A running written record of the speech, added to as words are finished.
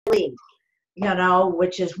lead,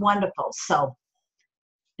 which is wonderful. So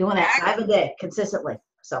doing that 5 a day consistently.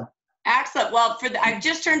 So excellent. Well, I've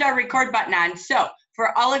just turned our record button on. So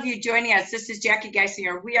for all of you joining us, this is Jackie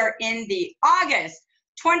Geisinger. We are in the August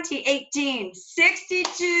 2018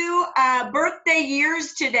 62 birthday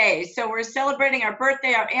years today. So we're celebrating our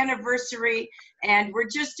birthday, our anniversary, and we're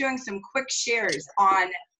just doing some quick shares on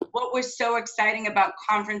what was so exciting about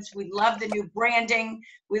conference. We love the new branding.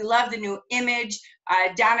 We love the new image.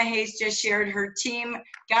 Donna Hayes just shared her team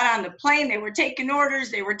got on the plane. They were taking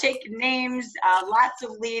orders. They were taking names, lots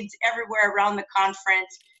of leads everywhere around the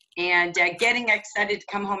conference, and getting excited to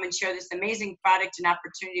come home and share this amazing product and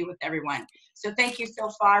opportunity with everyone. So thank you so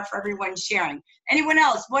far for everyone sharing. Anyone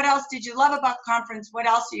else? What else did you love about conference? What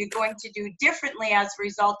else are you going to do differently as a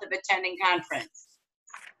result of attending conference?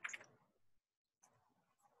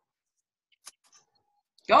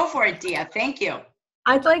 Go for it, Dia. Thank you.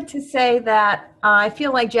 I'd like to say that I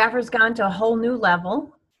feel like Jafra's gone to a whole new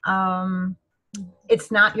level.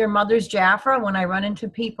 It's not your mother's Jafra. When I run into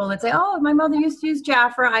people that say, oh, my mother used to use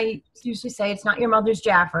Jafra, I usually say, it's not your mother's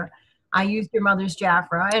Jafra. I used your mother's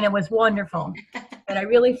Jafra, and it was wonderful. But I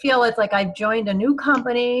really feel it's like I've joined a new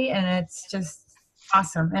company, and it's just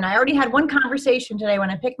awesome. And I already had one conversation today when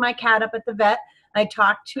I picked my cat up at the vet. I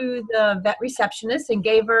talked to the vet receptionist and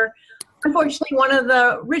gave her, unfortunately, one of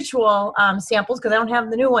the ritual samples, because I don't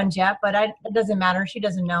have the new ones yet, but it doesn't matter. She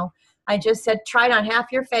doesn't know. I just said, try it on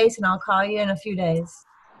half your face, and I'll call you in a few days.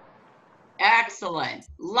 Excellent.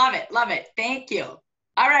 Love it. Love it. Thank you.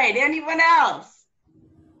 All right. Anyone else?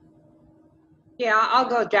 Yeah, I'll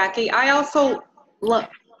go, Jackie. I also love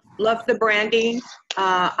the branding.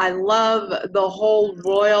 I love the whole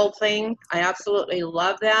royal thing. I absolutely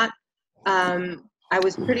love that. I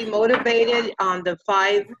was pretty motivated on the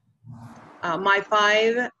my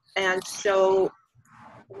 5, and so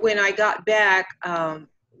when I got back,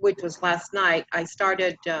 which was last night, I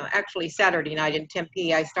started, actually Saturday night in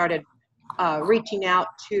Tempe, I started reaching out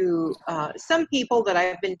to some people that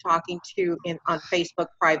I've been talking to on Facebook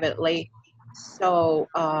privately. So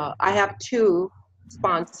I have 2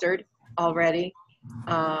 sponsored already.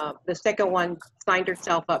 The second one signed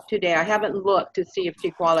herself up today. I haven't looked to see if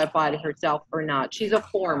she qualified herself or not. She's a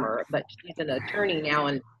former, but she's an attorney now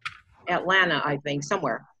in Atlanta, I think,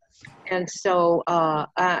 somewhere. And so,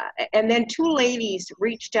 and then 2 ladies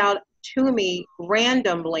reached out to me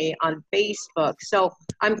randomly on Facebook. So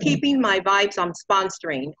I'm keeping my vibes on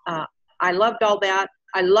sponsoring. I loved all that.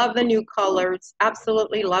 I love the new colors.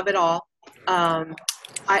 Absolutely love it all.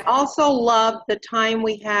 I also loved the time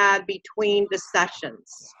we had between the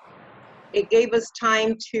sessions. It gave us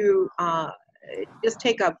time to just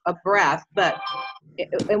take a breath,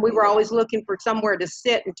 and we were always looking for somewhere to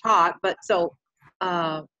sit and talk. But so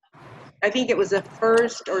I think it was the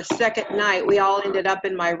first or second night we all ended up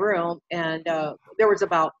in my room, and there was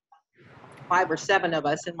about 5 or 7 of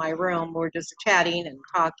us in my room. We're just chatting and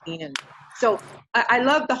talking, and so I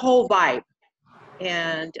love the whole vibe.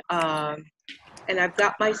 And I've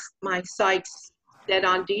got my sights set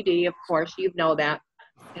on DD, of course, you know that.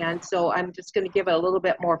 And so I'm just going to give it a little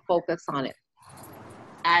bit more focus on it.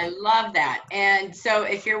 I love that. And so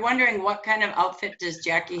if you're wondering what kind of outfit does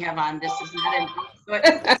Jackie have on, this is not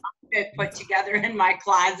an outfit put together in my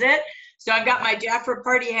closet. So I've got my Jafra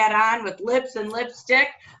party hat on with lips and lipstick,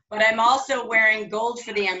 but I'm also wearing gold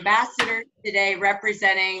for the ambassador today,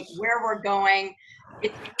 representing where we're going.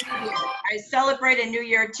 It's New Year. I celebrate a new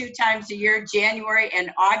year 2 times a year, January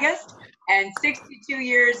and August, and 62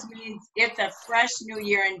 years means it's a fresh new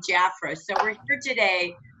year in Jafra. So we're here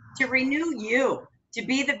today to renew you, to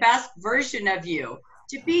be the best version of you,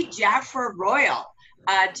 to be Jafra Royal,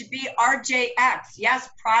 to be RJX, yes,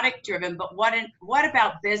 product driven, but what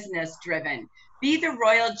about business driven? Be the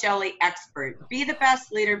royal jelly expert, be the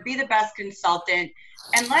best leader, be the best consultant,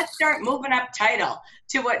 and let's start moving up title.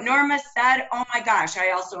 To what Norma said, oh my gosh, I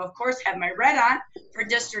also, of course, have my red on for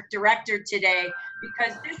district director today,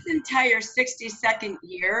 because this entire 62nd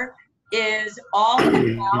year is all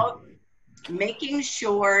about making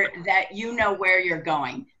sure that you know where you're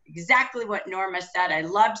going. Exactly what Norma said. I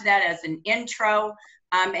loved that as an intro.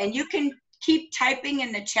 And you can keep typing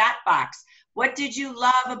in the chat box. What did you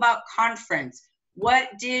love about conference? What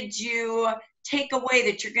did you take away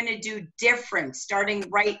that you're going to do different starting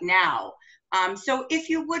right now? So if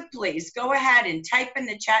you would please go ahead and type in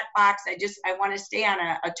the chat box. I want to stay on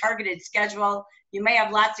a targeted schedule. You may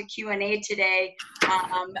have lots of Q&A today,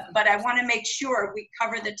 but I want to make sure we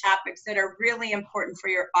cover the topics that are really important for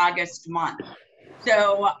your August month.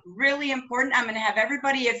 So really important. I'm going to have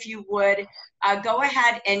everybody, if you would, go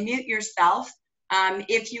ahead and mute yourself,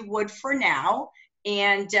 if you would, for now.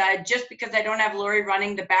 And just because I don't have Lori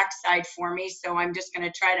running the backside for me, so I'm just going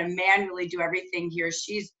to try to manually do everything here.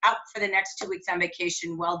 She's out for the next 2 weeks on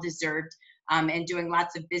vacation, well deserved, and doing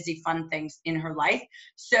lots of busy, fun things in her life.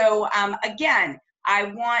 So again, I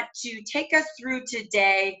want to take us through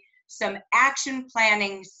today some action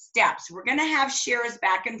planning steps. We're going to have shares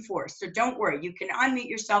back and forth, so don't worry. You can unmute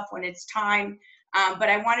yourself when it's time, but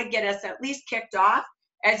I want to get us at least kicked off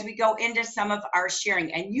as we go into some of our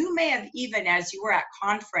sharing. And you may have even, as you were at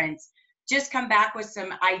conference, just come back with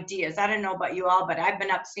some ideas. I don't know about you all, but I've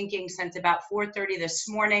been up thinking since about 4:30 this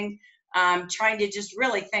morning, trying to just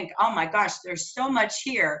really think, oh my gosh, there's so much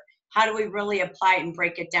here. How do we really apply it and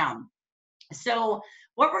break it down? So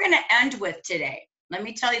what we're going to end with today, let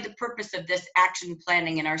me tell you the purpose of this action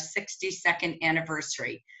planning in our 62nd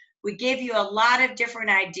anniversary. We gave you a lot of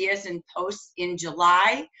different ideas and posts in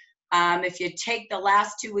July. If you take the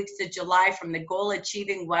last 2 weeks of July from the goal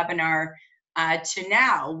achieving webinar to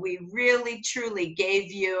now, we really truly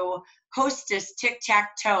gave you hostess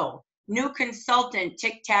tic-tac-toe, new consultant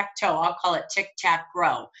tic-tac-toe, I'll call it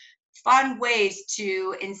tic-tac-grow. Fun ways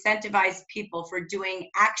to incentivize people for doing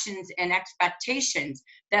actions and expectations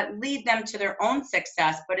that lead them to their own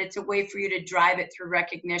success, but it's a way for you to drive it through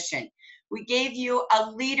recognition. We gave you a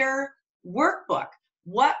leader workbook.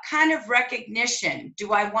 What kind of recognition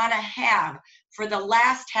do I want to have for the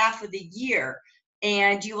last half of the year?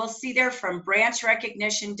 And you will see there from branch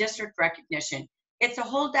recognition, district recognition. It's a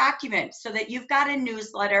whole document so that you've got a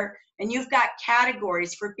newsletter and you've got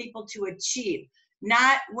categories for people to achieve.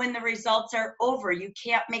 Not when the results are over. You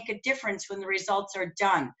can't make a difference when the results are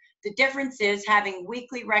done. The difference is having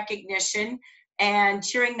weekly recognition and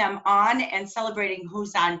cheering them on and celebrating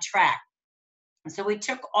who's on track. So we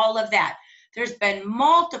took all of that. There's been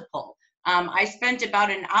multiple. I spent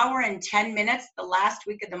about an hour and 10 minutes the last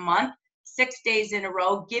week of the month, 6 days in a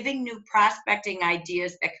row, giving new prospecting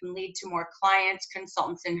ideas that can lead to more clients,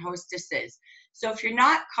 consultants, and hostesses. So if you're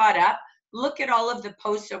not caught up, look at all of the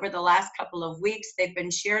posts over the last couple of weeks. They've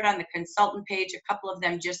been shared on the consultant page, a couple of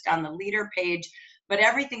them just on the leader page, but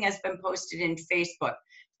everything has been posted in Facebook.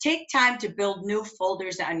 Take time to build new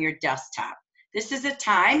folders on your desktop. This is a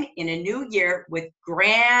time in a new year with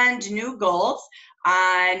grand new goals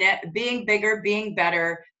on being bigger, being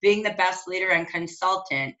better, being the best leader and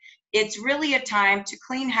consultant. It's really a time to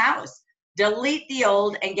clean house, delete the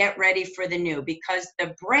old and get ready for the new, because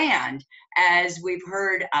the brand, as we've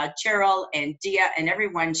heard Cheryl and Dia and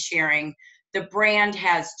everyone sharing, the brand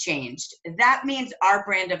has changed. That means our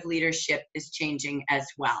brand of leadership is changing as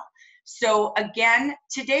well. So again,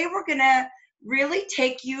 today we're gonna really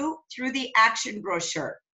take you through the action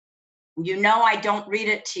brochure. You know I don't read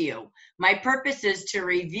it to you. My purpose is to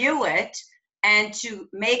review it and to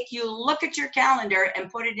make you look at your calendar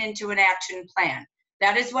and put it into an action plan.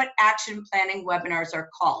 That is what action planning webinars are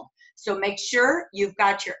called. So make sure you've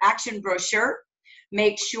got your action brochure.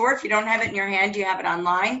 Make sure if you don't have it in your hand, you have it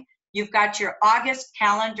online. You've got your August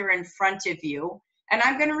calendar in front of you. And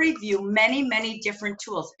I'm going to review many, many different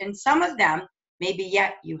tools. And some of them maybe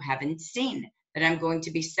yet you haven't seen that I'm going to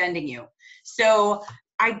be sending you. So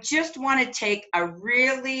I just want to take a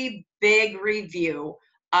really big review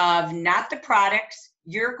of not the products.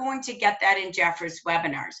 You're going to get that in Jaffra's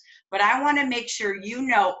webinars. But I want to make sure you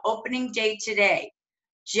know opening day today,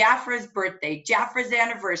 Jaffra's birthday, Jaffra's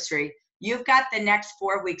anniversary, you've got the next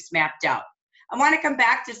 4 weeks mapped out. I want to come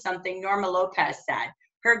back to something Norma Lopez said,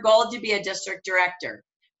 her goal to be a district director.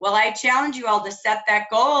 Well, I challenge you all to set that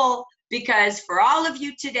goal, because for all of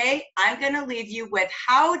you today, I'm going to leave you with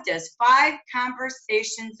how does 5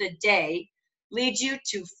 conversations a day lead you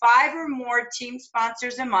to 5 or more team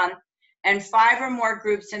sponsors a month and 5 or more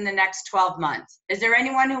groups in the next 12 months. Is there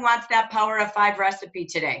anyone who wants that power of 5 recipe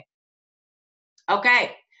today?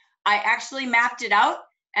 Okay, I actually mapped it out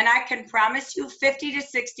and I can promise you $50,000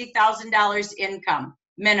 to $60,000 income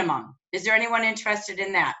minimum. Is there anyone interested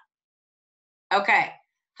in that? Okay,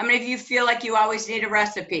 how many of you feel like you always need a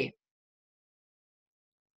recipe?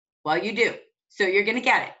 Well, you do. So you're going to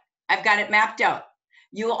get it. I've got it mapped out.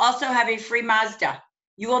 You will also have a free Mazda.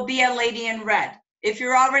 You will be a lady in red. If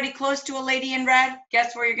you're already close to a lady in red,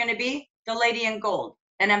 guess where you're going to be? The lady in gold,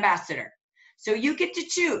 an ambassador. So you get to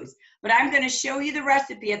choose. But I'm going to show you the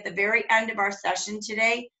recipe at the very end of our session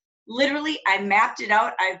today. Literally, I mapped it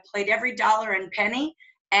out. I've played every dollar and penny.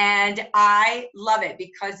 And I love it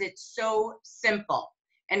because it's so simple.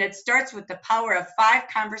 And it starts with the power of 5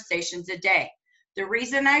 conversations a day. The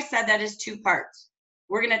reason I said that is 2 parts.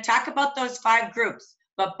 We're going to talk about those 5 groups,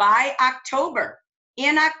 but by October,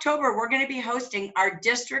 in October, we're going to be hosting our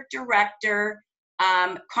district director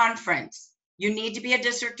conference. You need to be a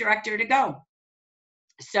district director to go.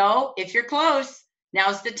 So if you're close,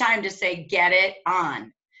 Now's the time to say, get it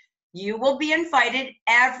on. You will be invited.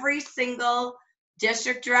 Every single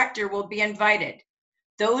district director will be invited.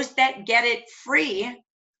 Those that get it free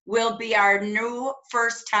will be our new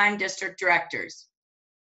first-time district directors.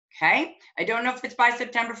 Okay? I don't know if it's by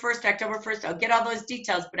September 1st, October 1st. I'll get all those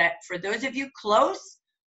details. But for those of you close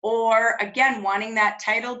or, again, wanting that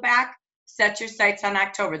title back, set your sights on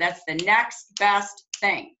October. That's the next best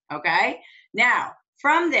thing. Okay? Now,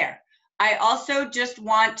 from there, I also just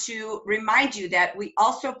want to remind you that we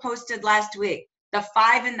also posted last week the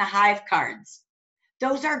 5 in the Hive cards.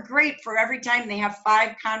 Those are great for every time they have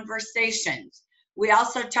 5 conversations. We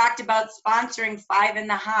also talked about sponsoring 5 in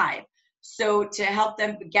the Hive, so to help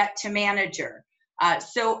them get to manager.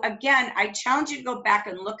 So again, I challenge you to go back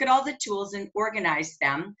and look at all the tools and organize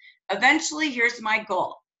them. Eventually, here's my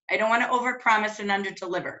goal. I don't want to overpromise and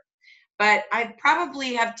underdeliver, but I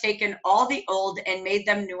probably have taken all the old and made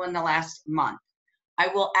them new in the last month. I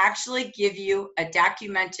will actually give you a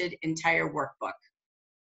documented entire workbook.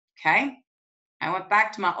 Okay? I went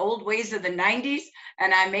back to my old ways of the 90s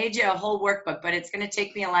and I made you a whole workbook, but it's going to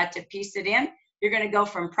take me a lot to piece it in. You're going to go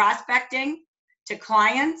from prospecting to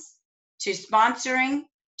clients to sponsoring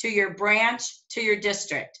to your branch to your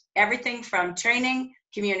district. Everything from training,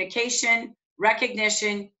 communication,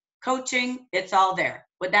 recognition, coaching, it's all there.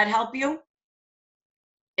 Would that help you?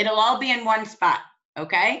 It'll all be in one spot,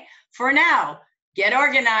 okay? For now, get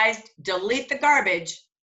organized, delete the garbage,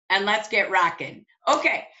 and let's get rocking.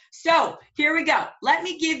 Okay, so here we go. Let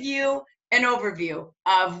me give you an overview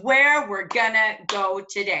of where we're gonna go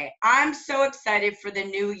today. I'm so excited for the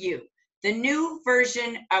new you, the new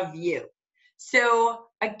version of you. So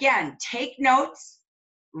again, take notes,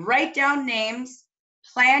 write down names,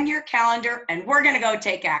 plan your calendar, and we're gonna go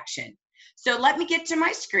take action. So let me get to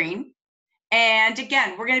my screen. And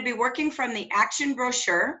again, we're gonna be working from the action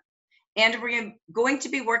brochure, and we're going to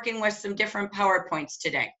be working with some different PowerPoints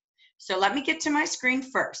today. So let me get to my screen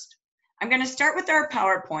first. I'm gonna start with our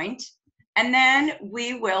PowerPoint, and then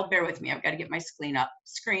we will, bear with me, I've gotta get my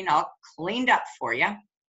screen all cleaned up for you.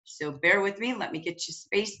 So bear with me, let me get you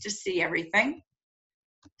space to see everything.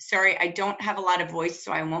 Sorry, I don't have a lot of voice,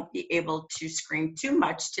 so I won't be able to scream too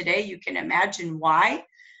much today. You can imagine why.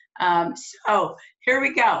 So here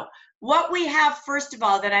we go. What we have, first of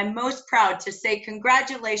all, that I'm most proud to say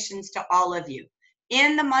congratulations to all of you.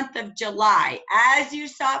 In the month of July, as you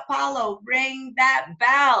saw Paulo ring that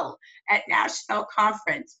bell at National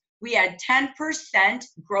Conference, we had 10%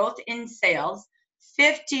 growth in sales,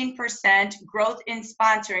 15% growth in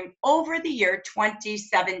sponsoring over the year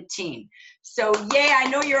 2017. So yay, I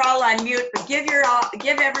know you're all on mute, but give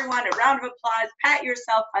everyone a round of applause, pat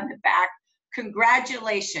yourself on the back.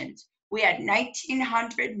 Congratulations. We had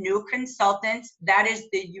 1,900 new consultants. That is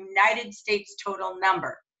the United States total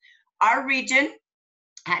number. Our region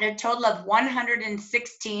had a total of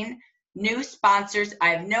 116 new sponsors. I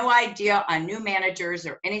have no idea on new managers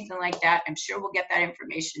or anything like that. I'm sure we'll get that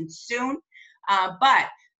information soon. But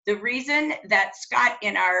the reason that Scott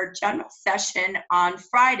in our general session on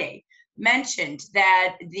Friday mentioned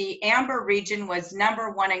that the Amber region was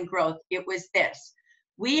 #1 in growth, it was this.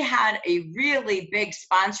 We had a really big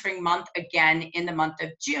sponsoring month again in the month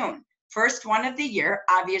of June. First one of the year.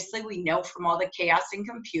 Obviously, we know from all the chaos in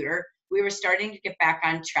computer, we were starting to get back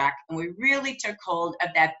on track, and we really took hold of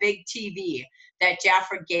that big TV that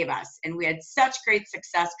Jafra gave us, and we had such great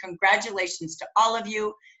success. Congratulations to all of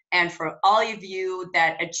you, and for all of you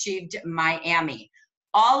that achieved Miami.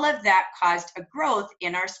 All of that caused a growth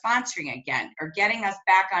in our sponsoring again, or getting us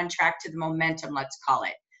back on track to the momentum, let's call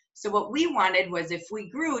it. So what we wanted was if we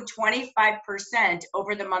grew 25%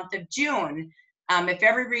 over the month of June, if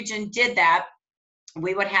every region did that,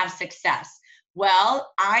 we would have success.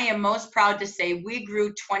 Well, I am most proud to say we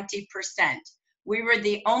grew 20%. We were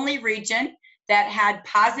the only region that had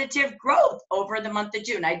positive growth over the month of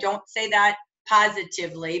June. I don't say that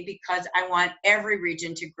positively because I want every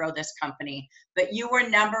region to grow this company, but you were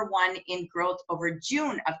 #1 in growth over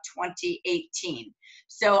June of 2018.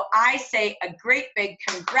 So I say a great big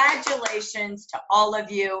congratulations to all of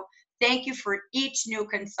you. Thank you for each new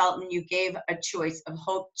consultant you gave a choice of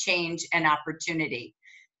hope, change, and opportunity.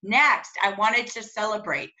 Next, I wanted to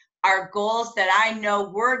celebrate our goals that I know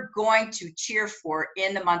we're going to cheer for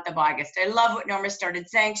in the month of August. I love what Norma started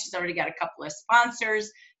saying. She's already got a couple of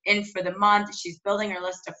sponsors in for the month. She's building her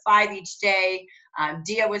list of 5 each day.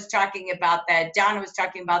 Dia was talking about that. Donna was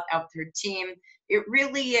talking about that with her team. It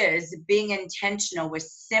really is being intentional with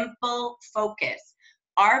simple focus.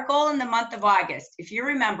 Our goal in the month of August, if you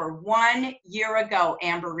remember 1 year ago,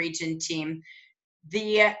 Amber Region team,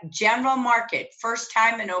 the general market, first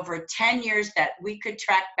time in over 10 years that we could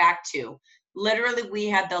track back to, Literally, we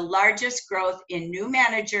had the largest growth in new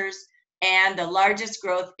managers and the largest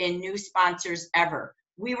growth in new sponsors ever.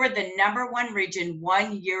 We were the #1 region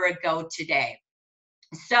 1 year ago today.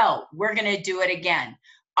 So we're going to do it again.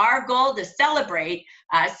 Our goal to celebrate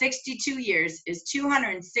 62 years is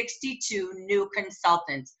 262 new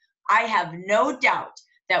consultants. I have no doubt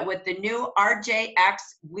that with the new RJX,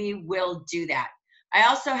 we will do that. I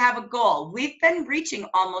also have a goal. We've been reaching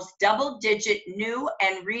almost double-digit new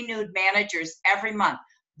and renewed managers every month.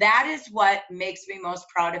 That is what makes me most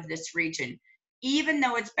proud of this region. Even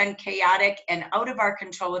though it's been chaotic and out of our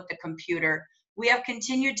control with the computer, we have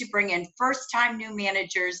continued to bring in first-time new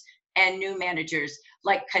managers and new managers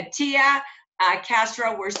like Katia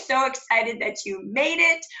Castro. We're so excited that you made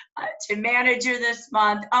it to manager this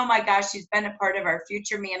month. Oh my gosh, she's been a part of our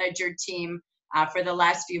future manager team for the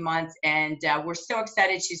last few months, and we're so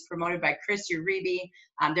excited she's promoted by Chris Uribe.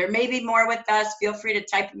 There may be more with us. Feel free to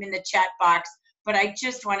type them in the chat box, but I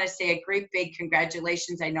just want to say a great big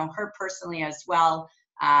congratulations. I know her personally as well,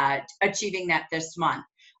 achieving that this month.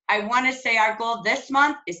 I want to say our goal this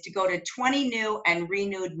month is to go to 20 new and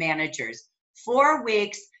renewed managers, 4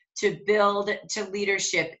 weeks to build to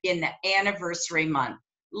leadership in the anniversary month.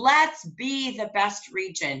 Let's be the best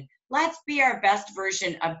region. Let's be our best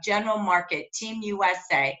version of General Market Team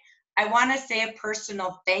USA. I want to say a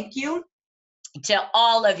personal thank you to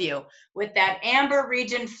all of you. With that Amber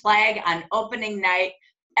Region flag on opening night,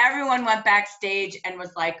 everyone went backstage and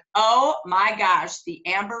was like, oh my gosh, the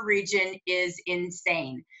Amber Region is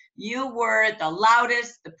insane. You were the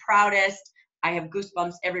loudest, the proudest. I have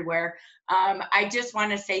goosebumps everywhere. I just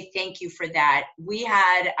want to say thank you for that. We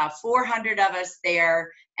had 400 of us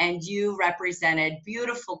there, and you represented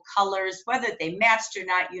beautiful colors, whether they matched or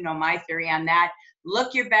not. You know my theory on that.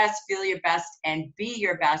 Look your best, feel your best, and be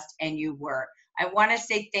your best, and you were. I want to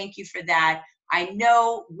say thank you for that. I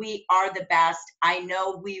know we are the best. I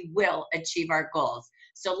know we will achieve our goals.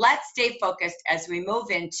 So let's stay focused as we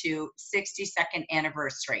move into 62nd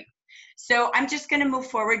anniversary. So I'm just going to move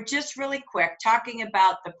forward just really quick, talking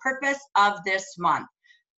about the purpose of this month.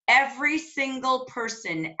 Every single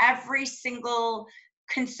person, every single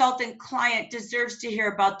consultant client deserves to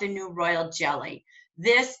hear about the new Royal Jelly.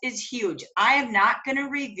 This is huge. I am not going to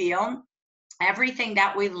reveal everything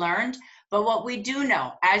that we learned, but what we do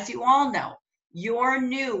know, as you all know, your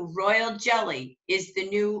new Royal Jelly is the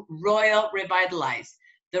new Royal Revitalize.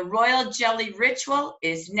 The Royal Jelly Ritual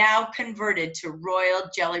is now converted to Royal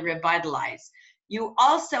Jelly Revitalize. You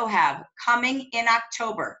also have, coming in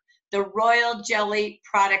October, the Royal Jelly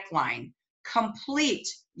product line, complete,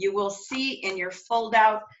 you will see in your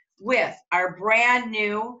fold-out, with our brand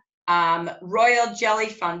new Royal Jelly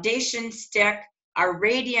Foundation Stick, our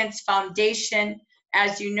Radiance Foundation.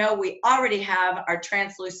 As you know, we already have our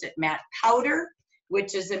translucent matte powder,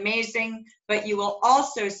 which is amazing, but you will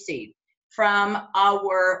also see from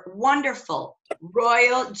our wonderful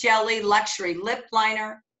Royal Jelly Luxury Lip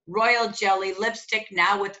Liner, Royal Jelly Lipstick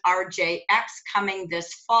now with RJX coming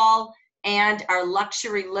this fall, and our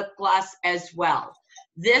luxury lip gloss as well.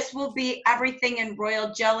 This will be everything in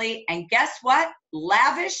Royal Jelly, and guess what?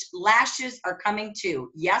 Lavish lashes are coming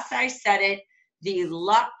too. Yes, I said it, the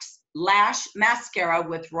Luxe Lash Mascara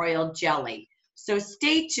with Royal Jelly. So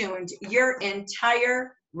stay tuned. Your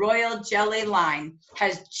entire Royal Jelly line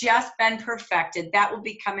has just been perfected. That will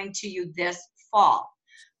be coming to you this fall.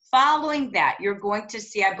 Following that, you're going to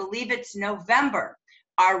see, I believe it's November,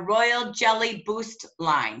 our Royal Jelly Boost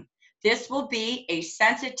line. This will be a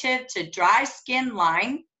sensitive to dry skin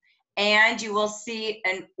line, and you will see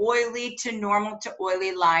an oily to normal to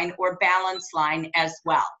oily line or balanced line as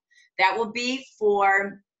well. That will be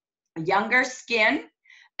for younger skin.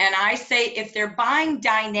 And I say if they're buying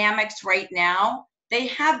Dynamics right now, they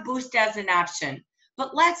have Boost as an option.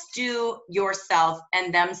 But let's do yourself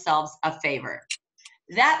and themselves a favor.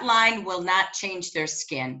 That line will not change their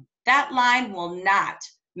skin. That line will not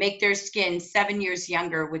make their skin 7 years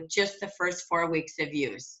younger with just the first 4 weeks of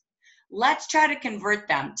use. Let's try to convert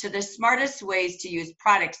them to the smartest ways to use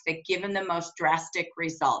products that give them the most drastic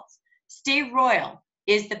results. Stay Royal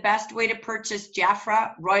is the best way to purchase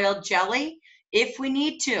Jafra Royal Jelly if we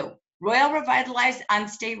need to. Royal Revitalize on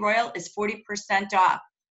Stay Royal is 40% off.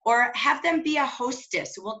 Or have them be a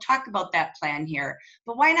hostess. We'll talk about that plan here.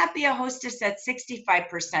 But why not be a hostess at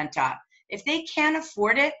 65% off? If they can't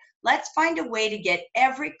afford it, let's find a way to get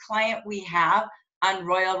every client we have on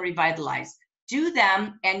Royal Revitalize. Do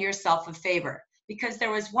them and yourself a favor, because there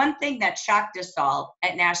was one thing that shocked us all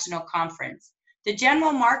at National Conference. The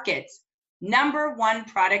General Market's #1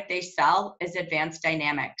 product they sell is Advanced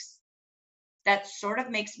Dynamics. That sort of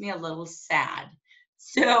makes me a little sad.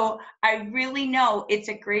 So I really know it's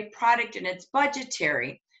a great product and it's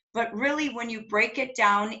budgetary, but really when you break it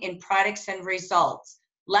down in products and results,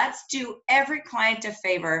 let's do every client a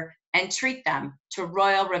favor and treat them to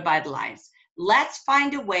Royal Revitalize. Let's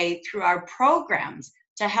find a way through our programs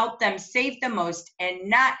to help them save the most and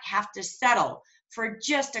not have to settle for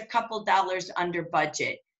just a couple dollars under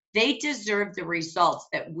budget. They deserve the results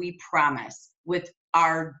that we promise with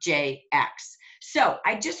RJX. So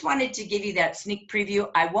I just wanted to give you that sneak preview.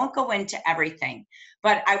 I won't go into everything,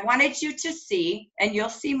 but I wanted you to see, and you'll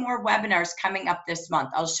see more webinars coming up this month.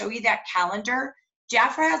 I'll show you that calendar.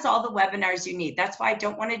 Jafra has all the webinars you need. That's why I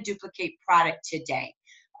don't want to duplicate product today.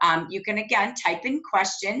 You can, again, type in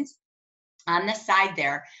questions on the side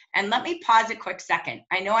there. And let me pause a quick second.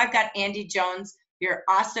 I know I've got Andy Jones. You're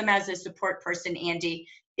awesome as a support person, Andy.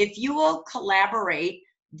 If you will collaborate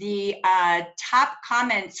the top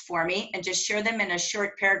comments for me and just share them in a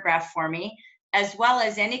short paragraph for me, as well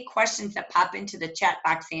as any questions that pop into the chat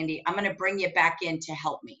box, Andy, I'm going to bring you back in to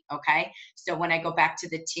help me, okay? So when I go back to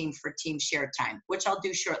the team for team share time, which I'll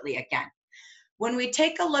do shortly again. When we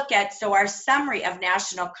take a look at, so our summary of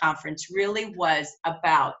National Conference really was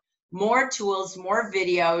about more tools, more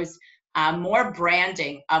videos, more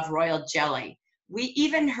branding of Royal Jelly. We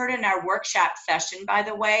even heard in our workshop session, by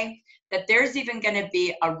the way, that there's even going to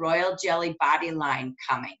be a Royal Jelly body line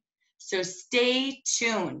coming. So stay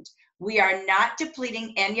tuned. We are not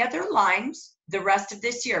depleting any other lines the rest of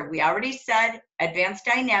this year. We already said Advanced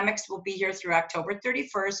Dynamics will be here through October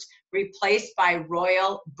 31st, replaced by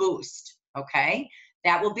Royal Boost, okay?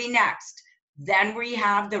 That will be next. Then we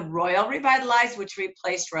have the Royal Revitalize, which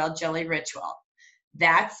replaced Royal Jelly Ritual.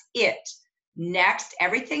 That's it. Next,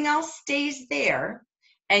 everything else stays there,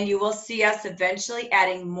 and you will see us eventually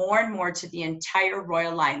adding more and more to the entire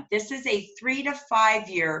Royal line. This is a 3 to 5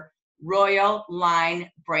 year Royal line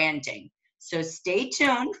branding. So stay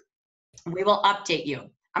tuned. We will update you.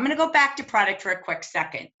 I'm going to go back to product for a quick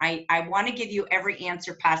second. I want to give you every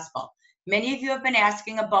answer possible. Many of you have been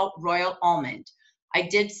asking about Royal Almond. I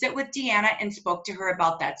did sit with Deanna and spoke to her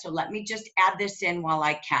about that. So let me just add this in while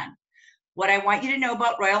I can. What I want you to know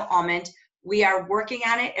about Royal Almond, we are working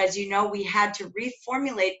on it. As you know, we had to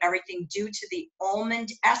reformulate everything due to the almond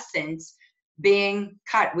essence being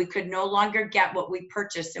cut. We could no longer get what we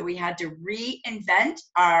purchased. So we had to reinvent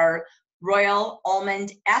our Royal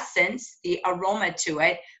Almond essence, the aroma to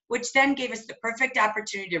it, which then gave us the perfect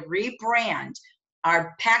opportunity to rebrand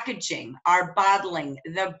our packaging, our bottling,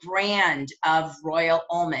 the brand of Royal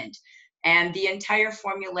Almond, and the entire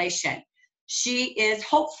formulation. She is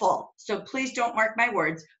hopeful, so please don't mark my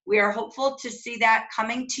words. We are hopeful to see that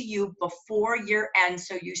coming to you before year end,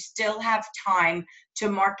 so you still have time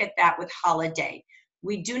to market that with holiday.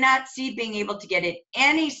 We do not see being able to get it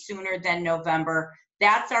any sooner than November.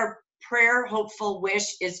 That's our prayer, hopeful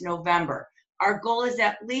wish is November. Our goal is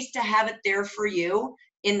at least to have it there for you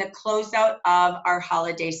in the closeout of our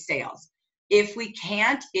holiday sales. If we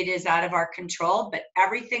can't, it is out of our control, but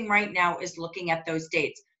everything right now is looking at those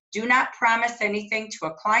dates. Do not promise anything to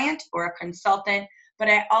a client or a consultant, but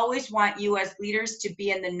I always want you as leaders to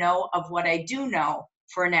be in the know of what I do know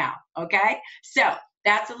for now, okay? So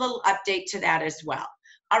that's a little update to that as well.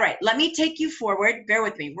 All right, let me take you forward. Bear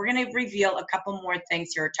with me. We're going to reveal a couple more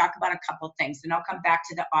things here, talk about a couple things, and I'll come back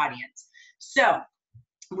to the audience. So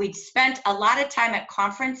we spent a lot of time at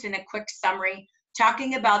conference in a quick summary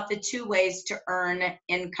talking about the 2 ways to earn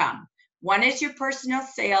income. One is your personal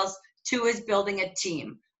sales, 2 is building a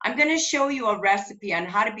team. I'm going to show you a recipe on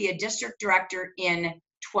how to be a district director in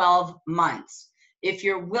 12 months. If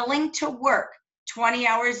you're willing to work 20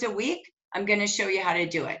 hours a week, I'm going to show you how to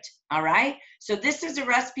do it. All right? So this is a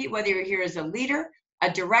recipe whether you're here as a leader, a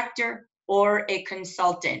director, or a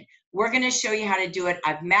consultant. We're going to show you how to do it.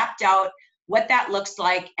 I've mapped out what that looks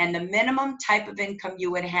like and the minimum type of income you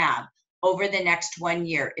would have over the next 1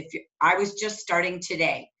 year. I was just starting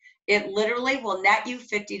today. It literally will net you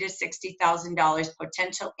 $50,000 to $60,000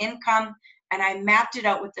 potential income, and I mapped it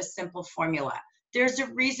out with a simple formula. There's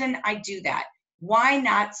a reason I do that. Why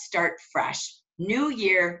not start fresh? New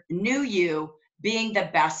year, new you, being the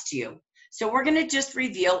best you. So we're going to just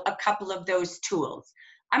reveal a couple of those tools.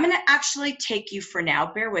 I'm going to actually take you for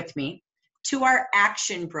now, bear with me, to our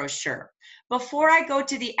action brochure. Before I go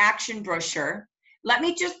to the action brochure, let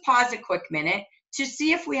me just pause a quick minute to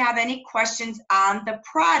see if we have any questions on the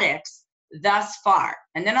products thus far.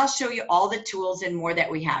 And then I'll show you all the tools and more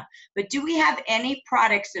that we have. But do we have any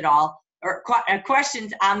products at all or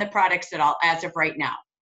questions on the products at all as of right now?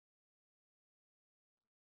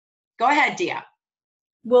 Go ahead, Dia.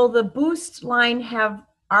 Will the Boost line have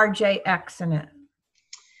RJX in it?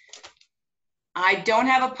 I don't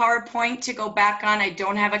have a PowerPoint to go back on. I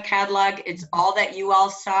don't have a catalog. It's all that you all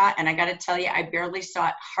saw. And I got to tell you, I barely saw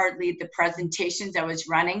it, hardly the presentations I was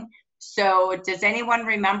running. So does anyone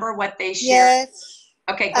remember what they shared? Yes,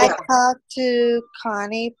 Okay, go I for it. talked to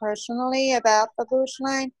Connie personally about the boost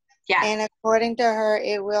line, Yeah, and according to her,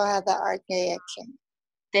 it will have the RKX in.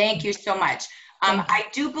 thank you so much. Thank I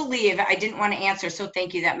do believe, I didn't want to answer, so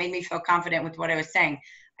thank you. That made me feel confident with what I was saying.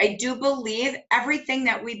 I do believe everything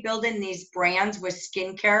that we build in these brands with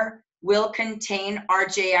skincare will contain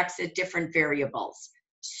RJX at different variables.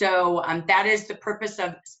 So that is the purpose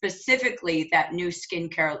of specifically that new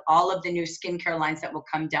skincare, all of the new skincare lines that will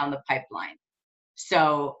come down the pipeline.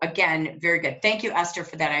 So again, very good. Thank you, Esther,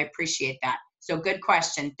 for that. I appreciate that. So good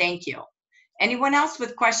question. Thank you. Anyone else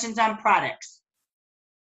with questions on products?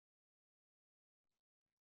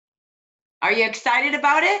 Are you excited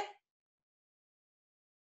about it?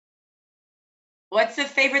 What's the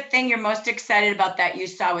favorite thing you're most excited about that you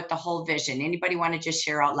saw with the whole vision? Anybody want to just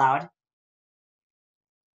share out loud?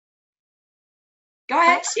 Go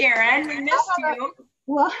ahead, Sharon. We missed you.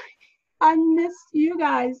 Well, I missed you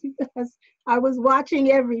guys because I was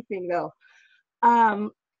watching everything though.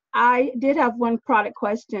 I did have one product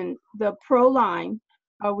question. The Pro line,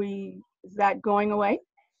 is that going away?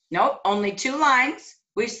 Nope, only 2 lines.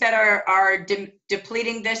 We said are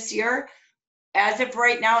depleting this year. As of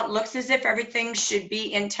right now, it looks as if everything should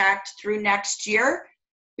be intact through next year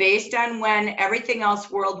based on when everything else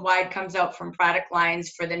worldwide comes out from product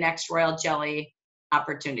lines for the next Royal Jelly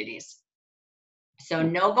opportunities. So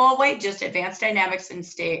no go away, just Advanced Dynamics and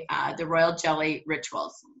stay the Royal Jelly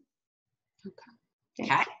rituals.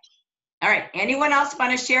 Okay. All right. Anyone else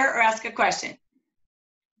want to share or ask a question?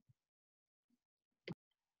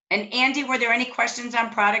 And Andy, were there any questions on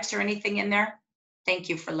products or anything in there? Thank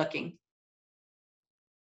you for looking.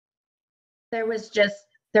 There was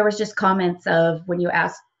just comments of when you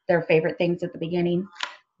asked their favorite things at the beginning.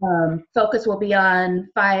 Focus will be on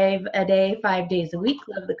 5 a day, 5 days a week.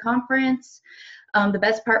 Love the conference. The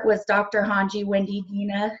best part was Dr. Hanji, Wendy,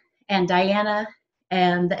 Dina, and Diana,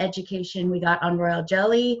 and the education we got on Royal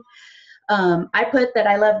Jelly. I put that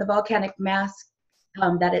I love the volcanic mask,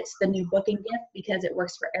 that it's the new booking gift because it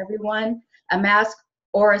works for everyone. A mask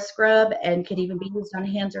or a scrub, and could even be used on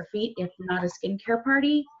hands or feet if not a skincare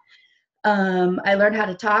party. I learned how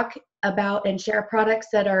to talk about and share products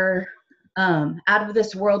that are out of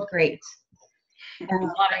this world great.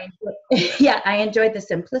 I enjoyed the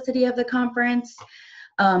simplicity of the conference.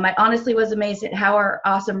 I honestly was amazed at how our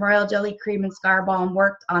awesome Royal Jelly Cream and Scar Balm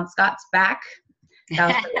worked on Scott's back.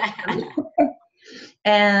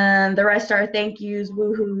 And the rest are thank yous,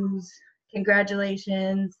 woohoos,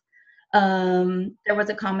 congratulations. There was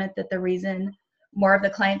a comment that the reason more of the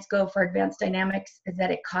clients go for Advanced Dynamics is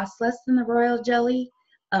that it costs less than the Royal Jelly,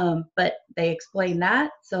 but they explain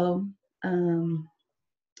that. So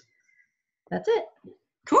that's it.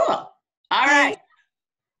 Cool. All right.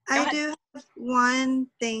 I do have one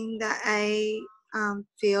thing that I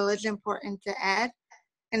feel is important to add,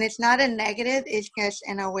 and it's not a negative, it's just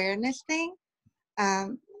an awareness thing.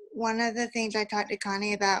 One of the things I talked to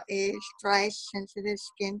Connie about is dry, sensitive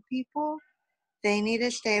skin people. They need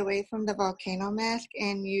to stay away from the volcano mask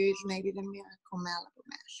and use maybe the Miracle Malibu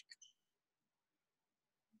mask.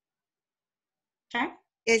 Okay.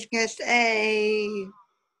 It's just a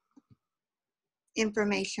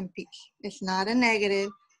information piece. It's not a negative.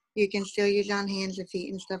 You can still use on hands and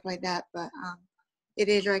feet and stuff like that, but it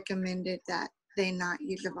is recommended that they not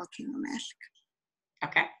use a volcano mask.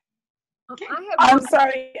 Okay. I'm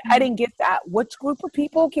sorry, I didn't get that. Which group of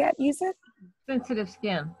people can't use it? Sensitive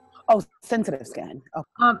skin. Oh, sensitive skin. Oh.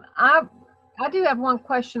 I do have one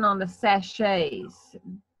question on the sachets.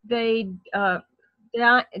 They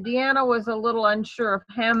Deanna was a little unsure of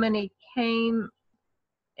how many came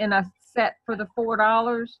in a set for the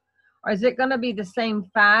 $4. Or is it going to be the same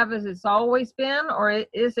 5 as it's always been, or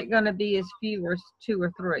is it going to be as few as 2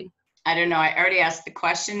 or 3? I don't know. I already asked the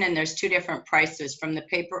question, and there's 2 different prices from the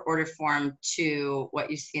paper order form to what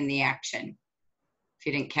you see in the action, if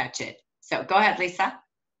you didn't catch it. So go ahead, Lisa.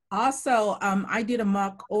 Also, I did a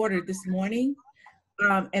mock order this morning,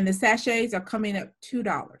 and the sachets are coming up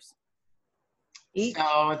 $2.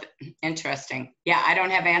 So interesting. Yeah, I don't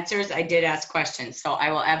have answers. I did ask questions, so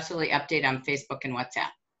I will absolutely update on Facebook and WhatsApp.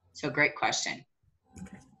 So great question.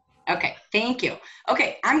 Okay, thank you.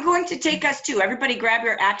 Okay, I'm going to take us to, everybody grab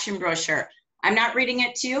your action brochure. I'm not reading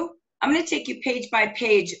it to you. I'm going to take you page by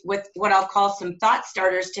page with what I'll call some thought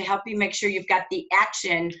starters to help you make sure you've got the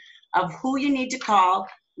action of who you need to call,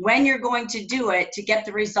 when you're going to do it to get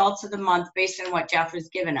the results of the month based on what Jeff has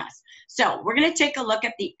given us. So we're going to take a look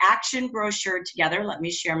at the action brochure together. Let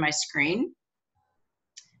me share my screen.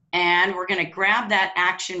 And we're going to grab that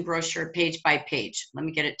action brochure page by page. Let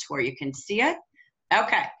me get it to where you can see it.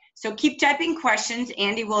 Okay, so keep typing questions.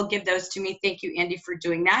 Andy will give those to me. Thank you, Andy, for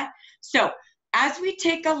doing that. So as we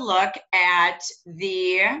take a look at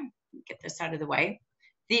the, get this out of the way,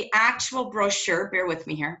 the actual brochure, bear with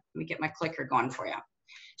me here. Let me get my clicker going for you.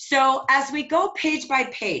 So as we go page by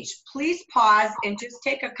page, please pause and just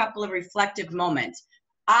take a couple of reflective moments.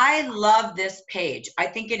 I love this page. I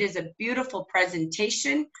think it is a beautiful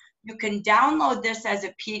presentation. You can download this as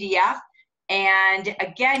a PDF. And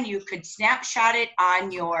again, you could snapshot it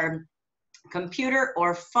on your computer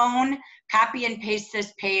or phone, copy and paste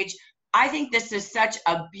this page. I think this is such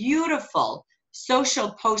a beautiful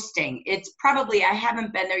social posting. It's probably, I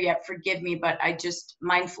haven't been there yet, forgive me, but I just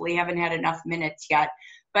mindfully haven't had enough minutes yet.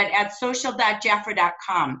 But at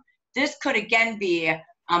social.jafra.com, this could again be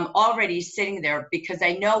already sitting there, because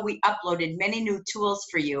I know we uploaded many new tools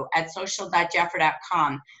for you at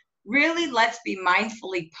social.jafra.com. Really, let's be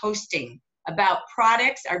mindfully posting about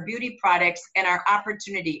products, our beauty products, and our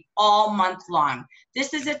opportunity all month long.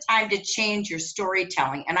 This is a time to change your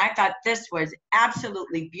storytelling, and I thought this was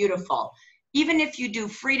absolutely beautiful. Even if you do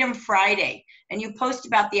Freedom Friday and you post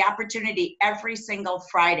about the opportunity every single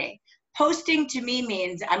Friday, posting to me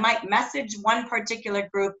means I might message one particular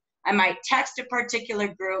group, I might text a particular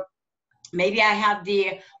group, maybe I have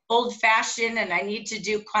the old fashioned and I need to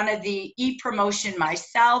do kind of the e-promotion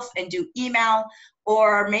myself and do email,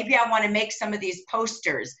 or maybe I want to make some of these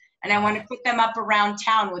posters and I want to put them up around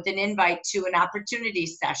town with an invite to an opportunity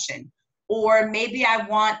session, or maybe I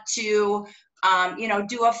want to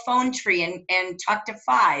do a phone tree and talk to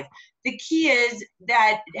 5. The key is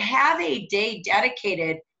that have a day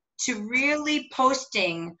dedicated to really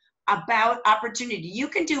posting about opportunity. You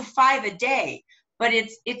can do 5 a day, but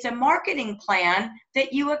it's a marketing plan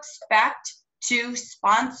that you expect to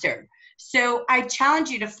sponsor. So I challenge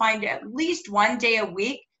you to find at least one day a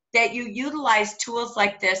week that you utilize tools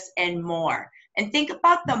like this and more. And think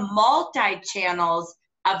about the multi-channels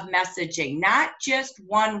of messaging, not just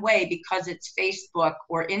one way because it's Facebook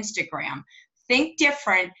or Instagram. Think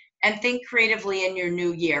different and think creatively in your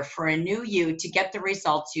new year for a new you to get the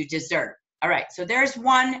results you deserve. All right, so there's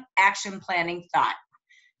one action planning thought.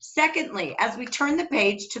 Secondly, as we turn the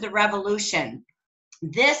page to the revolution,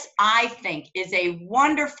 this I think is a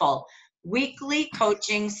wonderful weekly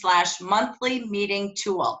coaching / monthly meeting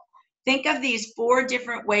tool. Think of these 4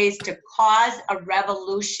 different ways to cause a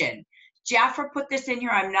revolution. Jafra put this in here.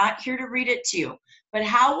 I'm not here to read it to you, but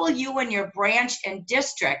how will you and your branch and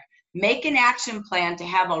district make an action plan to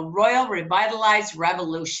have a royal revitalized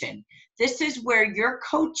revolution? This is where your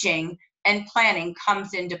coaching and planning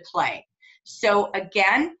comes into play. So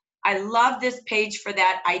again, I love this page for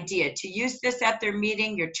that idea, to use this at their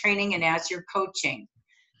meeting, your training, and as your coaching.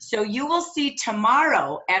 So you will see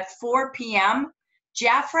tomorrow at 4 p.m.,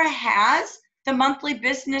 Jafra has the monthly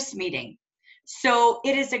business meeting. So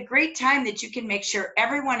it is a great time that you can make sure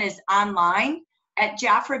everyone is online at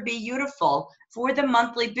Jafra Be Beautiful for the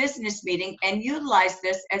monthly business meeting and utilize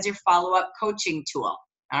this as your follow-up coaching tool.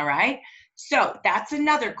 All right? So that's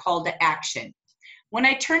another call to action. When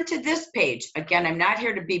I turn to this page, again, I'm not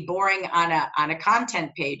here to be boring on a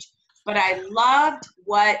content page, but I loved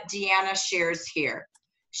what Deanna shares here.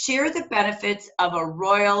 Share the benefits of a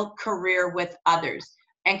royal career with others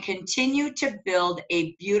and continue to build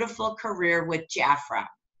a beautiful career with Jafra.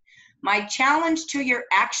 My challenge to your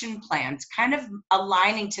action plans, kind of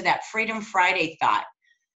aligning to that Freedom Friday thought.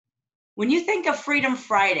 When you think of Freedom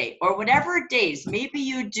Friday or whatever days, maybe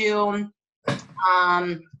you do,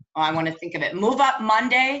 I want to think of it, Move Up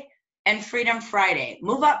Monday and Freedom Friday.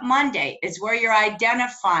 Move Up Monday is where you're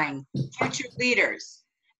identifying future leaders.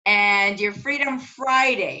 And your Freedom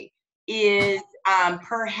Friday is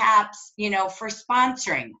perhaps, for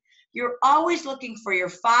sponsoring. You're always looking for your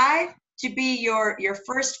 5 to be your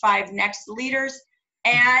first 5 next leaders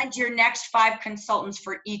and your next 5 consultants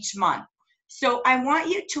for each month. So I want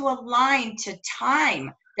you to align to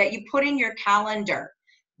time that you put in your calendar.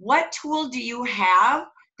 What tool do you have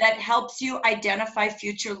that helps you identify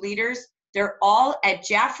future leaders? They're all at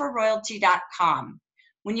JafraRoyalty.com.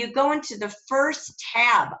 When you go into the first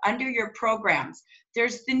tab under your programs,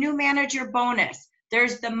 there's the new manager bonus.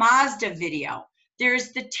 There's the Mazda video.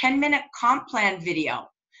 There's the 10-minute comp plan video.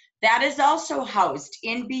 That is also housed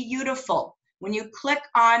in Be Beautiful. When you click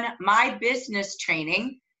on My Business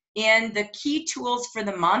Training, in the key tools for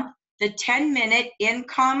the month, the 10-minute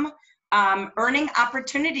income earning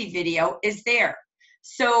opportunity video is there.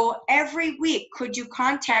 So every week, could you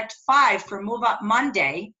contact 5 for Move Up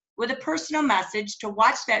Monday with a personal message to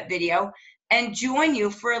watch that video and join you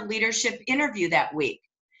for a leadership interview that week?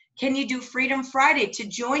 Can you do Freedom Friday to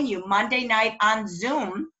join you Monday night on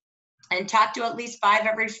Zoom and talk to at least 5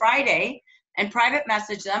 every Friday and private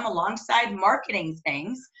message them alongside marketing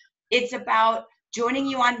things? It's about joining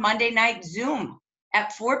you on Monday night Zoom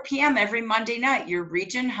at 4 p.m. every Monday night. Your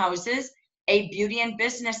region houses a beauty and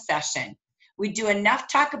business session. We do enough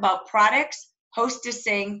talk about products,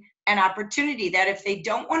 hostessing, and opportunity that if they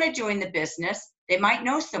don't want to join the business, they might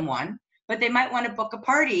know someone, but they might want to book a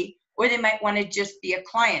party, or they might want to just be a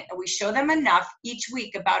client. And we show them enough each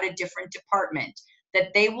week about a different department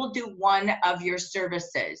that they will do one of your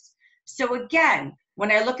services. So again,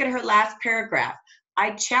 when I look at her last paragraph,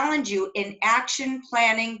 I challenge you in action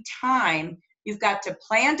planning time. You've got to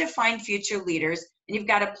plan to find future leaders, and you've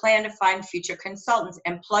got to plan to find future consultants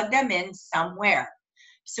and plug them in somewhere.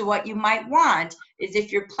 So what you might want is,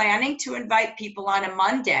 if you're planning to invite people on a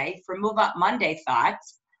Monday for Move Up Monday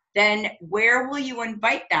Thoughts, then where will you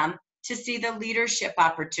invite them to see the leadership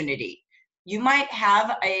opportunity? You might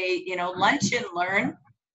have a lunch and learn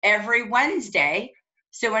every Wednesday.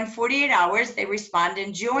 So in 48 hours, they respond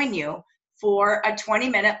and join you for a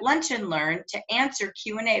 20-minute lunch and learn to answer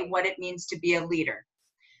Q&A, what it means to be a leader.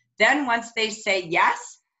 Then once they say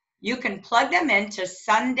yes, you can plug them into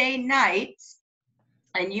Sunday nights,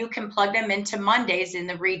 and you can plug them into Mondays in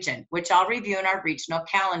the region, which I'll review in our regional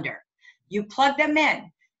calendar. You plug them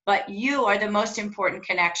in, but you are the most important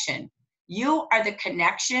connection. You are the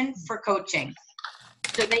connection for coaching.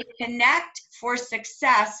 So they connect for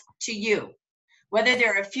success to you. Whether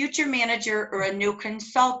they're a future manager or a new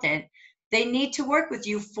consultant, they need to work with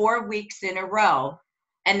you 4 weeks in a row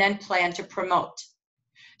and then plan to promote.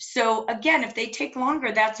 So again, if they take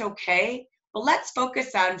longer, that's okay. But let's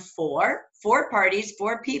focus on four parties,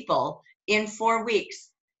 4 people in 4 weeks.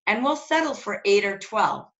 And we'll settle for 8 or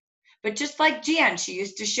 12. But just like Jan, she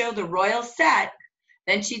used to show the royal set,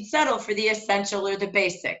 then she'd settle for the essential or the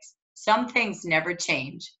basics. Some things never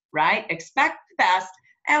change, right? Expect the best,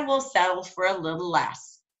 and we'll settle for a little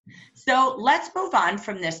less. So let's move on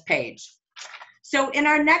from this page. So in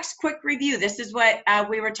our next quick review, this is what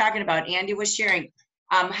we were talking about. Andy was sharing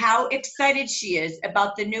how excited she is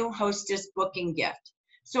about the new hostess booking gift.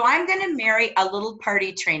 So I'm going to marry a little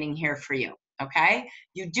party training here for you, okay?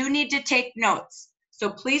 You do need to take notes. So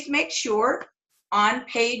please make sure on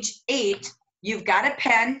page 8, you've got a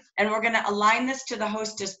pen, and we're going to align this to the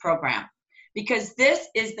hostess program, because this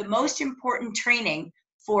is the most important training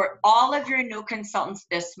for all of your new consultants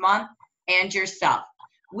this month and yourself.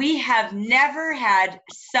 We have never had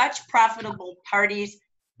such profitable parties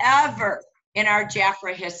ever in our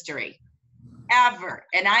Jafra history, ever.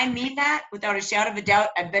 And I mean that without a shadow of a doubt.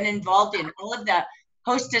 I've been involved in all of the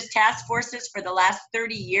hostess task forces for the last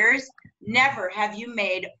 30 years. Never have you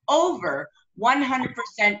made over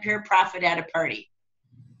 100% pure profit at a party.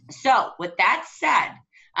 So with that said,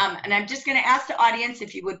 and I'm just going to ask the audience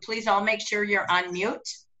if you would please all make sure you're on mute.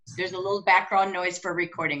 There's a little background noise for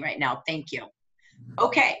recording right now. Thank you.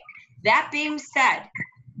 Okay, that being said,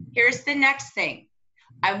 here's the next thing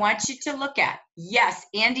I want you to look at. Yes,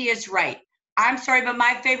 Andy is right. I'm sorry, but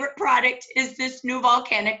my favorite product is this new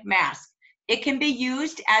volcanic mask. It can be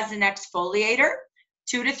used as an exfoliator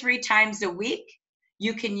 2 to 3 times a week.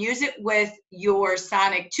 You can use it with your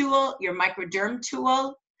sonic tool, your microderm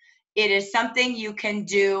tool. It is something you can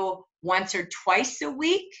do once or twice a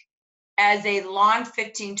week as a long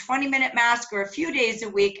 15, 20-minute mask, or a few days a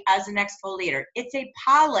week as an exfoliator. It's a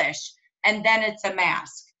polish, and then it's a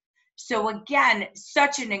mask. So again,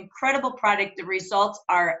 such an incredible product. The results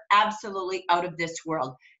are absolutely out of this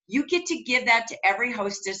world. You get to give that to every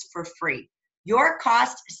hostess for free. Your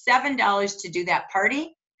cost, $7 to do that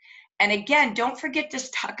party. And again, don't forget to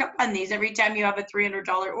stock up on these every time you have a $300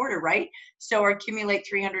 order, right? So accumulate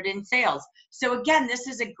 300 in sales. So again, this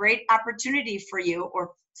is a great opportunity for you,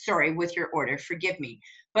 or sorry, with your order, forgive me.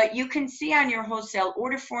 But you can see on your wholesale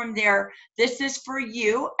order form there, this is for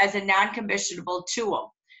you as a non-commissionable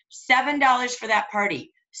tool. $7 for that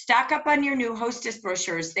party. Stock up on your new hostess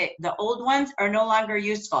brochures. The old ones are no longer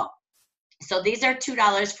useful. So these are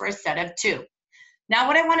 $2 for a set of 2. Now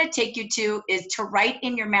what I want to take you to is to write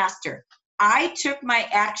in your master. I took my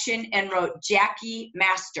action and wrote Jackie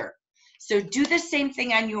Master. So do the same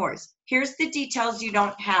thing on yours. Here's the details you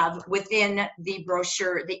don't have within the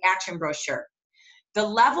brochure, the action brochure. The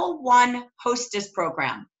level 1 hostess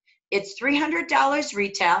program. It's $300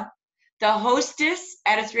 retail. The hostess,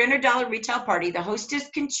 at a $300 retail party, the hostess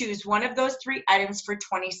can choose one of those 3 items for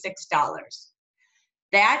 $26.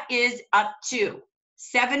 That is up to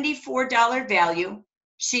 $74 value.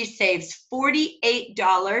 She saves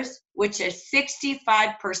 $48, which is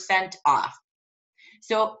 65% off.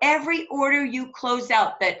 So every order you close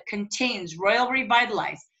out that contains Royal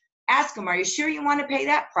Revitalize, Ask them, are you sure you want to pay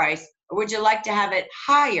that price? Or would you like to have it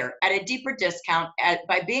higher at a deeper discount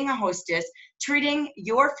by being a hostess, treating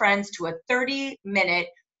your friends to a 30-minute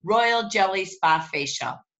Royal Jelly Spa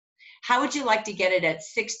facial? How would you like to get it at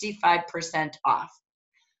 65% off?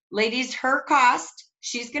 Ladies, her cost,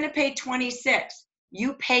 she's going to pay $26.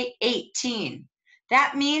 You pay $18.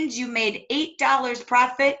 That means you made $8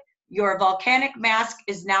 profit. Your volcanic mask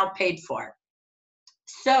is now paid for.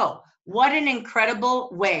 So, what an incredible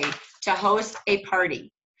way to host a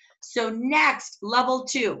party. So next, level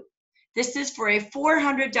 2. This is for a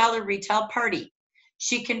 $400 retail party.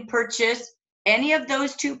 She can purchase any of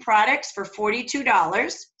those 2 products for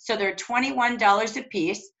 $42. So they're $21 a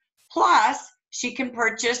piece. Plus, she can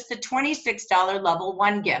purchase the $26 level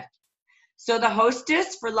 1 gift. So the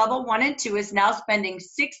hostess for level 1 and 2 is now spending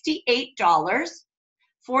 $68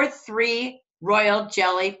 for 3 Royal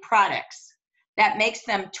Jelly products. That makes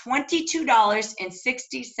them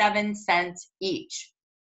 $22.67 each.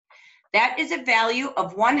 That is a value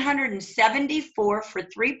of $174 for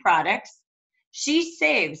 3 products. She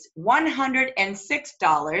saves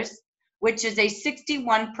 $106, which is a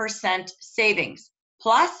 61% savings,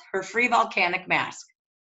 plus her free volcanic mask.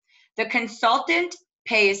 The consultant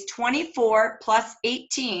pays $24 plus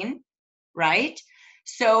 $18, right?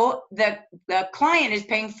 So the client is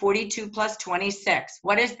paying $42 plus $26.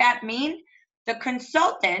 What does that mean? The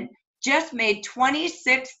consultant just made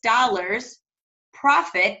 $26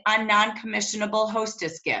 profit on non-commissionable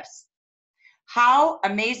hostess gifts. How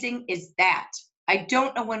amazing is that? I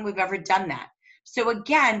don't know when we've ever done that. So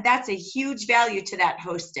again, that's a huge value to that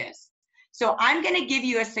hostess. So I'm going to give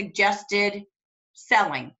you a suggested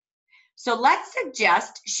selling. So let's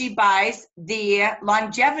suggest she buys the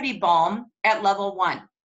longevity balm at level 1.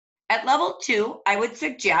 At level 2, I would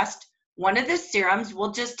suggest one of the serums.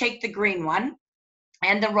 We'll just take the green one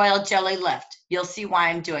and the Royal Jelly Lift. You'll see why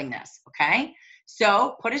I'm doing this, okay?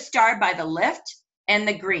 So put a star by the lift and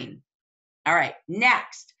the green. All right,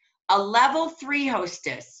 next, a level 3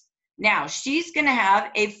 hostess. Now, she's going to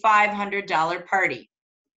have a $500 party.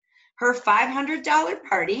 Her $500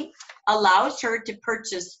 party allows her to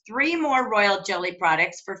purchase 3 more Royal Jelly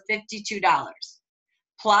products for $52,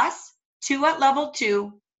 plus 2 at level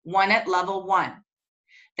 2, 1 at level 1.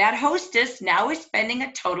 That hostess now is spending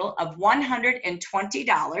a total of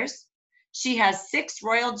 $120. She has 6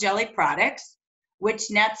 Royal Jelly products, which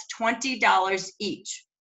nets $20 each.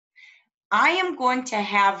 I am going to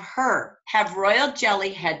have her have Royal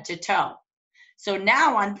Jelly head to toe. So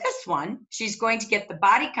now on this one, she's going to get the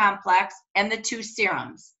body complex and the 2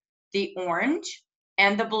 serums, the orange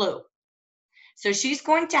and the blue. So she's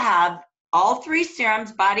going to have all 3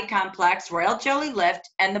 serums, body complex, Royal Jelly Lift,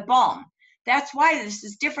 and the balm. That's why this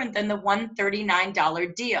is different than the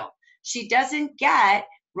 $139 deal. She doesn't get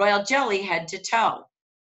Royal Jelly head to toe,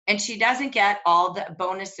 and she doesn't get all the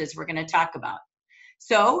bonuses we're going to talk about.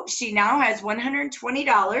 So she now has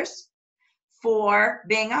 $120 for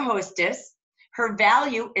being a hostess. Her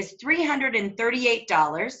value is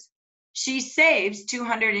 $338. She saves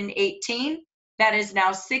 $218. That is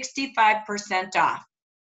now 65% off.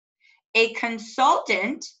 A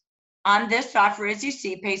consultant on this offer, as you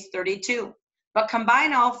see, pays $32. But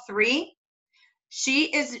combine all 3,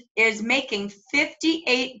 she is making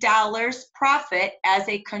 $58 profit as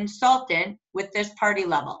a consultant with this party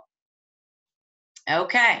level.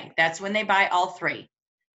 Okay, that's when they buy all 3.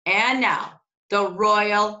 And now, the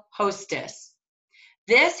Royal Hostess.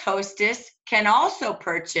 This hostess can also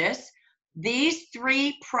purchase these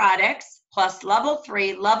 3 products plus level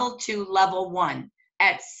 3, level 2, level 1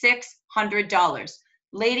 at $600.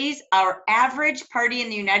 Ladies, our average party in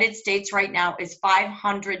the United States right now is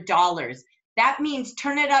 $500. That means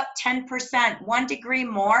turn it up 10%, 1 degree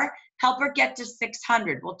more, help her get to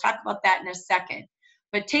 $600. We'll talk about that in a second.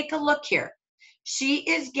 But take a look here. She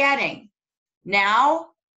is getting now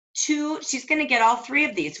she's going to get all 3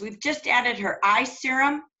 of these. We've just added her eye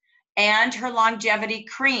serum and her longevity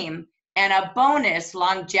cream and a bonus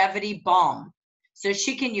longevity balm. So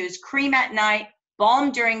she can use cream at night,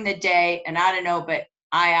 balm during the day, and I don't know, but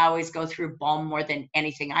I always go through balm more than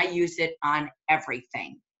anything. I use it on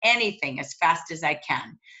everything, anything as fast as I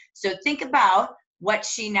can. So think about what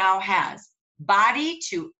she now has. Body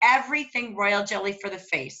to everything Royal Jelly for the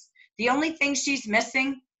face. The only thing she's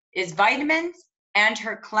missing is vitamins and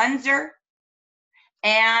her cleanser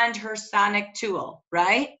and her sonic tool,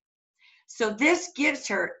 right? So this gives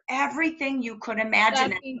her everything you could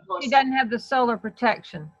imagine. She doesn't have the solar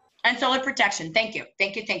protection. And solar protection. Thank you.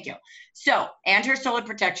 Thank you. Thank you. So, and her solar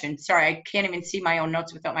protection. Sorry, I can't even see my own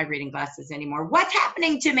notes without my reading glasses anymore. What's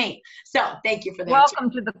happening to me? So, thank you for that.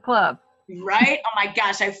 Welcome to the club. Right? Oh my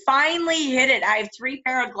gosh, I finally hit it. I have 3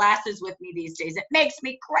 pair of glasses with me these days. It makes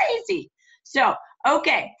me crazy. So,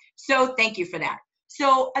 okay. So thank you for that.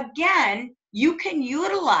 So again, you can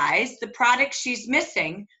utilize the product she's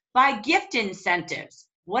missing by gift incentives.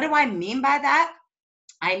 What do I mean by that?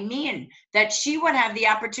 I mean that she would have the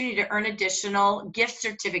opportunity to earn additional gift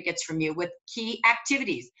certificates from you with key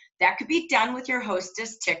activities. That could be done with your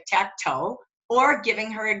hostess tic-tac-toe or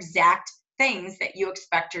giving her exact things that you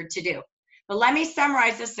expect her to do. But let me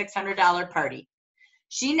summarize the $600 party.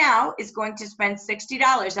 She now is going to spend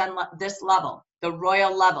 $60 on this level, the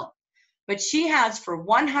royal level. But she has for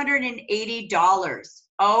 $180.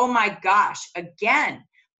 Oh my gosh. Again,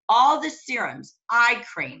 all the serums, eye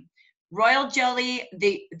cream, Royal Jelly,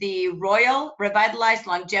 the Royal Revitalized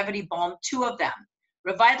Longevity Balm, 2 of them,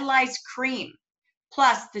 Revitalized Cream,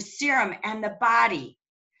 plus the serum and the body.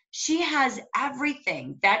 She has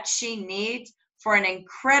everything that she needs for an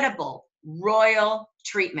incredible royal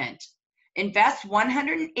treatment. Invest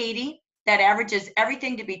 $180. That averages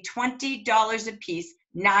everything to be $20 a piece,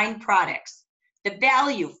 9 products. The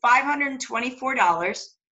value, $524.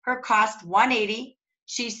 Her cost, $180.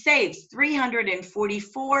 She saves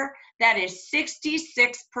 $344. That is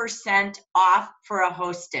 66% off for a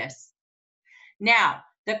hostess. Now,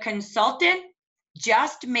 the consultant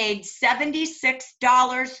just made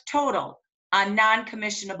 $76 total on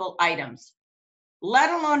non-commissionable items,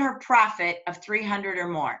 let alone her profit of $300 or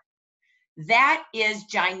more. That is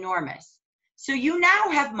ginormous. So you now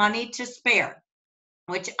have money to spare,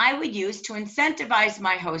 which I would use to incentivize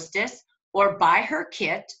my hostess or buy her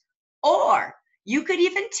kit, or you could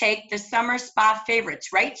even take the summer spa favorites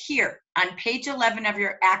right here on page 11 of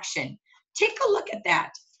your action. Take a look at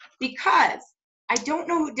that, because I don't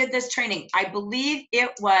know who did this training. I believe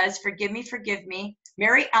it was, forgive me,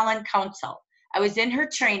 Mary Ellen Council. I was in her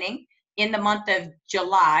training in the month of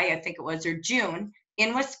July, I think it was, or June,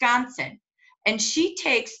 in Wisconsin. And she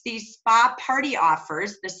takes these spa party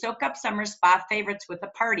offers, the Soak Up Summer Spa favorites with a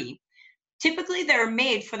party. Typically, they're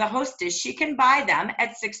made for the hostess. She can buy them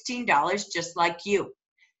at $16, just like you.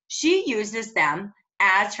 She uses them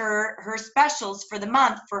as her specials for the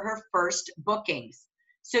month for her first bookings.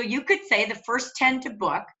 So you could say the first 10 to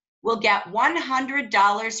book will get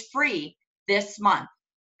 $100 free this month.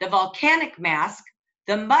 The volcanic mask,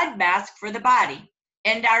 the mud mask for the body,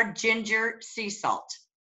 and our ginger sea salt.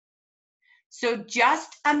 So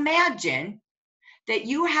just imagine that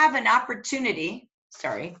you have an opportunity.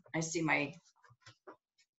 Sorry, I see my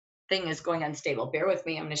thing is going unstable. Bear with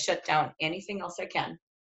me. I'm going to shut down anything else I can.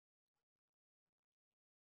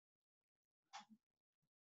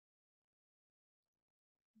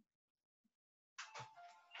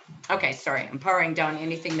 Okay, sorry. I'm powering down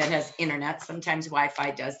anything that has internet. Sometimes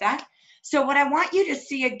Wi-Fi does that. So what I want you to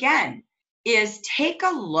see again is take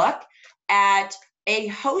a look at a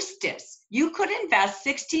hostess. You could invest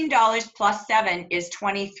 $16 plus 7 is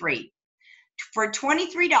 $23. For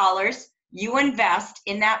 $23, you invest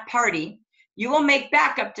in that party, you will make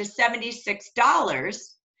back up to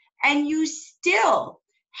 $76, and you still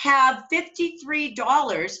have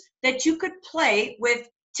 $53 that you could play with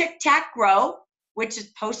Tic-Tac-Grow, which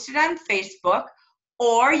is posted on Facebook,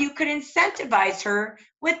 or you could incentivize her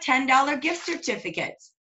with $10 gift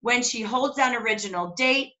certificates when she holds an original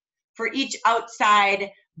date for each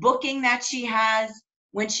outside booking that she has,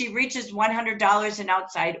 when she reaches $100 in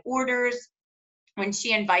outside orders, when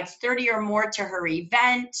she invites 30 or more to her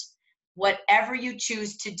event, whatever you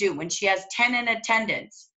choose to do, when she has 10 in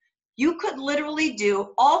attendance. You could literally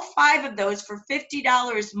do all 5 of those for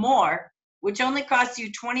 $50 more, which only costs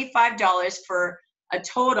you $25 for a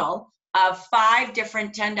total of 5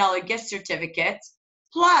 different $10 gift certificates,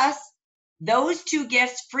 plus those 2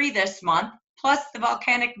 gifts free this month, plus the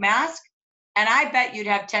volcanic mask, and I bet you'd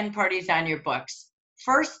have 10 parties on your books.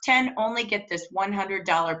 First 10 only get this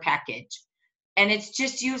 $100 package. And it's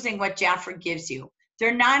just using what Jafra gives you.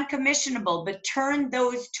 They're non-commissionable, but turn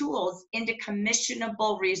those tools into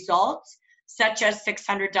commissionable results, such as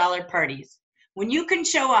 $600 parties. When you can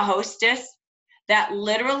show a hostess that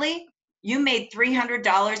literally you made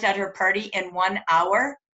 $300 at her party in 1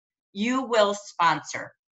 hour, you will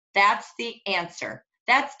sponsor. That's the answer.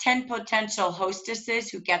 That's 10 potential hostesses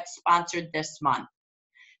who get sponsored this month.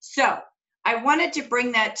 So I wanted to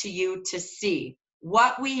bring that to you to see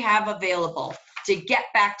what we have available to get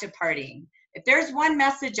back to partying. If there's one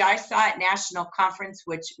message I saw at National Conference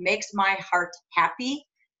which makes my heart happy,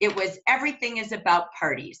 it was everything is about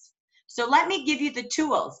parties. So let me give you the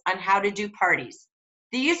tools on how to do parties.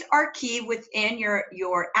 These are key within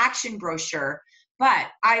your action brochure, but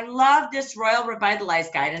I love this Royal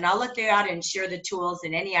Revitalized Guide, and I'll let you out and share the tools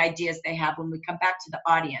and any ideas they have when we come back to the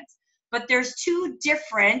audience. but there's 2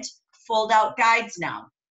 different fold-out guides now.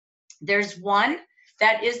 There's one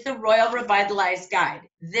that is the Royal Revitalized Guide.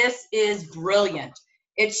 This is brilliant.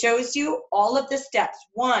 It shows you all of the steps,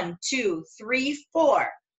 1, 2, 3, 4,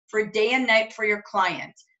 for day and night for your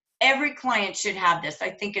clients. Every client should have this. I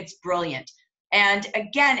think it's brilliant. And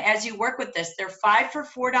again, as you work with this, they're 5 for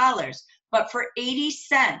 $4, but for 80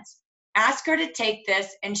 cents, ask her to take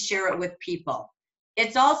this and share it with people.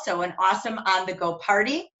 It's also an awesome on-the-go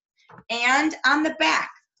party. And on the back,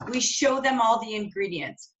 we show them all the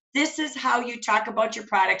ingredients. This is how you talk about your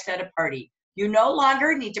products at a party. You no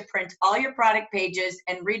longer need to print all your product pages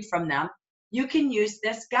and read from them. You can use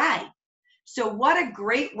this guide. So what a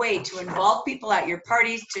great way to involve people at your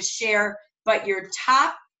parties to share, but your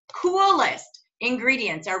top coolest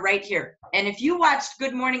ingredients are right here. And if you watched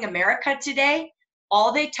Good Morning America today,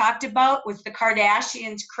 all they talked about was the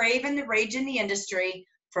Kardashians' crave and the rage in the industry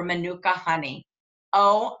for Manuka honey.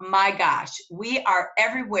 Oh my gosh, we are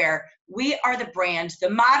everywhere. We are the brand, the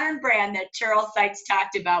modern brand that Terrell Seitz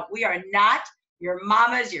talked about. We are not your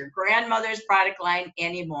mama's, your grandmother's product line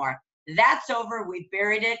anymore. That's over. We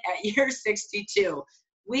buried it at year 62.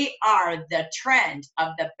 We are the trend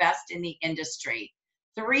of the best in the industry.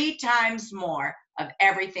 3 times more of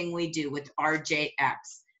everything we do with RJX.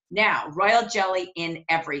 Now, royal jelly in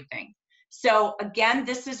everything. So again,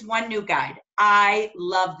 this is one new guide. I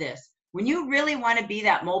love this. When you really want to be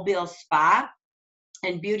that mobile spa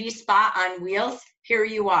and beauty spa on wheels, here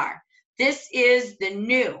you are. This is the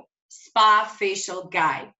new spa facial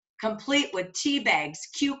guide, complete with tea bags,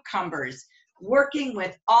 cucumbers, working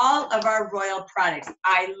with all of our royal products.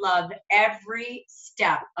 I love every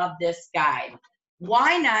step of this guide.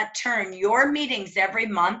 Why not turn your meetings every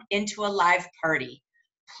month into a live party?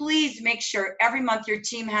 Please make sure every month your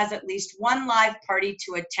team has at least one live party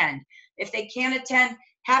to attend. If they can't attend,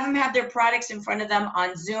 have them have their products in front of them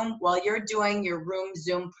on Zoom while you're doing your room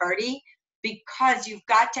Zoom party, because you've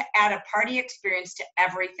got to add a party experience to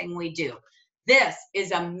everything we do. This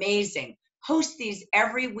is amazing. Host these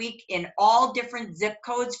every week in all different zip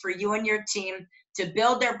codes for you and your team to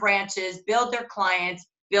build their branches, build their clients,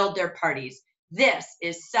 build their parties. This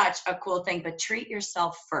is such a cool thing, but treat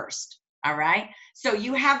yourself first, all right? So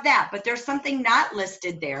you have that, but there's something not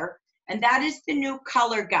listed there, and that is the new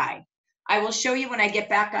color guide. I will show you when I get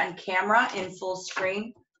back on camera in full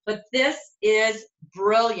screen, but this is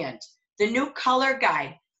brilliant. The new color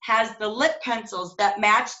guide has the lip pencils that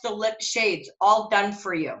match the lip shades all done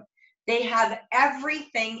for you. They have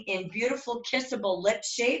everything in beautiful kissable lip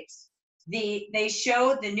shapes. They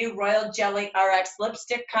show the new Royal Jelly RX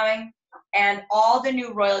lipstick coming and all the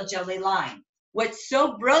new Royal Jelly line. What's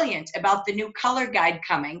so brilliant about the new color guide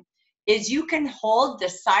coming is you can hold the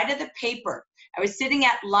side of the paper. I was sitting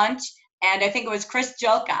at lunch, and I think it was Chris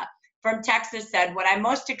Jolka from Texas said, what I'm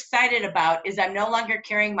most excited about is I'm no longer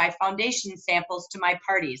carrying my foundation samples to my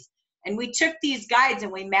parties. And we took these guides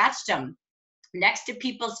and we matched them next to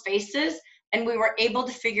people's faces, and we were able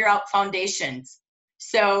to figure out foundations.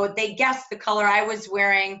 So they guessed the color I was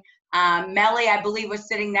wearing. Melly, I believe, was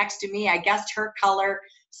sitting next to me. I guessed her color.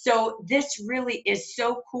 So this really is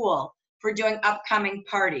so cool for doing upcoming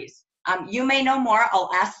parties. You may know more. I'll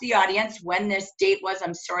ask the audience when this date was.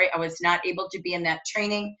 I'm sorry I was not able to be in that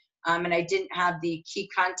training, and I didn't have the key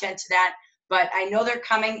content to that. But I know they're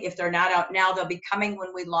coming. If they're not out now, they'll be coming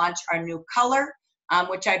when we launch our new color,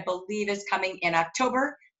 which I believe is coming in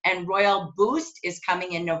October. And Royal Boost is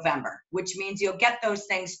coming in November, which means you'll get those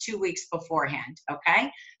things 2 weeks beforehand,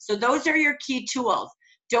 okay? So those are your key tools.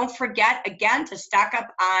 Don't forget, again, to stock up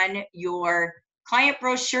on your client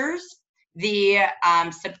brochures. The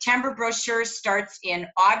September brochure starts in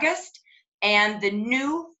August, and the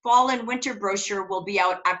new fall and winter brochure will be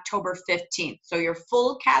out October 15th. So your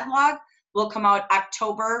full catalog will come out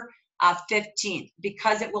October 15th,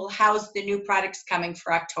 because it will house the new products coming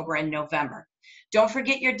for October and November. Don't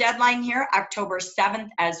forget your deadline here, October 7th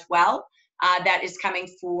as well. That is coming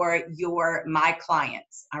for your My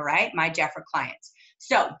Clients, all right? My Jafra clients.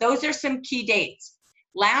 So those are some key dates.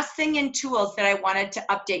 Last thing in tools that I wanted to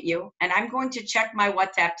update you, and I'm going to check my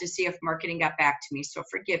WhatsApp to see if marketing got back to me, so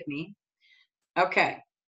forgive me. Okay.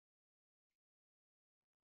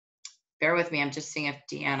 Bear with me, I'm just seeing if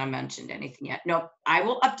Deanna mentioned anything yet. Nope, I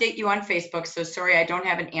will update you on Facebook, so sorry I don't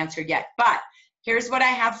have an answer yet, but here's what I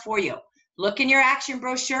have for you. Look in your action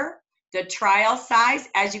brochure. The trial size,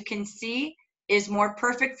 as you can see, is more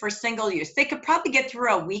perfect for single use. They could probably get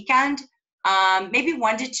through a weekend, maybe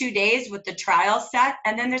 1 to 2 days with the trial set,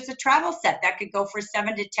 and then there's a travel set that could go for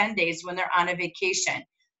 7 to 10 days when they're on a vacation.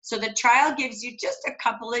 So the trial gives you just a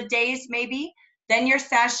couple of days maybe. Then your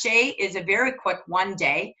sachet is a very quick 1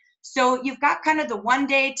 day. So you've got kind of the 1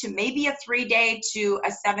 day to maybe a 3 day to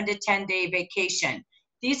a 7 to 10 day vacation.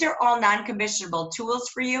 These are all non-commissionable tools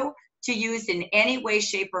for you to use in any way,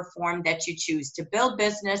 shape, or form that you choose to build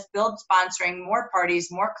business, build sponsoring, more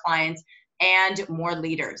parties, more clients, and more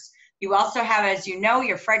leaders. You also have, as you know,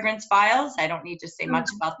 your fragrance files. I don't need to say much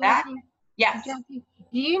about that. Yes. Jackie,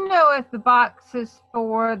 do you know if the boxes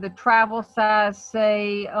for the travel size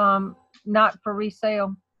say not for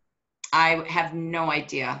resale? I have no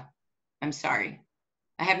idea. I'm sorry.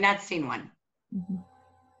 I have not seen one. Mm-hmm.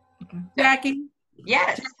 Okay. Jackie,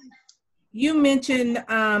 Yes. you mentioned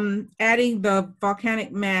adding the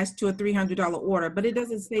volcanic mask to a $300 order, but it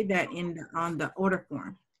doesn't say that on the order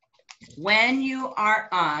form. When you are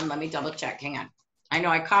on, let me double check. Hang on. I know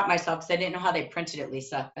I caught myself because I didn't know how they printed it,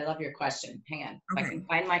 Lisa. I love your question. Hang on. If I can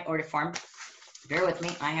find my order form. Bear with me.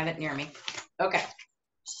 I have it near me. Okay.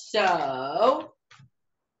 So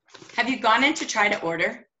have you gone in to try to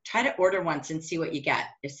order? Try to order once and see what you get.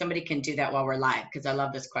 If somebody can do that while we're live, because I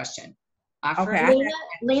love this question. Okay.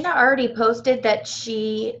 Lena already posted that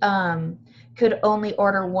she could only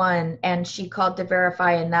order one, and she called to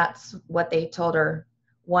verify, and that's what they told her.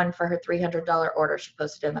 One for her $300 order. She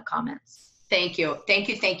posted in the comments. Thank you. Thank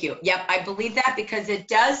you. Thank you. Yep. I believe that because it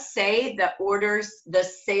does say the orders, the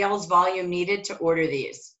sales volume needed to order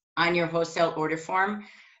these on your wholesale order form.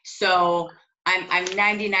 So I'm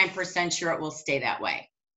 99% sure it will stay that way.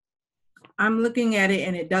 I'm looking at it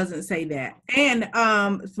and it doesn't say that. And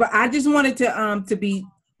so I just wanted to be,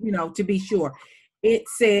 to be sure. It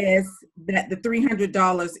says that the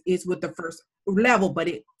 $300 is with the first level, but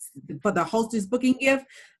it's for the hostess booking gift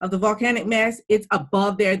of the volcanic mask, it's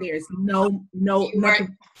above there. There's no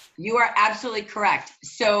you are absolutely correct.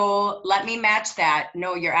 So let me match that.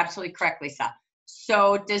 No, you're absolutely correct, Lisa.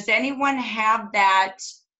 So does anyone have that?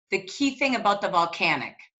 The key thing about the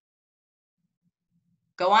volcanic,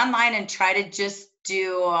 go online and try to just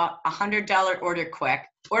do a $100 order quick.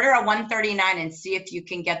 Order a $139 and see if you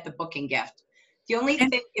can get the booking gift. The only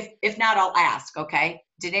thing, if not, I'll ask, okay?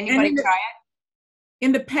 Did anybody try it?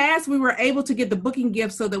 In the past, we were able to get the booking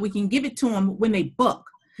gift so that we can give it to them when they book.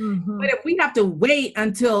 Mm-hmm. But if we have to wait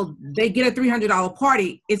until they get a $300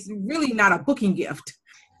 party, it's really not a booking gift.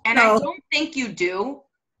 And I don't think you do.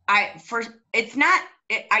 I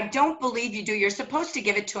don't believe you do. You're supposed to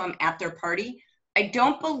give it to them at their party. I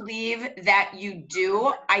don't believe that you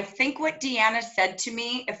do. I think what Deanna said to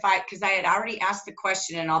me, because I had already asked the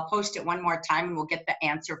question, and I'll post it one more time and we'll get the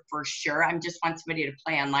answer for sure. I just want somebody to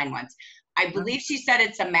play online once. I believe she said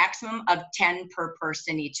it's a maximum of 10 per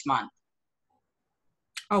person each month.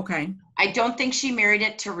 Okay. I don't think she married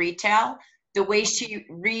it to retail the way she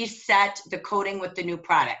reset the coding with the new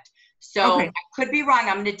product. So okay. I could be wrong.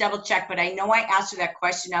 I'm going to double check, but I know I asked her that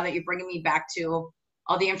question now that you're bringing me back to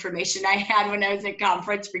all the information I had when I was at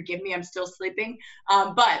conference. Forgive me, I'm still sleeping.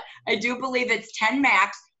 But I do believe it's 10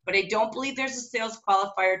 max, but I don't believe there's a sales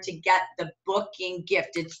qualifier to get the booking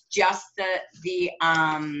gift. It's just the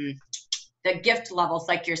gift levels,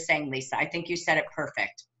 like you're saying, Lisa. I think you said it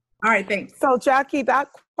perfect. All right, thanks. So Jackie, that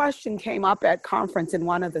question came up at conference in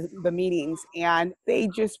one of the meetings, and they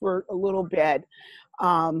just were a little bit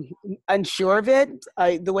unsure of it,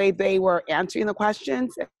 the way they were answering the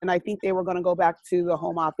questions. And I think they were going to go back to the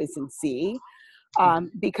home office and see,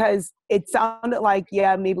 because it sounded like,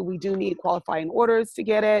 yeah, maybe we do need qualifying orders to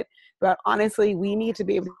get it. But honestly, we need to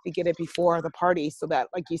be able to get it before the party so that,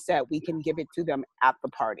 like you said, we can give it to them at the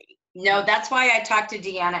party. No, that's why I talked to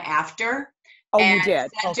Deanna after. Oh, and you did?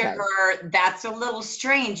 Said to her, that's a little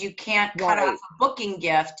strange. You can't cut off a booking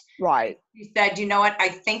gift. Right. She said, you know what? I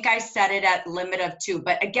think I set it at limit of 2.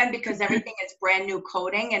 But again, because everything is brand new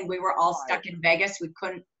coding and we were all stuck in Vegas, we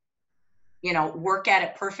couldn't, work at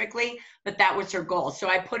it perfectly. But that was her goal. So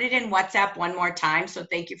I put it in WhatsApp one more time. So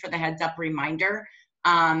thank you for the heads up reminder.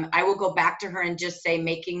 I will go back to her and just say,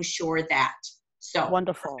 making sure that. So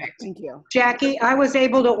wonderful. Perfect. Thank you. Jackie, I was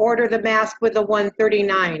able to order the mask with the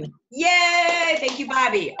 $139. Yay! Thank you,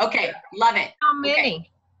 Bobby. Okay, love it. How many? Okay.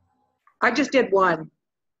 I just did one.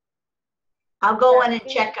 I'll go in and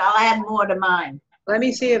check. I'll add more to mine. Let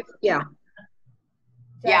me see if, yeah.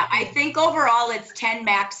 Yeah, I think overall it's 10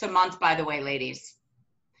 max a month, by the way, ladies.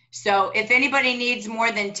 So if anybody needs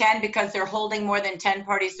more than 10 because they're holding more than 10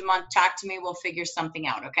 parties a month, talk to me. We'll figure something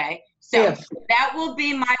out, okay? So that will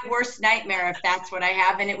be my worst nightmare if that's what I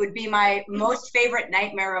have, and it would be my most favorite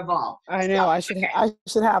nightmare of all. I know. I should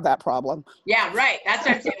have that problem. Yeah, right. That's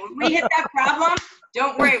what I'm saying. When we hit that problem,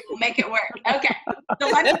 don't worry. We'll make it work. Okay. So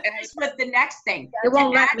let's finish with the next thing. It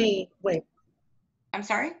won't let me, wait. I'm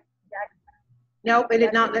sorry? Nope, it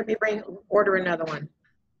did not let me order another one.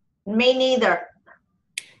 Me neither.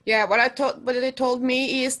 Yeah, what they told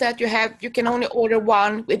me is that you can only order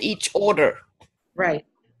one with each order. Right.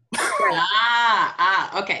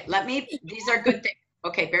 Okay. These are good things.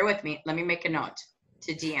 Okay, bear with me. Let me make a note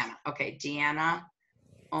to Deanna. Okay, Deanna.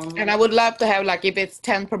 Only. And I would love to have, like, if it's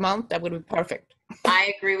 10 per month, that would be perfect.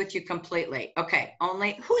 I agree with you completely. Okay,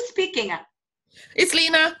 who's speaking? It's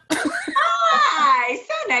Lena. Hi,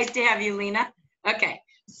 so nice to have you, Lena. Okay,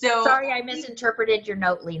 so. Sorry, I misinterpreted your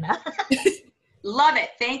note, Lena. Love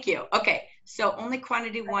it, thank you. Okay, so only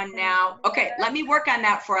quantity one now. Okay, let me work on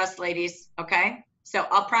that for us, ladies, okay? So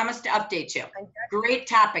I'll promise to update you. Great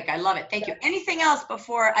topic, I love it, thank you. Anything else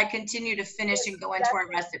before I continue to finish and go into our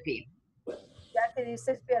recipe? Jackie, this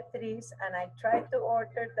is Beatriz, and I tried to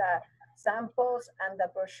order the samples and the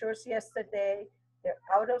brochures yesterday. They're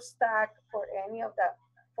out of stock for any of the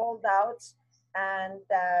fold outs, and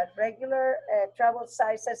the regular travel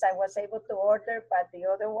sizes I was able to order, but the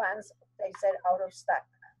other ones, they said out of stock.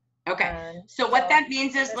 Okay, so what that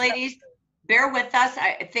means is, ladies, bear with us.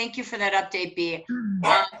 I thank you for that update, B.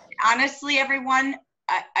 Honestly, everyone,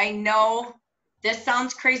 I know this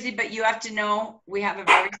sounds crazy, but you have to know we have a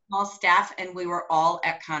very small staff and we were all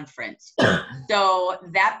at conference. So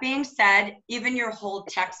that being said, even your whole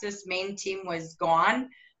Texas main team was gone.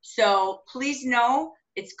 So please know,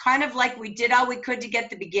 it's kind of like we did all we could to get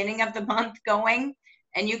the beginning of the month going.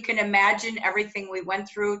 And you can imagine everything we went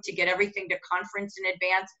through to get everything to conference in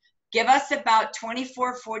advance. Give us about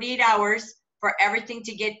 24, 48 hours for everything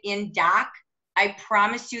to get in dock. I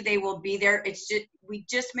promise you they will be there. It's just, we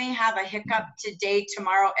just may have a hiccup today,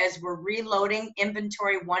 tomorrow, as we're reloading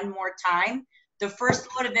inventory one more time. The first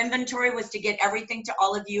load of inventory was to get everything to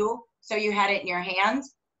all of you so you had it in your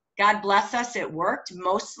hands. God bless us, it worked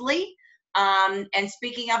mostly. And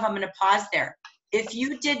speaking of, I'm gonna pause there. If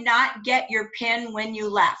you did not get your PIN when you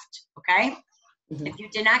left, okay? If you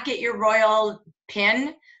did not get your Royal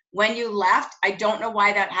PIN when you left, I don't know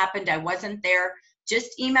why that happened, I wasn't there.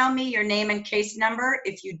 Just email me your name and case number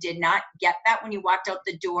if you did not get that when you walked out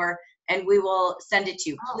the door, and we will send it to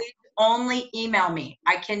you. Please only email me.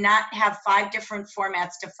 I cannot have 5 different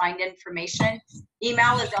formats to find information.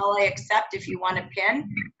 Email is all I accept if you want a PIN.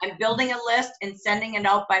 I'm building a list and sending it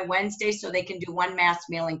out by Wednesday so they can do one mass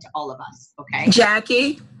mailing to all of us, okay?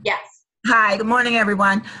 Jackie? Yes. Hi, good morning,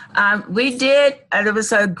 everyone. We did, there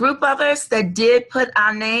was a group of us that did put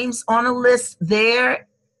our names on a list there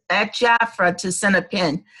at Jafra to send a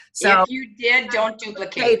PIN. So if you did, don't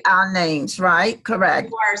duplicate our names, right? Correct.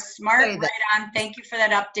 You are smart, right on. Thank you for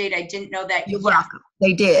that update. I didn't know that. You're welcome.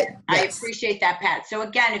 They did. I Yes. appreciate that, Pat. So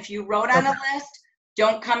again, if you wrote on a list,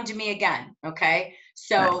 don't come to me again, okay?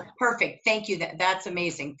 So perfect. Thank you. That's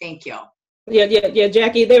amazing. Thank you. Yeah,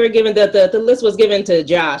 Jackie, they were given the list was given to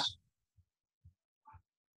Josh.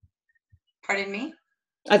 Pardon me?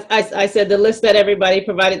 I said the list that everybody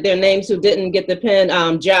provided their names who didn't get the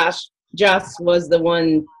PIN. Josh was the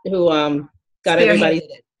one who got everybody.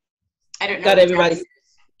 I don't know. Got everybody.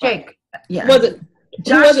 Jake. Yeah. Was it?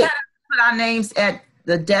 Josh Was it? had put our names at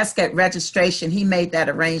the desk at registration. He made that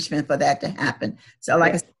arrangement for that to happen. So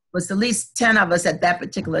like I said, it was at least 10 of us at that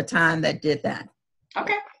particular time that did that.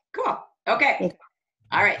 Okay, cool. Okay.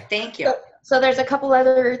 All right, thank you. So there's a couple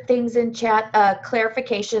other things in chat.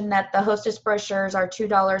 Clarification that the hostess brochures are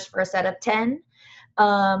 $2 for a set of 10,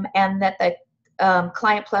 and that the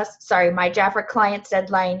Client Plus, my Jafra client's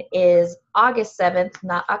deadline is August 7th,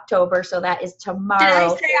 not October, so that is tomorrow. Did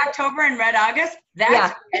I say October and read August?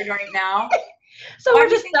 That's weird right now. So we're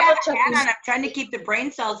just double checking. I'm trying to keep the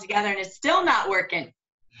brain cells together and it's still not working.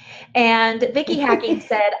 And Vicky Hacking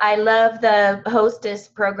said, I love the hostess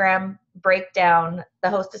program breakdown. The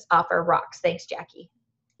hostess offer rocks. Thanks, Jackie.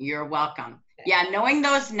 You're welcome. Yeah, knowing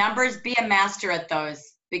those numbers, be a master at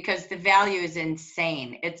those because the value is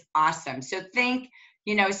insane. It's awesome. So think,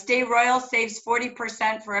 Stay Royal saves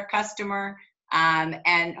 40% for a customer,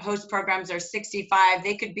 and host programs are 65.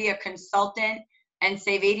 They could be a consultant and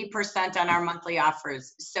save 80% on our monthly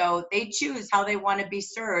offers. So they choose how they want to be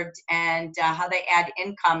served and how they add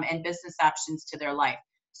income and business options to their life.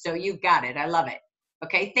 So you've got it. I love it.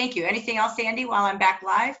 Okay, thank you. Anything else, Andy, while I'm back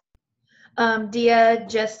live? Dia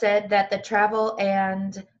just said that the travel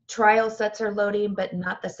and trial sets are loading, but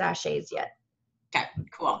not the sachets yet. Okay,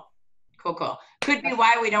 cool. Could be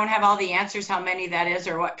why we don't have all the answers, how many that is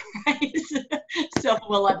or what price. So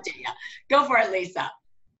we'll update you. Go for it, Lisa.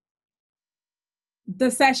 The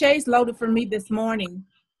sachets loaded for me this morning.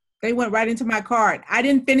 They went right into my cart. I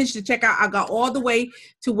didn't finish the checkout. I got all the way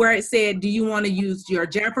to where it said, do you want to use your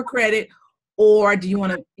Jafra credit or do you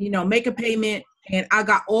want to, make a payment? And I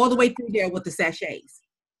got all the way through there with the sachets.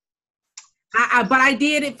 But I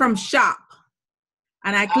did it from shop.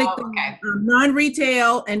 And I clicked on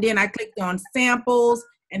non-retail, and then I clicked on samples,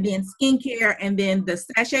 and then skincare, and then the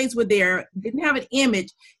sachets were there. Didn't have an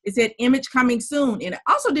image. It said image coming soon, and it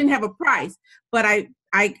also didn't have a price. But I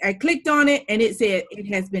clicked on it, and it said it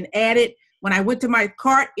has been added. When I went to my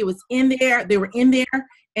cart, it was in there. They were in there,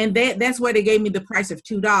 and that's where they gave me the price of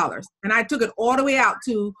 $2. And I took it all the way out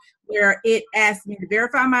to where it asked me to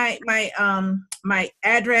verify my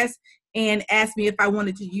address and asked me if I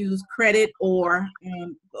wanted to use credit or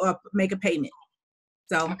make a payment.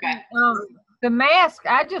 So the mask,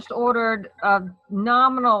 I just ordered a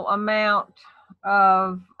nominal amount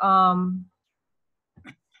of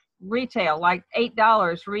retail, like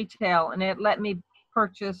 $8 retail, and it let me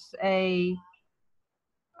purchase a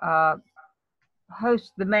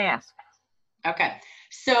host the mask. Okay,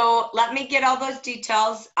 so let me get all those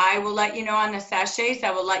details. I will let you know on the sachets.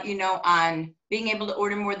 I will let you know on being able to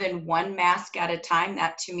order more than one mask at a time.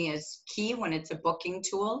 That to me is key when it's a booking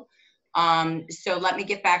tool. So let me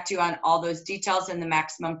get back to you on all those details and the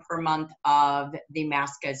maximum per month of the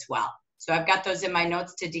mask as well. So I've got those in my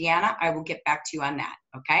notes to Deanna. I will get back to you on that,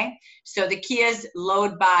 okay? So the key is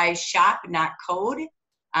load by shop, not code,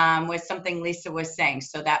 was something Lisa was saying.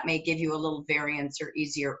 So that may give you a little variance or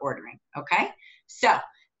easier ordering, okay? So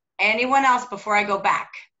anyone else before I go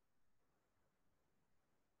back?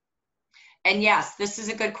 And yes, this is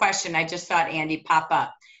a good question. I just saw it, Andy, pop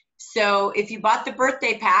up. So if you bought the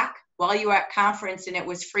birthday pack while you were at conference and it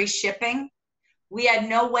was free shipping, we had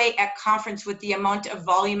no way at conference with the amount of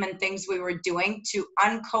volume and things we were doing to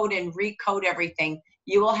uncode and recode everything.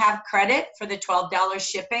 You will have credit for the $12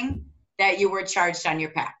 shipping that you were charged on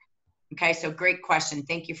your pack. Okay, so great question.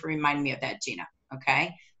 Thank you for reminding me of that, Gina.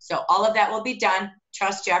 Okay, so all of that will be done.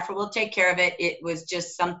 Trust Jafra will take care of it. It was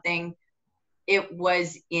just something, it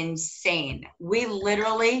was insane. We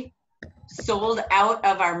literally sold out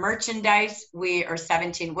of our merchandise. We are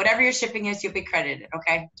 17, whatever your shipping is, you'll be credited.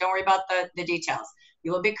 Okay, don't worry about the details.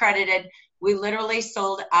 You will be credited. We literally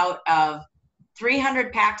sold out of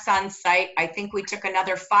 300 packs on site. I think we took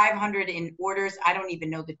another 500 in orders. I don't even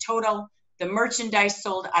know the total. The merchandise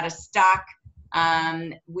sold out of stock.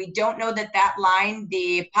 We don't know that line,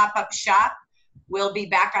 the pop-up shop, will be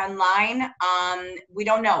back online. We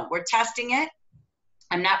don't know. We're testing it.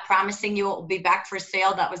 I'm not promising you it will be back for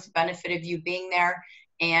sale. That was the benefit of you being there.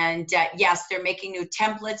 And yes, they're making new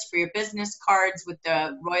templates for your business cards with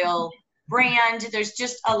the Royal brand. There's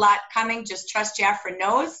just a lot coming. Just trust Jafra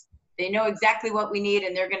knows. They know exactly what we need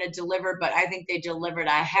and they're going to deliver, but I think they delivered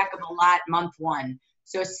a heck of a lot month one.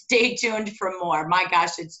 So stay tuned for more. My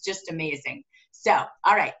gosh, it's just amazing. So,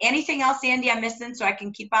 all right. Anything else, Andy, I'm missing so I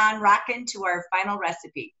can keep on rocking to our final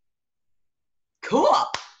recipe? Cool.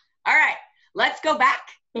 All right. Let's go back.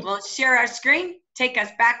 We'll share our screen, take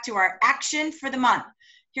us back to our action for the month.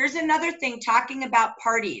 Here's another thing, talking about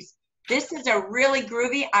parties. This is a really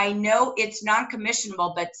groovy, I know it's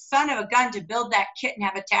non-commissionable, but son of a gun to build that kit and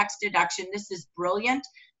have a tax deduction. This is brilliant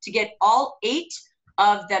to get all 8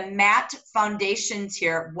 of the matte foundations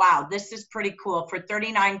here. Wow, this is pretty cool for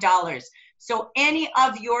 $39. So any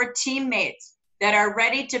of your teammates that are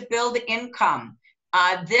ready to build income,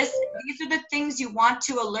 these are the things you want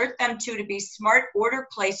to alert them to be smart order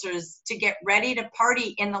placers to get ready to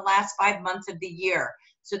party in the last 5 months of the year.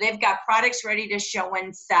 So they've got products ready to show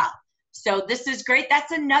and sell. So this is great.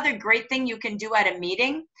 That's another great thing you can do at a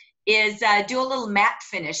meeting is do a little matte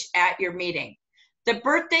finish at your meeting. The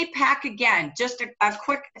birthday pack, again, just a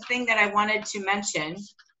quick thing that I wanted to mention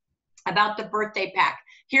about the birthday pack.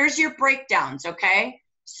 Here's your breakdowns, okay?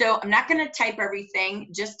 So I'm not going to type everything,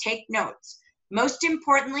 just take notes. Most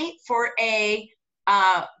importantly, for a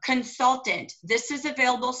consultant, this is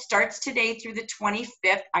available, starts today through the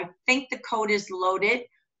 25th. I think the code is loaded,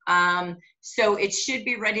 so it should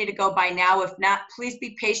be ready to go by now. If not, please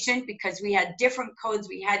be patient because we had different codes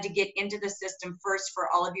we had to get into the system first for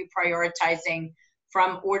all of you prioritizing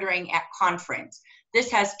from ordering at conference. This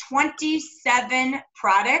has 27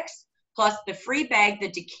 products plus the free bag, the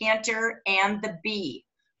decanter, and the bee.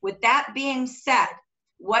 With that being said,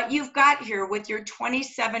 what you've got here with your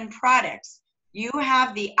 27 products, you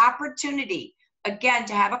have the opportunity, again,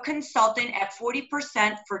 to have a consultant at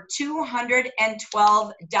 40% for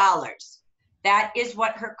 $212. That is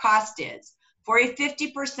what her cost is. For a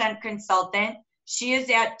 50% consultant, she is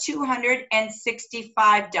at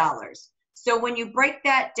 $265. So when you break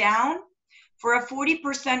that down, for a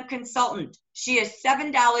 40% consultant, she is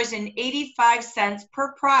 $7.85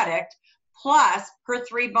 per product plus her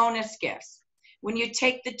 3 bonus gifts. When you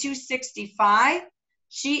take the $265,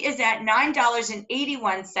 she is at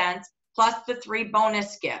 $9.81 plus the 3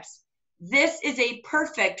 bonus gifts. This is a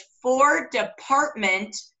perfect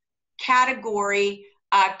 4-department category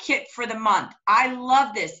kit for the month. I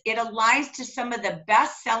love this. It aligns to some of the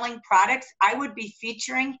best-selling products I would be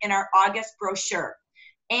featuring in our August brochure.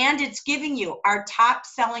 And it's giving you our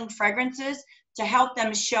top-selling fragrances to help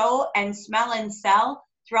them show and smell and sell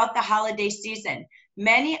throughout the holiday season.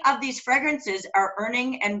 Many of these fragrances are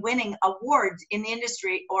earning and winning awards in the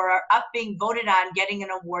industry or are up being voted on getting an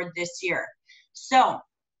award this year. So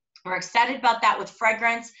we're excited about that with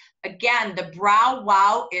fragrance. Again, the Brow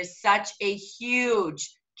Wow is such a huge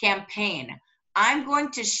campaign. I'm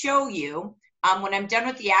going to show you, when I'm done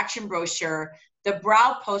with the action brochure, the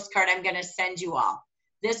brow postcard I'm going to send you all.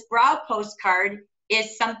 This brow postcard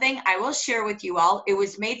is something I will share with you all. It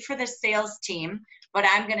was made for the sales team, but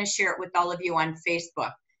I'm going to share it with all of you on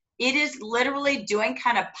Facebook. It is literally doing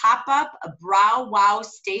kind of pop-up Brow Wow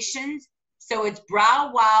stations. So it's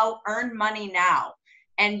Brow Wow, earn money now.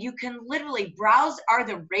 And you can literally, brows are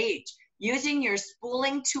the rage. Using your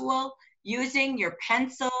spooling tool, using your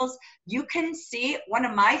pencils, you can see one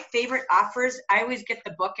of my favorite offers. I always get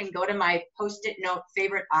the book and go to my Post-it note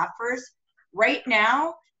favorite offers. Right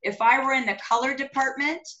now, if I were in the color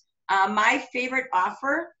department, my favorite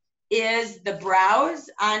offer is the brows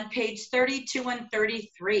on page 32 and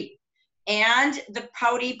 33, and the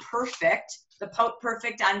Pouty Perfect, the Pout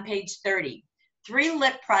Perfect on page 30. 3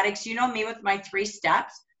 lip products, you know me with my 3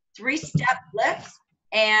 steps, 3-step lips,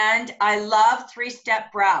 and I love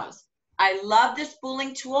 3-step brows. I love the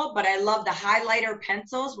spooling tool, but I love the highlighter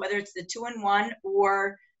pencils, whether it's the 2-in-1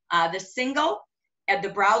 or the single at the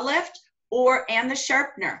brow lift, and the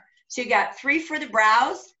sharpener. So you got 3 for the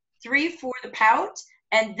brows, 3 for the pout,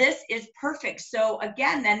 and this is perfect. So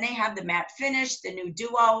again, then they have the matte finish, the new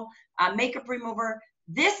duo makeup remover.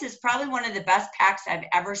 This is probably one of the best packs I've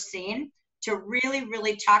ever seen to really,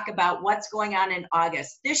 really talk about what's going on in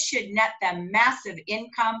August. This should net them massive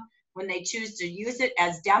income when they choose to use it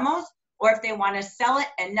as demos, or if they want to sell it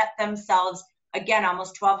and net themselves, again,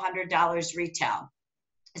 almost $1,200 retail.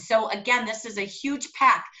 So again, this is a huge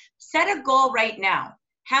pack. Set a goal right now.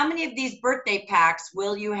 How many of these birthday packs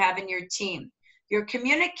will you have in your team? Your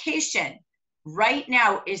communication right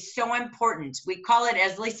now is so important. We call it,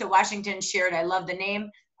 as Lisa Washington shared, I love the name,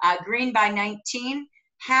 Green by 19.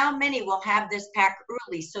 How many will have this pack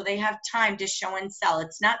early so they have time to show and sell?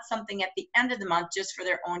 It's not something at the end of the month just for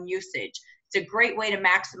their own usage. It's a great way to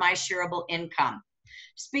maximize shareable income.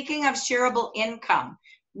 Speaking of shareable income,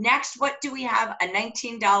 next, what do we have? A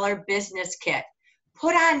 $19 business kit.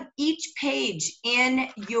 Put on each page in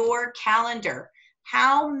your calendar.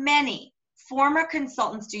 How many former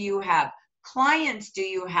consultants do you have? Clients do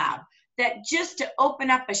you have that just to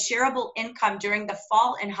open up a shareable income during the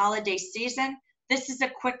fall and holiday season? This is a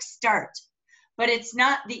quick start, but it's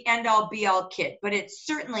not the end-all be-all kit, but it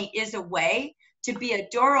certainly is a way to be a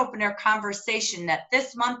door opener conversation that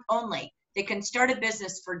this month only, they can start a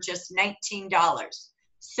business for just $19.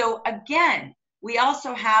 So again, we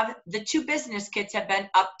also have the 2 business kits have been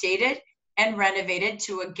updated and renovated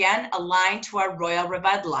to again align to our Royal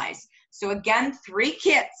Revitalize. So again, 3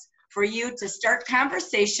 kits for you to start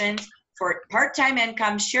conversations for part-time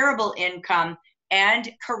income, shareable income,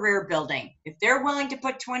 and career building. If they're willing to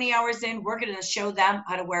put 20 hours in, we're going to show them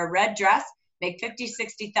how to wear a red dress, make $50,000,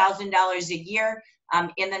 $60,000 a year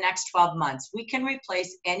in the next 12 months. We can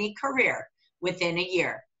replace any career within a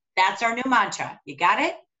year. That's our new mantra. You got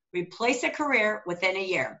it? Replace a career within a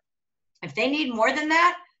year. If they need more than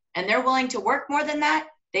that and they're willing to work more than that,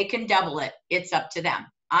 they can double it. It's up to them.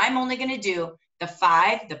 I'm only going to do the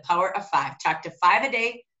 5, the power of 5. Talk to 5 a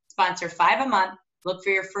day, sponsor 5 a month, look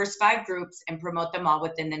for your first 5 groups and promote them all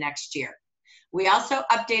within the next year. We also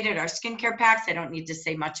updated our skincare packs. I don't need to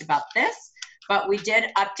say much about this, but we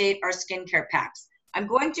did update our skincare packs. I'm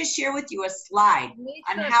going to share with you a slide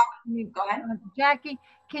on how, go ahead. Jackie,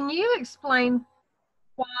 can you explain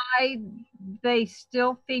why they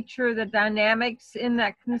still feature the dynamics in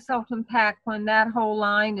that consultant pack when that whole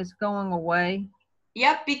line is going away?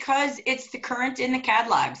 Yep, because it's the current in the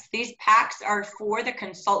catalogs. These packs are for the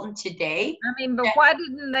consultant today. I mean, but why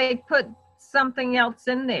didn't they put something else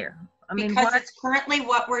in there? I mean, because it's currently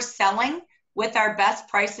what we're selling with our best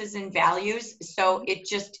prices and values. So it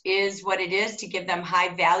just is what it is to give them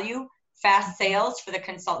high value, fast sales for the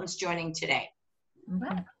consultants joining today.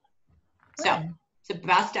 Okay. So it's the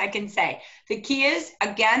best I can say. The key is,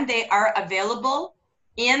 again, they are available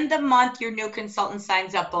in the month your new consultant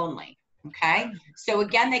signs up only. Okay, so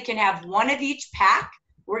again, they can have 1 of each pack.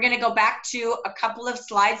 We're going to go back to a couple of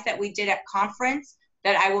slides that we did at conference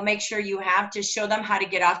that I will make sure you have to show them how to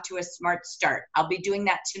get off to a smart start. I'll be doing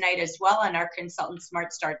that tonight as well on our consultant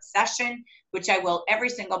smart start session, which I will every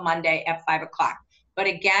single Monday at 5 o'clock. But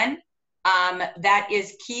again, that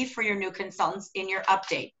is key for your new consultants in your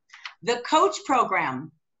update. The coach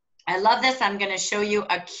program, I love this. I'm going to show you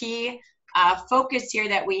a key focus here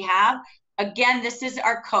that we have. Again, this is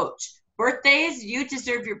our coach. Birthdays, you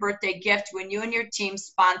deserve your birthday gift when you and your team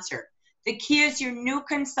sponsor. The key is your new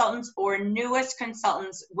consultants or newest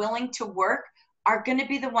consultants willing to work are going to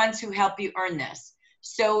be the ones who help you earn this.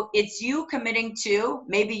 So it's you committing to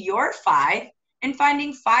maybe your 5 and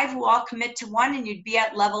finding 5 who all commit to 1 and you'd be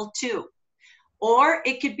at level 2. Or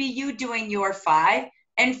it could be you doing your 5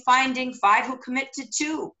 and finding 5 who commit to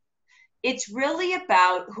 2. It's really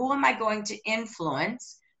about who am I going to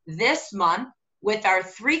influence this month with our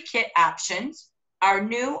 3 kit options, our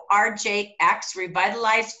new RJX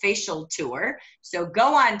Revitalized Facial Tour. So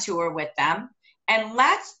go on tour with them and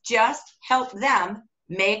let's just help them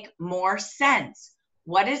make more sense.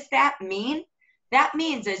 What does that mean? That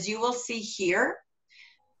means, as you will see here,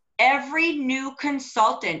 every new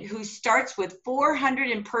consultant who starts with 400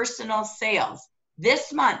 in personal sales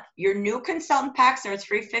this month, your new consultant packs are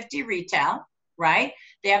 $350 retail, right?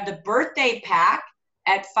 They have the birthday pack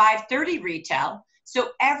at $530 retail. So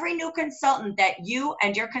every new consultant that you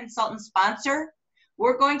and your consultant sponsor,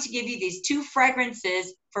 we're going to give you these 2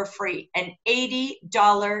 fragrances for free, an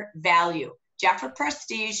 $80 value. Jafra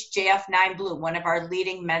Prestige JF9 Blue, one of our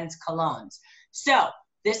leading men's colognes. So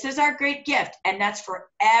this is our great gift, and that's for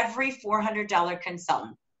every $400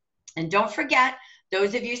 consultant. And don't forget,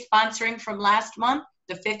 those of you sponsoring from last month,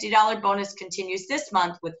 the $50 bonus continues this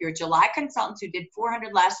month with your July consultants who did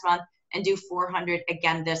 $400 last month and do $400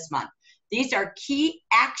 again this month. These are key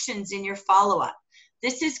actions in your follow-up.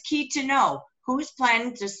 This is key to know who's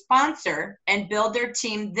planning to sponsor and build their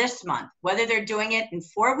team this month, whether they're doing it in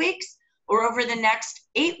 4 weeks or over the next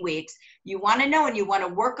 8 weeks. You want to know and you want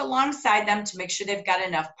to work alongside them to make sure they've got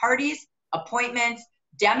enough parties, appointments,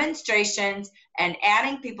 demonstrations, and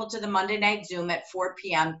adding people to the Monday Night Zoom at 4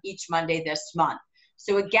 p.m. each Monday this month.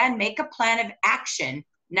 So again, make a plan of action,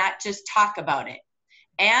 not just talk about it.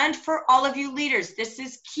 And for all of you leaders, this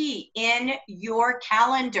is key in your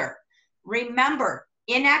calendar. Remember,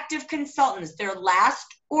 inactive consultants, their last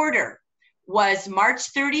order was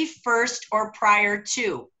March 31st or prior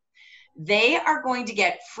to. They are going to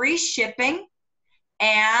get free shipping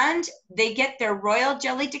and they get their Royal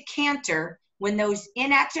Jelly Decanter when those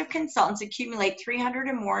inactive consultants accumulate 300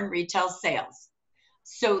 or more in retail sales.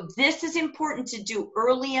 So this is important to do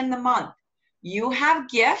early in the month. You have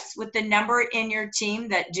gifts with the number in your team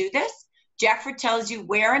that do this. Jafra tells you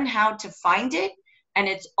where and how to find it, and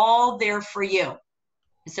it's all there for you.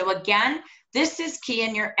 So again, this is key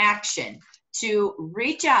in your action to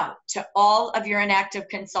reach out to all of your inactive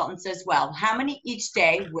consultants as well. How many each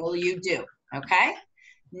day will you do? Okay.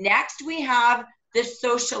 Next, we have the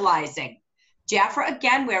socializing. Jafra,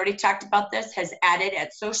 again, we already talked about this, has added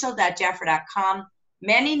at social.jafra.com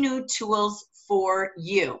many new tools for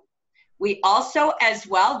you. We also, as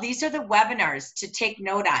well, these are the webinars to take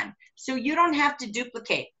note on. So you don't have to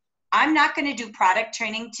duplicate. I'm not going to do product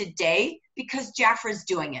training today because Jafra's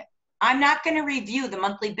doing it. I'm not going to review the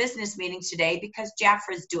monthly business meeting today because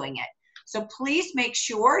Jafra's doing it. So please make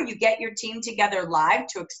sure you get your team together live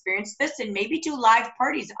to experience this and maybe do live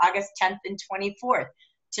parties August 10th and 24th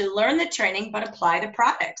to learn the training but apply the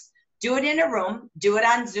products. Do it in a room, do it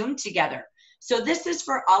on Zoom together. So this is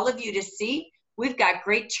for all of you to see. We've got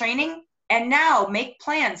great training, and now make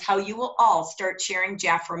plans how you will all start sharing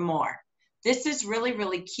Jafra more. This is really,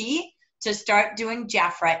 really key to start doing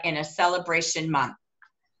Jafra in a celebration month.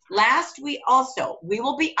 Last, we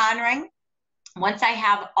will be honoring, once I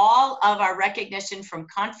have all of our recognition from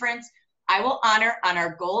conference, I will honor on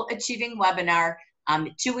our goal achieving webinar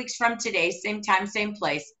 2 weeks from today, same time, same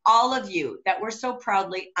place, all of you that were so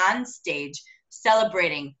proudly on stage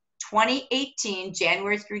celebrating 2018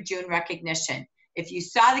 January through June recognition. If you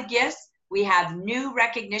saw the gifts, we have new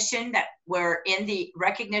recognition that were in the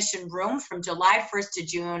recognition room from July 1st to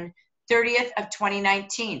June 30th of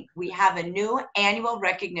 2019. We have a new annual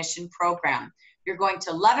recognition program. You're going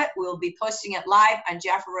to love it. We'll be posting it live on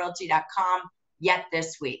JafraRoyalty.com yet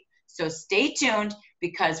this week. So stay tuned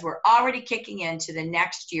because we're already kicking into the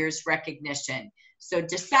next year's recognition. So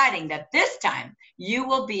deciding that this time you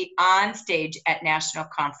will be on stage at National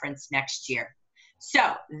Conference next year.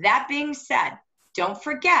 So that being said, don't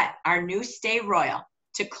forget our new Stay Royal.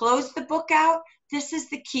 To close the book out, this is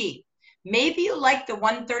the key. Maybe you like the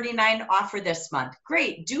 $139 offer this month.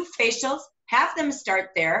 Great, do facials, have them start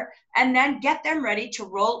there, and then get them ready to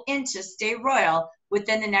roll into Stay Royal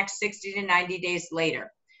within the next 60 to 90 days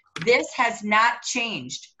later. This has not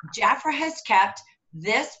changed. Jafra has kept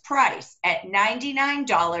this price at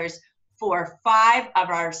 $99 for 5 of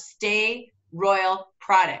our Stay Royal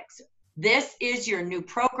products. This is your new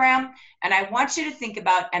program, and I want you to think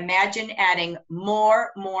about, imagine adding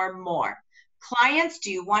more. Clients,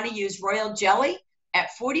 do you want to use Royal Jelly at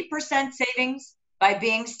 40% savings by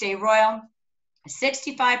being Stay Royal,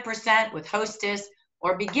 65% with Hostess,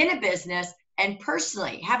 or begin a business and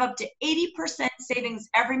personally have up to 80% savings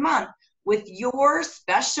every month with your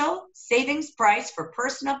special savings price for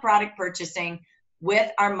personal product purchasing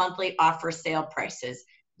with our monthly offer sale prices?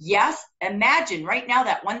 Yes, imagine right now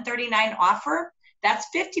that $139 offer, that's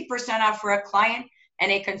 50% off for a client,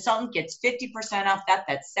 and a consultant gets 50% off that.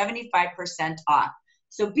 That's 75% off.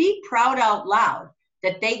 So be proud out loud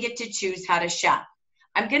that they get to choose how to shop.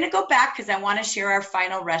 I'm going to go back because I want to share our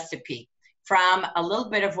final recipe from a little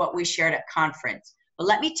bit of what we shared at conference. But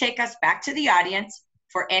let me take us back to the audience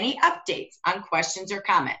for any updates on questions or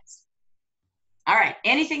comments. All right,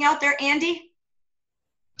 anything out there, Andy?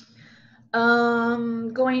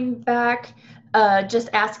 Going back, just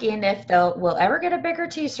asking if we'll ever get a bigger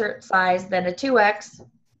t-shirt size than a 2X.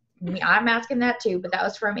 I'm asking that too, but that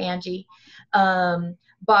was from Angie.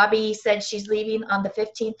 Bobby said she's leaving on the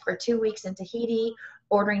 15th for 2 weeks in Tahiti,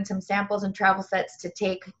 ordering some samples and travel sets to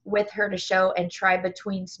take with her to show and try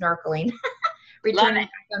between snorkeling. Returning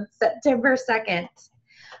back on September 2nd.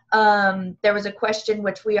 There was a question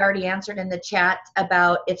which we already answered in the chat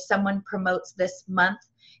about if someone promotes this month,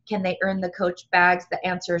 can they earn the Coach bags? The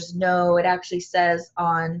answer is no. It actually says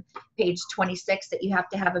on page 26 that you have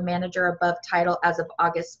to have a manager above title as of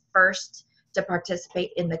August 1st to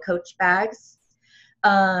participate in the Coach bags.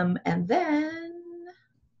 And then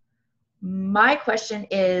my question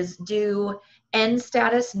is, do end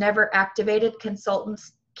status never activated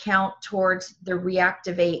consultants count towards the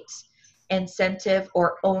reactivate incentive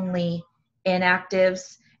or only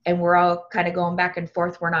inactives? And we're all kind of going back and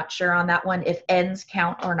forth. We're not sure on that one, if ends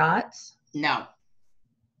count or not. No.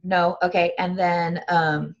 No, okay. And then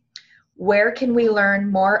where can we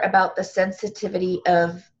learn more about the sensitivity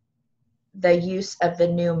of the use of the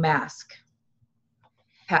new mask?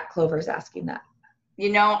 Pat Clover's asking that. You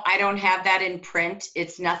know, I don't have that in print.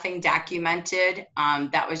 It's nothing documented.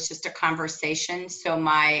 That was just a conversation. So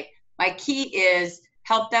my key is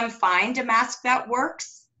help them find a mask that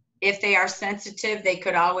works. If they are sensitive, they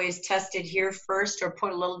could always test it here first or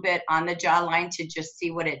put a little bit on the jawline to just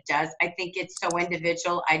see what it does. I think it's so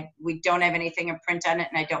individual. We don't have anything in print on it,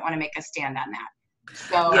 and I don't want to make a stand on that.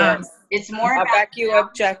 So Yes. it's more I'll about back you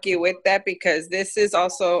up, Jackie, with that, because this is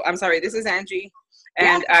also, I'm sorry, this is Angie.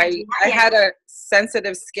 And Yes, I had a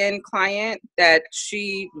sensitive skin client that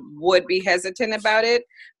she would be hesitant about it,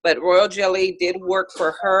 but Royal Jelly did work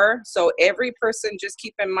for her. So every person, just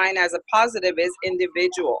keep in mind as a positive, is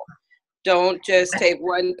individual. Don't just take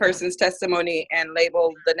one person's testimony and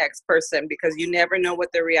label the next person, because you never know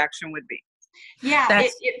what the reaction would be. Yeah,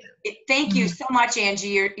 thank you so much,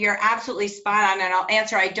 Angie. You're absolutely spot on, and I'll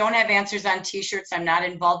answer. I don't have answers on t-shirts. I'm not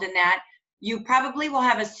involved in that. You probably will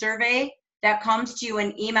have a survey that comes to you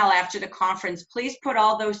in email after the conference. Please put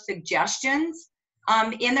all those suggestions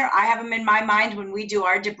in there. I have them in my mind when we do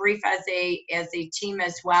our debrief as a team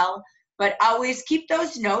as well. But always keep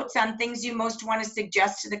those notes on things you most want to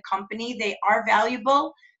suggest to the company. They are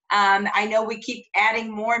valuable. I know we keep adding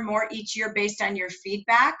more and more each year based on your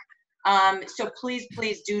feedback. So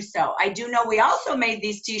please do so. I do know we also made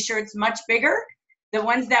these t-shirts much bigger. The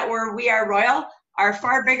ones that were We Are Royal are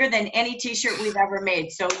far bigger than any t-shirt we've ever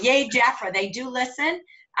made. So yay, Jafra, they do listen.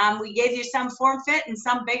 We gave you some form fit and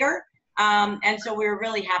some bigger. And so we're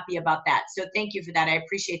really happy about that. So thank you for that. I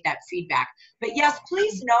appreciate that feedback. But yes,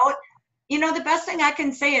 please note, you know, the best thing I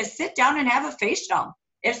can say is sit down and have a facial.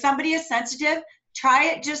 If somebody is sensitive, try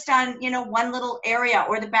it just on, you know, one little area,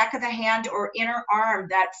 or the back of the hand or inner arm,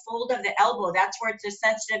 that fold of the elbow. That's where it's as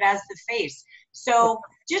sensitive as the face. So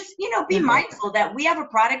just, you know, be mindful that we have a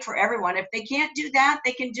product for everyone. If they can't do that,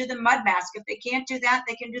 they can do the mud mask. If they can't do that,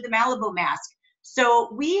 they can do the Malibu mask. So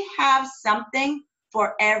we have something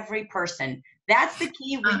for every person. That's the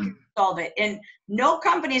key. We can solve it. And no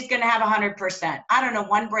company is going to have 100%. I don't know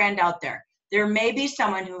one brand out there. There may be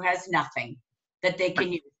someone who has nothing that they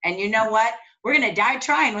can use. And you know what? We're going to die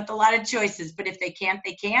trying with a lot of choices. But if they can't,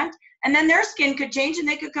 they can't. And then their skin could change and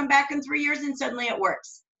they could come back in 3 years and suddenly it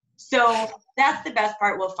works. So that's the best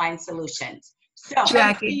part. We'll find solutions. So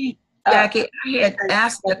Jackie, I had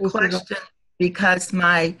asked a question because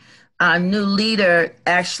my new leader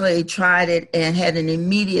actually tried it and had an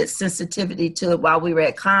immediate sensitivity to it while we were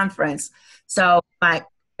at conference. So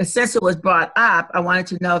since it was brought up, I wanted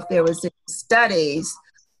to know if there was any studies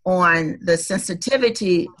on the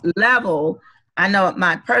sensitivity level. I know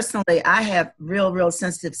personally, I have real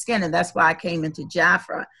sensitive skin, and that's why I came into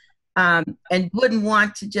Jafra, and wouldn't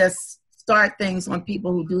want to just start things on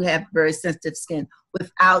people who do have very sensitive skin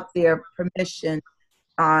without their permission,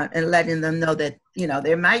 and letting them know that, you know,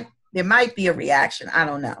 there might be a reaction. I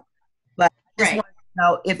don't know, but I just Right. want to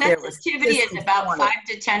know if there was Sensitivity is about 5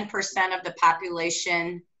 to 10% of the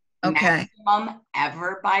population maximum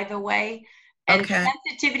ever, by the way. And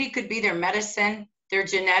sensitivity could be their medicine, their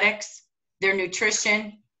genetics, their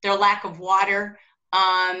nutrition, their lack of water,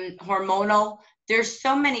 hormonal. There's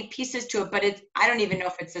so many pieces to it, but I don't even know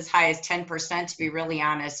if it's as high as 10%, to be really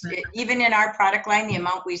honest. Even in our product line, the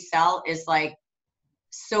amount we sell is like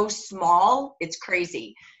so small, it's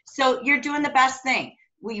crazy. So you're doing the best thing.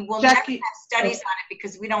 We will never have studies on it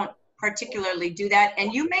because we don't particularly do that.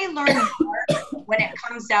 And you may learn more when it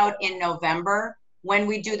comes out in November when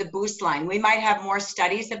we do the boost line. We might have more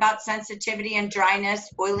studies about sensitivity and dryness,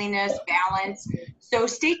 oiliness, balance. So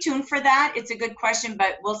stay tuned for that. It's a good question,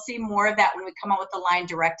 but we'll see more of that when we come out with the line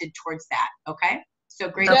directed towards that. Okay? So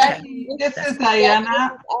great. Jackie, this is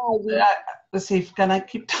Diana. Let's see, can I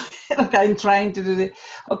keep talking? Okay, I'm trying to do this.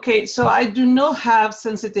 Okay, so I do not have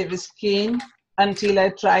sensitive skin until I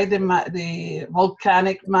tried the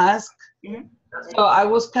volcanic mask. So I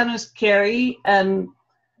was kind of scary, and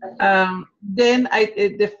then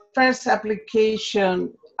the first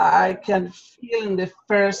application, I can feel in the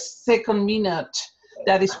second minute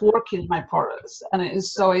that is working my pores, and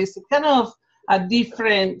so it's kind of a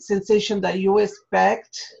different sensation that you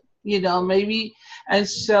expect, you know, maybe. And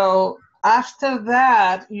so after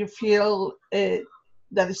that, you feel that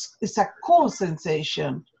it's a cool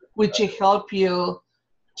sensation, which will help you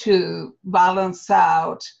to balance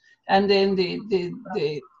out. And then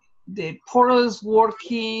the pores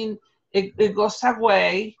working, it goes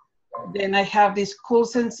away. Then I have this cool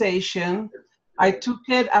sensation. I took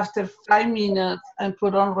it after 5 minutes and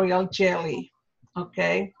put on Royal Jelly,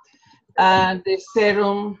 okay? And the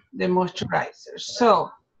serum, the moisturizer.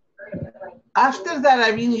 So after that,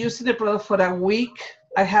 I've been using the product for a week.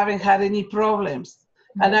 I haven't had any problems.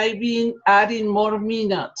 And I've been adding more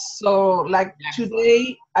minutes. So like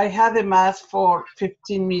today, I had the mask for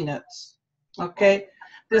 15 minutes, okay?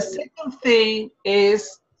 The second thing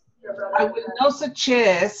is I will not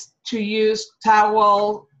suggest to use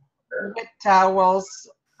wet towels,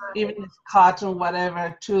 even if it's cotton,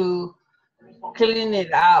 whatever, to clean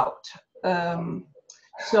it out.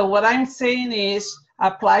 So what I'm saying is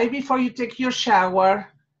apply before you take your shower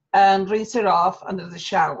and rinse it off under the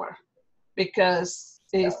shower, because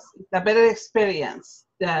it's a better experience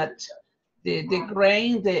that the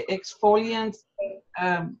grain, the exfoliants,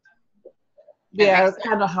 they are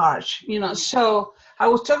kind of harsh, you know. So I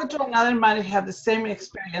was talking to another man who had the same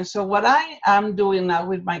experience. So what I am doing now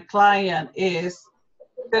with my client is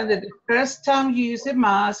that the first time you use a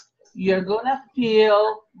mask, you're gonna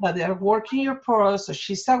feel that they're working your pores, so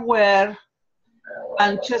she's aware,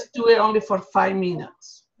 and just do it only for 5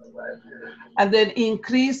 minutes. And then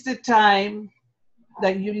increase the time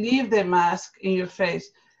that you leave the mask in your face,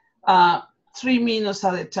 3 minutes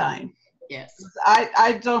at a time. Yes.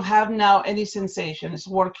 I don't have now any sensation. It's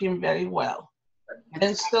working very well.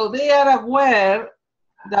 And so they are aware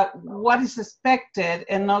that what is expected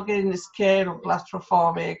and not getting scared or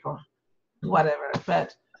claustrophobic or whatever.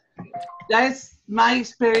 But that's my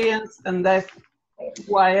experience, and that's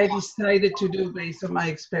why I decided to do based on my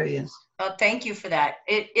experience. Well, thank you for that.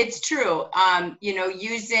 It's true. You know,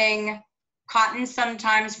 using cotton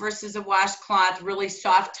sometimes versus a washcloth, really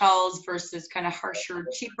soft towels versus kind of harsher,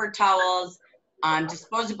 cheaper towels.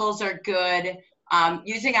 Disposables are good.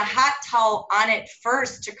 Using a hot towel on it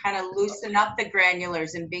first to kind of loosen up the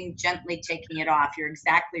granulars and being gently taking it off. You're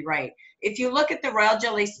exactly right. If you look at the Royal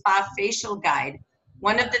Jelly Spa Facial Guide,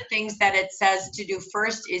 one of the things that it says to do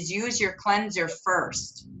first is use your cleanser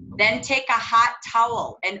first. Then take a hot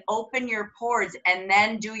towel and open your pores and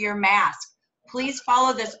then do your mask. Please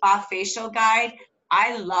follow the Spa Facial Guide.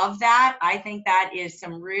 I love that. I think that is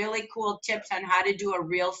some really cool tips on how to do a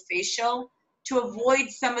real facial to avoid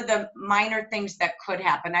some of the minor things that could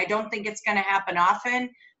happen. I don't think it's going to happen often,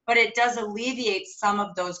 but it does alleviate some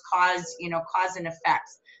of those cause and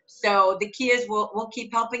effects. So the key is we'll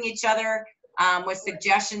keep helping each other with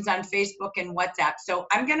suggestions on Facebook and WhatsApp. So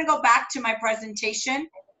I'm going to go back to my presentation.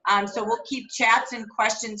 So we'll keep chats and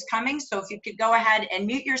questions coming. So if you could go ahead and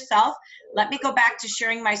mute yourself, let me go back to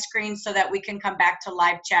sharing my screen so that we can come back to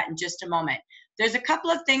live chat in just a moment. There's a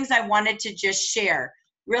couple of things I wanted to just share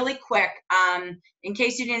really quick, in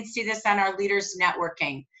case you didn't see this on our Leaders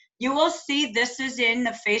Networking. You will see this is in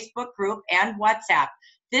the Facebook group and WhatsApp.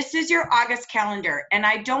 This is your August calendar, and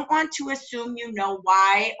I don't want to assume you know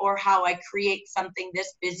why or how I create something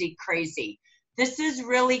this busy crazy. This is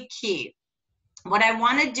really key. What I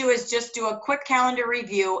want to do is just do a quick calendar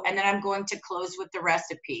review, and then I'm going to close with the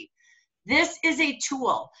recipe. This is a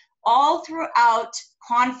tool. All throughout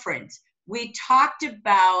conference, we talked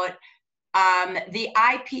about the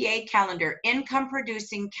IPA calendar, income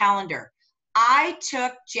producing calendar. I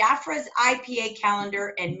took Jafra's IPA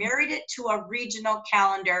calendar and married it to a regional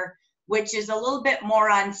calendar, which is a little bit more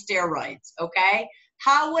on steroids, okay?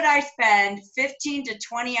 How would I spend 15 to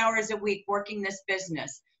 20 hours a week working this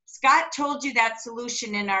business? Scott told you that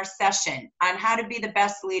solution in our session on how to be the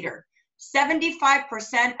best leader.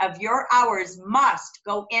 75% of your hours must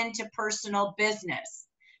go into personal business.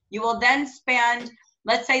 You will then spend,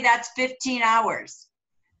 let's say that's 15 hours.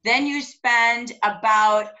 Then you spend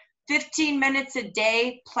about 15 minutes a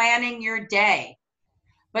day planning your day.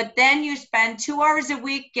 But then you spend 2 hours a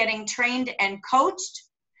week getting trained and coached,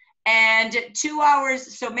 and 2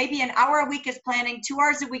 hours, so maybe an hour a week is planning, 2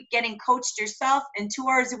 hours a week getting coached yourself, and 2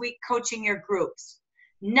 hours a week coaching your groups.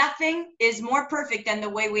 Nothing is more perfect than the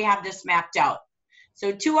way we have this mapped out.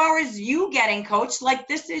 So 2 hours you getting coached, like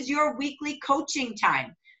this is your weekly coaching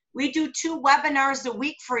time. We do 2 webinars a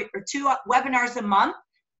week or 2 webinars a month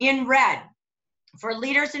in red for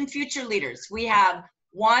leaders and future leaders. We have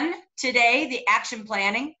 1 today, the action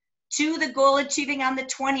planning, 2, the goal achieving on the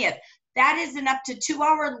 20th. That is an up to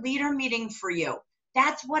 2-hour leader meeting for you.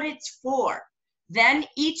 That's what it's for. Then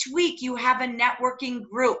each week you have a networking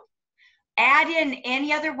group. Add in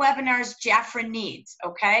any other webinars Jafra needs,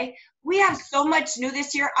 okay? We have so much new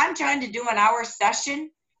this year. I'm trying to do an hour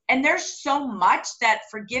session, and there's so much that,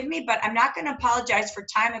 forgive me, but I'm not gonna apologize for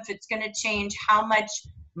time if it's gonna change how much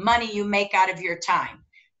money you make out of your time.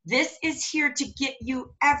 This is here to get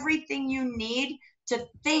you everything you need to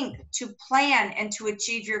think, to plan, and to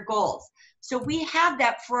achieve your goals. So we have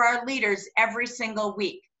that for our leaders every single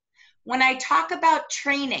week. When I talk about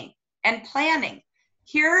training and planning,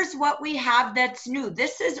 here's what we have that's new.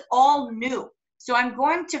 This is all new. So I'm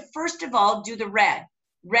going to first of all do the red.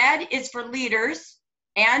 Red is for leaders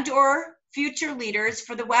and or future leaders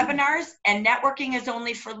for the webinars, and networking is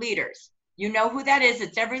only for leaders. You know who that is.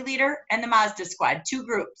 It's every leader and the Mazda Squad, 2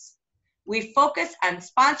 groups. We focus on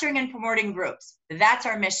sponsoring and promoting groups. That's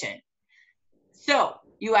our mission. So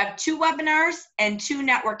you have 2 webinars and 2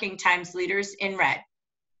 networking times leaders in red.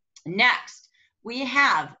 Next, we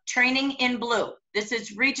have training in blue. This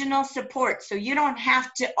is regional support, so you don't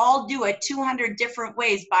have to all do it 200 different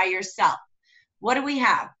ways by yourself. What do we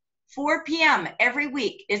have? 4 p.m. every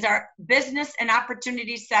week is our business and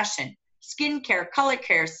opportunity session. Skincare, color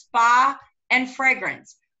care, spa, and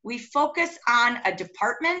fragrance. We focus on a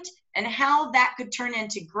department and how that could turn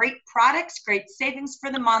into great products, great savings for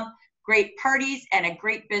the month, great parties, and a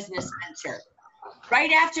great business venture.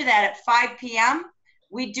 Right after that at 5 p.m.,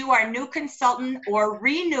 we do our new consultant or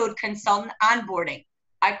renewed consultant onboarding.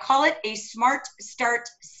 I call it a Smart Start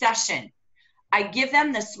session. I give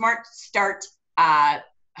them the Smart Start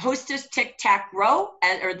Hostess Tic-Tac-Row,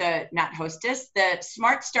 or the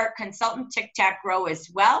Smart Start Consultant Tic-Tac-Row as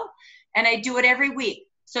well. And I do it every week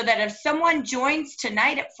so that if someone joins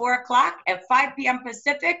tonight at 4 o'clock at 5 p.m.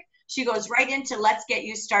 Pacific, she goes right into Let's Get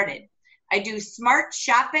You Started. I do smart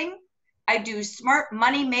shopping, I do smart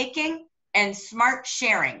money making, and smart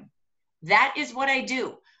sharing. That is what I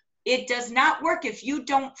do. It does not work if you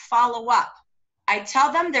don't follow up. I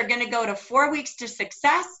tell them they're gonna go to 4 weeks to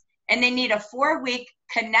success, and they need a 4-week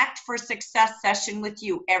Connect for Success session with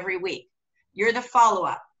you every week. You're the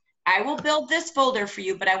follow-up. I will build this folder for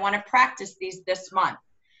you, but I wanna practice these this month.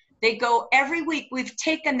 They go every week. We've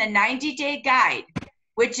taken the 90-day guide,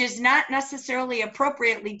 which is not necessarily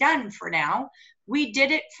appropriately done for now. We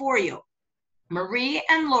did it for you. Marie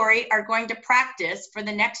and Lori are going to practice for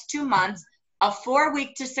the next 2 months a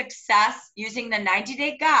 4-week to success using the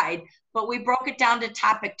 90-day guide, but we broke it down to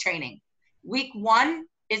topic training. Week 1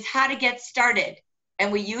 is how to get started,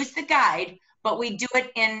 and we use the guide, but we do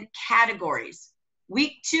it in categories.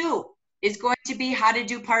 Week 2 is going to be how to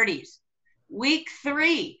do parties. Week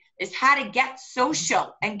 3 is how to get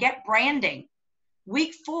social and get branding.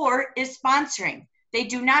 Week 4 is sponsoring. They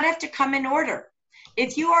do not have to come in order.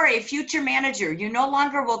 If you are a future manager, you no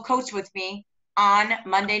longer will coach with me on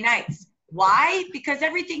Monday nights. Why? Because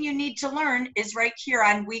everything you need to learn is right here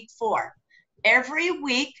on week 4. Every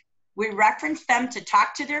week, we reference them to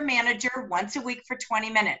talk to their manager once a week for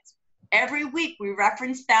 20 minutes. Every week, we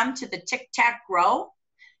reference them to the Tic-Tac-Grow.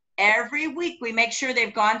 Every week, we make sure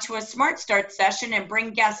they've gone to a Smart Start session and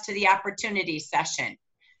bring guests to the opportunity session.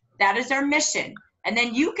 That is our mission. And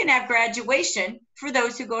then you can have graduation for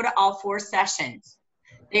those who go to all 4 sessions.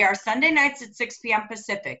 They are Sunday nights at 6 p.m.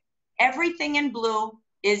 Pacific. Everything in blue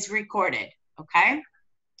is recorded, okay?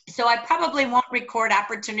 So I probably won't record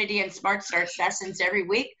Opportunity and Smart Start sessions every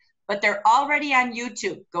week, but they're already on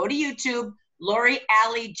YouTube. Go to YouTube. Lori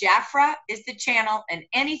Ali Jaffra is the channel, and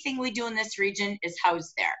anything we do in this region is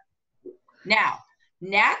housed there. Now,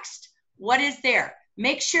 next, what is there?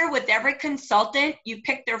 Make sure with every consultant, you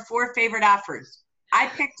pick their 4 favorite offers. I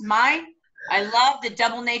picked mine. I love the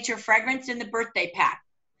Double Nature fragrance in the birthday pack.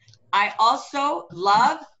 I also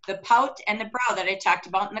love the pout and the brow that I talked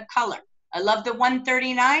about in the color. I love the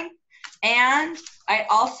 139. And I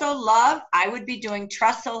also love, I would be doing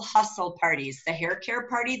Trussel Hustle parties, the hair care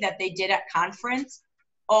party that they did at conference.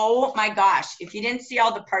 Oh my gosh, if you didn't see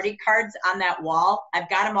all the party cards on that wall, I've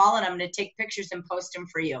got them all and I'm going to take pictures and post them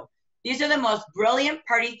for you. These are the most brilliant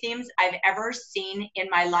party themes I've ever seen in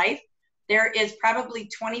my life. There is probably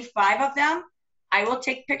 25 of them. I will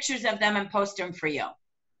take pictures of them and post them for you.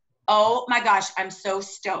 Oh my gosh, I'm so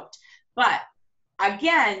stoked. But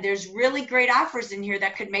again, there's really great offers in here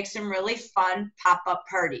that could make some really fun pop-up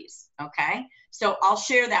parties, okay? So I'll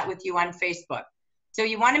share that with you on Facebook. So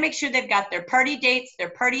you want to make sure they've got their party dates,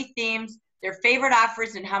 their party themes, their favorite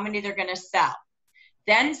offers, and how many they're going to sell.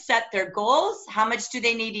 Then set their goals. How much do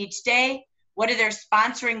they need each day? What are their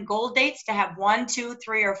sponsoring goal dates to have 1, 2,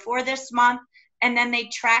 3, or 4 this month? And then they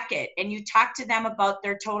track it, and you talk to them about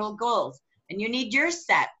their total goals. And you need yours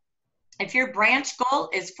set. If your branch goal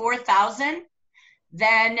is 4,000,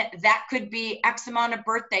 then that could be X amount of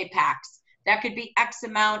birthday packs. That could be X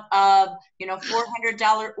amount of,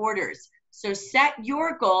 $400 orders. So set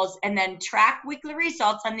your goals and then track weekly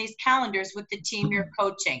results on these calendars with the team you're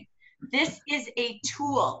coaching. This is a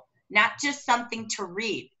tool, not just something to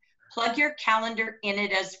read. Plug your calendar in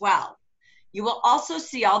it as well. You will also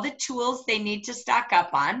see all the tools they need to stock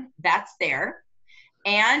up on. That's there.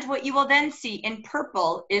 And what you will then see in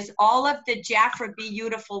purple is all of the Jaffra Be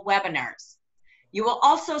Beautiful webinars. You will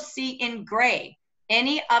also see in gray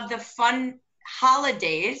any of the fun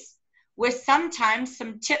holidays with sometimes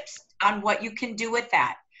some tips on what you can do with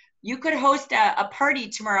that. You could host a party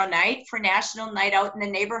tomorrow night for National Night Out in the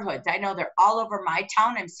neighborhoods. I know they're all over my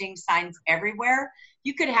town. I'm seeing signs everywhere.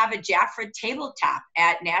 You could have a Jaffra tabletop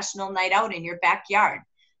at National Night Out in your backyard.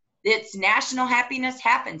 It's National Happiness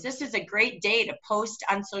Happens. This is a great day to post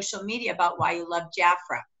on social media about why you love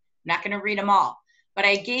Jaffra. I'm not going to read them all, but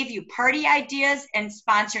I gave you party ideas and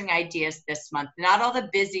sponsoring ideas this month, not all the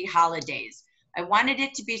busy holidays. I wanted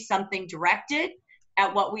it to be something directed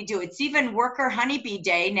at what we do. It's even Worker Honeybee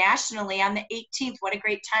Day nationally on the 18th. What a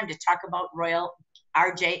great time to talk about Royal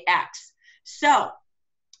RJX. So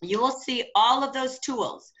you will see all of those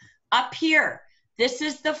tools. Up here, this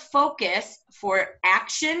is the focus for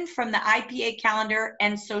action from the IPA calendar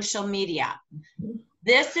and social media.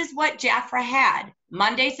 This is what Jaffra had.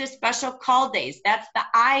 Mondays is special call days. That's the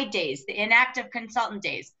I days, the inactive consultant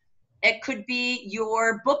days. It could be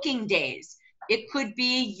your booking days. It could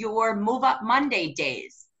be your Move Up Monday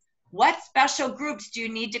days. What special groups do you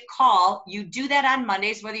need to call? You do that on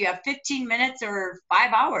Mondays, whether you have 15 minutes or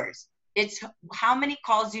 5 hours. It's how many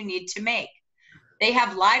calls you need to make. They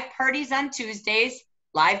have live parties on Tuesdays,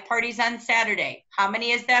 live parties on Saturday. How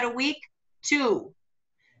many is that a week? 2.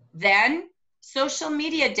 Then social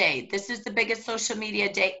media day. This is the biggest social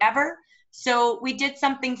media day ever. So we did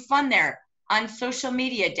something fun there on social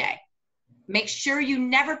media day. Make sure you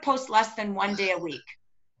never post less than 1 day a week.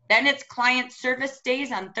 Then it's client service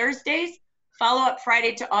days on Thursdays. Follow up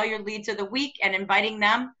Friday to all your leads of the week and inviting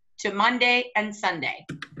them to Monday and Sunday.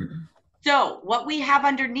 So what we have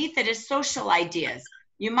underneath it is social ideas.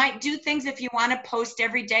 You might do things if you want to post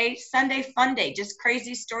every day. Sunday Fun Day, just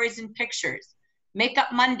crazy stories and pictures. Makeup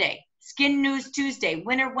Monday, Skin News Tuesday,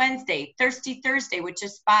 Winter Wednesday, Thirsty Thursday, which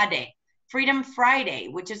is Spa Day, Freedom Friday,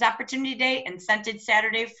 which is Opportunity Day, and Scented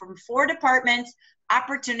Saturday from 4 departments,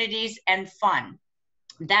 opportunities, and fun.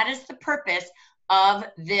 That is the purpose of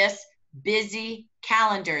this busy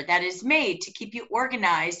calendar that is made to keep you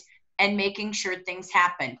organized and making sure things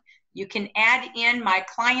happen. You can add in my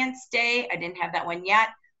client's day. I didn't have that one yet.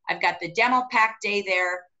 I've got the demo pack day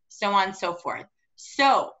there, so on and so forth.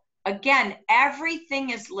 So again,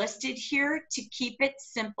 everything is listed here to keep it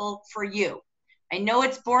simple for you. I know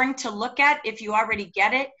it's boring to look at if you already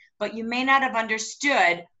get it, but you may not have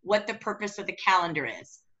understood what the purpose of the calendar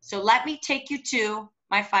is. So let me take you to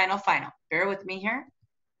my final. Bear with me here.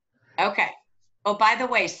 Okay. Oh, by the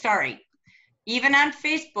way, sorry. Even on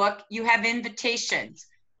Facebook, you have invitations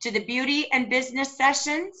to the beauty and business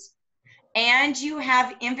sessions, and you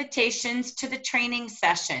have invitations to the training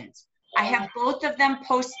sessions. I have both of them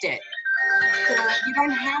posted, so you don't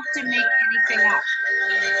have to make anything up.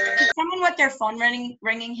 Could someone with their phone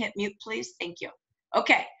ringing hit mute, please? Thank you.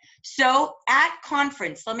 Okay, So at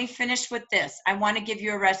conference, let me finish with this. I want to give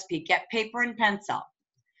you a recipe. Get paper and pencil.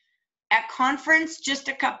 At conference, just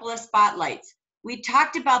a couple of spotlights. We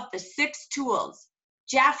talked about the 6 tools.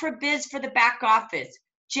 Jafra Biz for the back office.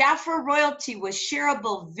 Jafra Royalty with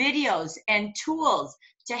shareable videos and tools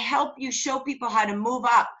to help you show people how to move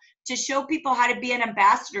up, to show people how to be an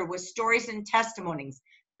ambassador with stories and testimonies.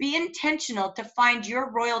 Be intentional to find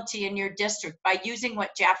your royalty in your district by using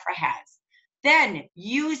what Jafra has. Then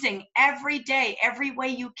using every day, every way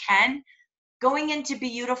you can, going into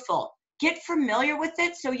Beautiful. Get familiar with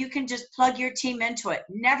it so you can just plug your team into it.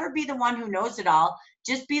 Never be the one who knows it all.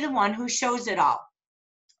 Just be the one who shows it all.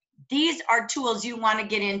 These are tools you want to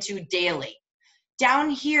get into daily.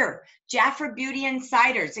 Down here, Jafra Beauty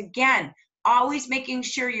Insiders. Again, always making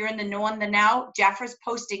sure you're in the know and the now. Jafra's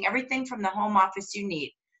posting everything from the home office you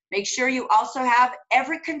need. Make sure you also have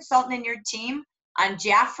every consultant in your team on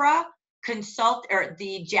Jafra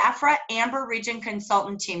the Jafra Amber Region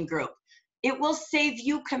Consultant Team Group. It will save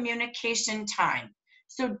you communication time.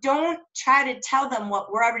 So don't try to tell them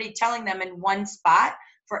what we're already telling them in one spot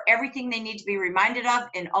for everything they need to be reminded of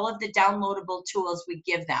and all of the downloadable tools we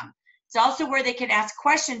give them. It's also where they can ask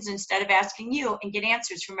questions instead of asking you and get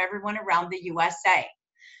answers from everyone around the USA.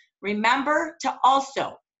 Remember to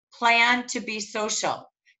also plan to be social.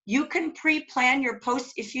 You can pre-plan your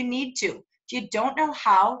posts if you need to. If you don't know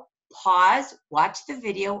how, pause, watch the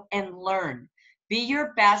video, and learn. Be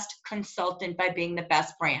your best consultant by being the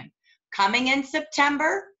best brand. Coming in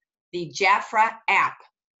September, the Jafra app.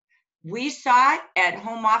 We saw it at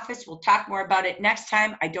home office. We'll talk more about it next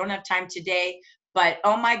time. I don't have time today, but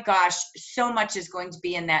oh my gosh, so much is going to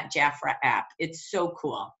be in that Jafra app. It's so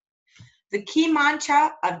cool. The key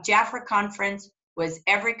mantra of Jafra Conference was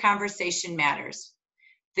every conversation matters.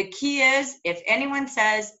 The key is, if anyone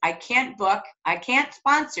says, I can't book, I can't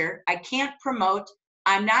sponsor, I can't promote,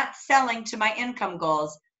 I'm not selling to my income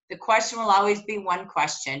goals, the question will always be one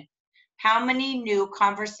question. How many new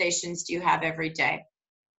conversations do you have every day?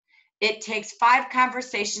 It takes 5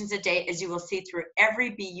 conversations a day, as you will see through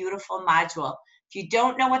every Beautiful module. If you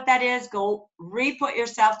don't know what that is, go re-put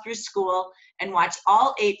yourself through school and watch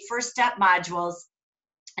all 8 first step modules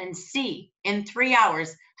and see in 3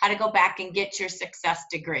 hours how to go back and get your success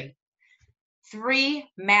degree. 3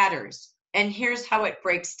 matters, and here's how it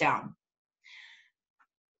breaks down.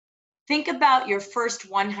 Think about your first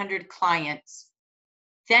 100 clients,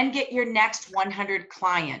 then get your next 100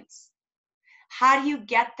 clients. How do you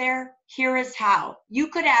get there? Here is how. You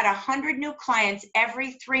could add 100 new clients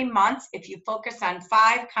every 3 months if you focus on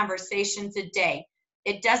 5 conversations a day.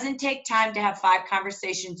 It doesn't take time to have 5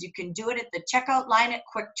 conversations. You can do it at the checkout line at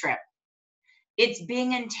Quick Trip. It's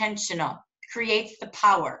being intentional, creates the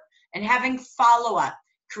power, and having follow-up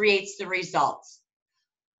creates the results.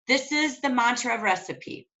 This is the mantra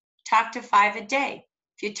recipe. Talk to 5 a day.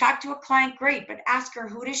 If you talk to a client, great, but ask her,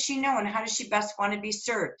 who does she know and how does she best want to be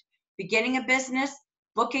served? Beginning a business,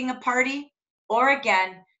 booking a party, or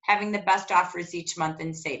again, having the best offers each month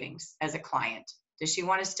in savings as a client. Does she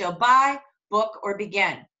want to still buy, book, or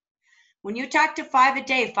begin? When you talk to 5 a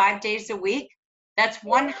day, 5 days a week, that's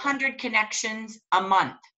 100 connections a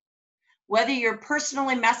month. Whether you're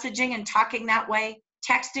personally messaging and talking that way,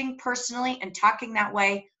 texting personally and talking that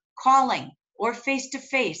way, calling, or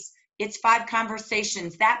face-to-face, it's 5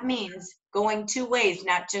 conversations. That means going 2 ways,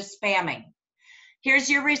 not just spamming. Here's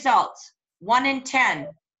your results. 1 in 10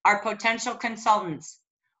 are potential consultants.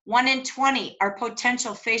 1 in 20 are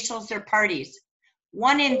potential facials or parties.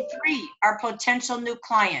 1 in 3 are potential new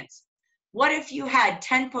clients. What if you had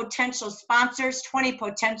 10 potential sponsors, 20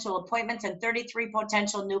 potential appointments, and 33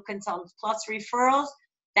 potential new consultants plus referrals?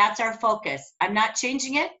 That's our focus. I'm not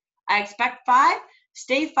changing it. I expect 5.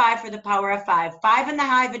 Stay 5 for the power of 5. 5 in the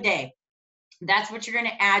hive a day. That's what you're going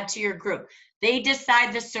to add to your group. They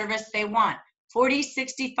decide the service they want. 40,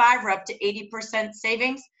 65, or up to 80%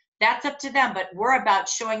 savings. That's up to them, but we're about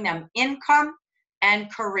showing them income and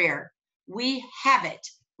career. We have it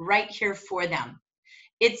right here for them.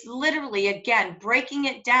 It's literally, again, breaking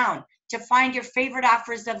it down to find your favorite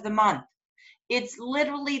offers of the month. It's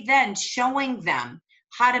literally then showing them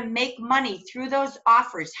how to make money through those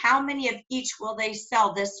offers. How many of each will they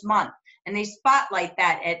sell this month? And they spotlight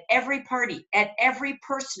that at every party, at every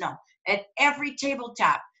personal, at every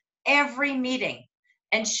tabletop, every meeting,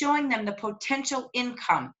 and showing them the potential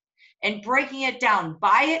income and breaking it down.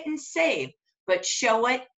 Buy it and save, but show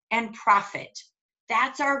it and profit.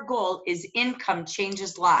 That's our goal, is income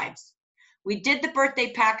changes lives. We did the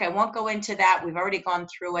birthday pack. I won't go into that. We've already gone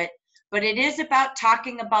through it, but it is about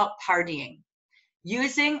talking about partying.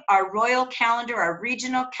 Using our royal calendar, our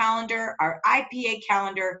regional calendar, our IPA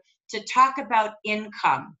calendar to talk about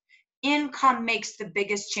income. Income makes the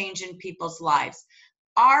biggest change in people's lives.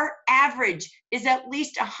 Our average is at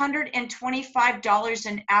least $125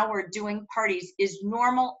 an hour doing parties is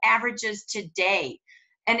normal averages today.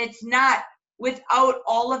 And it's not without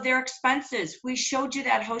all of their expenses. We showed you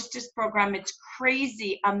that hostess program. It's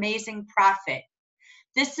crazy, amazing profit.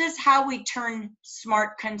 This is how we turn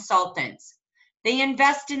smart consultants. They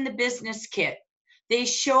invest in the business kit. They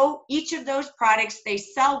show each of those products, they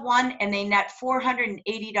sell one and they net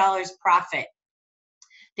 $480 profit.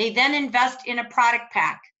 They then invest in a product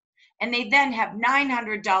pack and they then have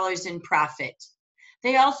 $900 in profit.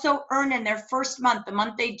 They also earn in their first month, the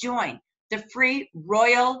month they join, the free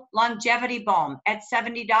Royal Longevity Balm at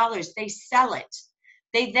 $70. They sell it.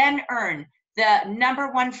 They then earn the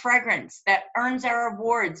 #1 fragrance that earns our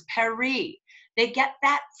awards, Paris. They get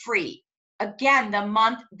that free. Again, the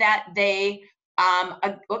month that they,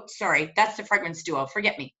 oops, sorry, that's the fragrance duo,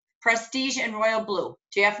 forget me. Prestige and Royal Blue,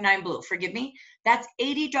 JF9 Blue, forgive me. That's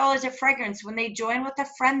 $80 a fragrance when they join with a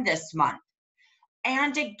friend this month.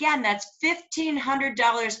 And again, that's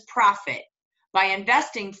 $1,500 profit by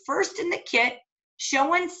investing first in the kit,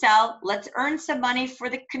 show and sell, let's earn some money for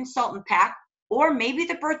the consultant pack, or maybe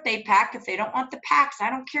the birthday pack. If they don't want the packs, I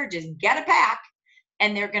don't care, just get a pack.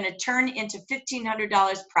 And they're gonna turn into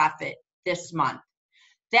 $1,500 profit this month.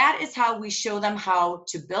 That is how we show them how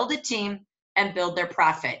to build a team and build their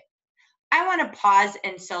profit. I want to pause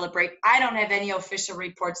and celebrate. I don't have any official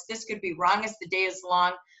reports. This could be wrong as the day is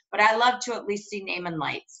long, but I love to at least see name and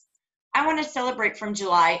lights. I want to celebrate from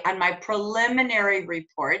July on my preliminary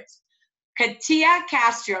reports. Katia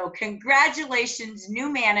Castro, congratulations, new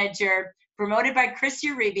manager, promoted by Chris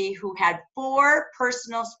Uribe, who had 4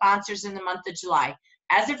 personal sponsors in the month of July.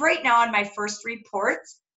 As of right now on my first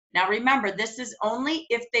reports, now remember, this is only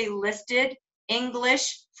if they listed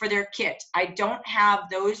English for their kit. I don't have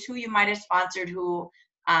those who you might have sponsored who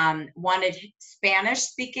wanted Spanish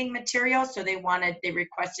speaking material, so they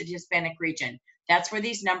requested Hispanic region. That's where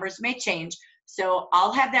these numbers may change. So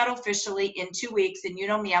I'll have that officially in 2 weeks, and you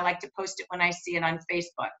know me, I like to post it when I see it on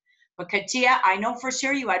Facebook. But Katia, I know for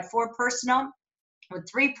sure you had 4 personal, with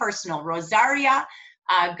 3 personal. Rosaria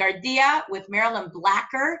Gardia with Marilyn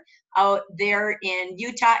Blacker out there in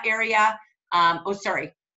Utah area.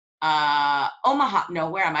 Omaha, no,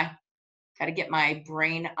 where am I? Got to get my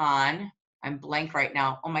brain on. I'm blank right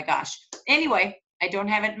now. Oh my gosh. Anyway, I don't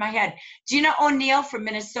have it in my head. Gina O'Neill from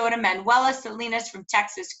Minnesota, Manuela Salinas from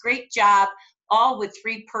Texas. Great job. All with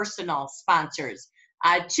 3 personal sponsors.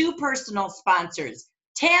 2 personal sponsors.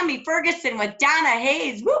 Tammy Ferguson with Donna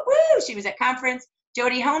Hayes. Woo woo. She was at conference.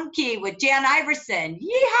 Jody Homke with Jan Iverson.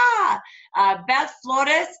 Yeehaw. Beth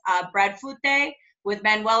Flores, Brad Fute with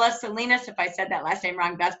Manuela Salinas. If I said that last name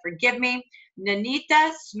wrong, Beth, forgive me.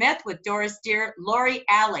 Nanita Smith with Doris Deer. Lori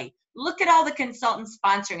Alley. Look at all the consultants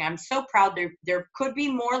sponsoring. I'm so proud. There could be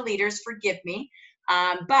more leaders, forgive me.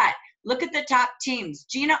 But look at the top teams.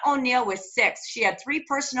 Gina O'Neill with 6. She had 3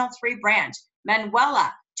 personal, 3 branch.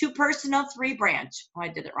 Manuela, 2 personal, 3 branch. Oh, I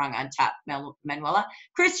did it wrong on top, Manuela.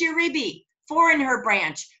 Chris Uribe, 4 in her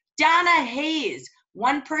branch. Donna Hayes,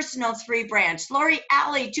 1 personal, 3 branch. Lori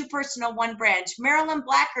Alley, 2 personal, 1 branch. Marilyn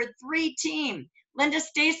Blacker, 3 team. Linda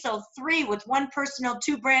Stasel, 3 with 1 personal,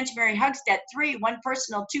 2 branch. Mary Hugstead, 3, 1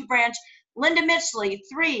 personal, 2 branch. Linda Mitchley,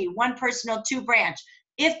 3, 1 personal, 2 branch.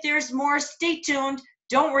 If there's more, stay tuned.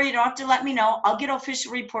 Don't worry, you don't have to let me know. I'll get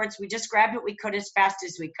official reports. We just grabbed what we could as fast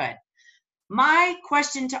as we could. My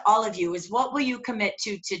question to all of you is, what will you commit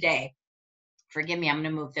to today? Forgive me, I'm going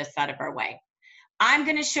to move this out of our way. I'm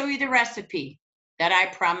going to show you the recipe that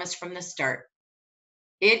I promised from the start.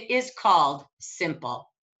 It is called Simple.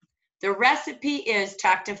 The recipe is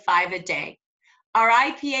talk to 5 a day. Our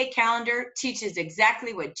IPA calendar teaches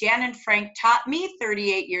exactly what Jan and Frank taught me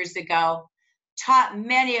 38 years ago, taught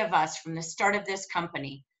many of us from the start of this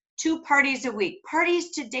company. 2 parties a week.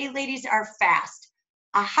 Parties today, ladies, are fast.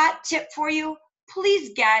 A hot tip for you,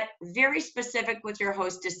 please get very specific with your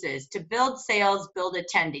hostesses to build sales, build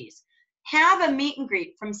attendees. Have a meet and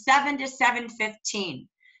greet from 7 to 7:15.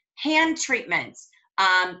 Hand treatments,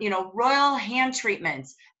 royal hand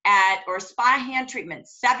treatments or spa hand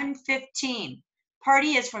treatments, 7:15.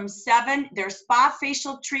 Party is from 7. Their spa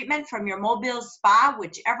facial treatment from your mobile spa,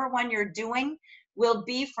 whichever one you're doing, will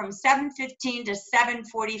be from 7:15 to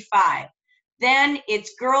 7:45. Then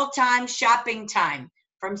it's girl time, shopping time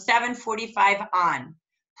from 7:45 on.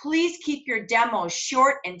 Please keep your demos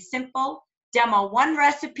short and simple. Demo 1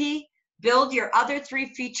 recipe, build your other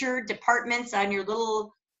 3 feature departments on your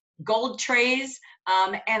little gold trays,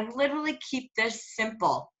 and literally keep this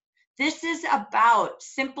simple. This is about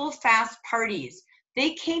simple, fast parties.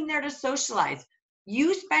 They came there to socialize.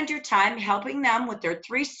 You spend your time helping them with their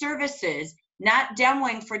 3 services, not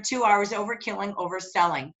demoing for 2 hours, overkilling,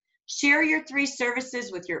 overselling. Share your 3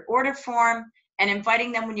 services with your order form and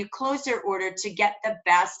inviting them when you close their order to get the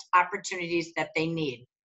best opportunities that they need.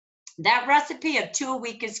 That recipe of 2 a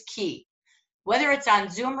week is key. Whether it's on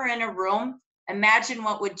Zoom or in a room, imagine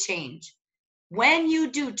what would change. When you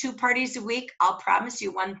do 2 parties a week, I'll promise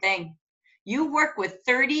you one thing. You work with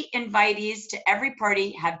 30 invitees to every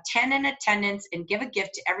party, have 10 in attendance, and give a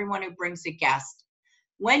gift to everyone who brings a guest.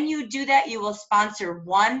 When you do that, you will sponsor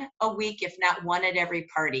 1 a week, if not 1 at every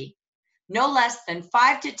party. No less than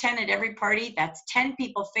 5 to 10 at every party. That's 10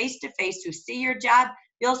 people face-to-face who see your job.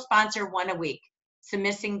 You'll sponsor 1 a week. It's a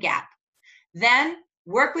missing gap. Then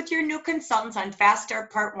work with your new consultants on Fast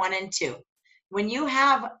Start Part 1 and 2. When you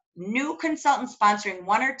have new consultants sponsoring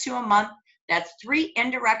 1 or 2 a month, that's 3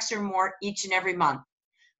 indirects or more each and every month.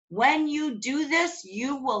 When you do this,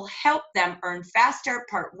 you will help them earn Fast Start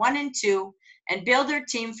Part 1 and 2 and build their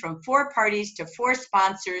team from 4 parties to 4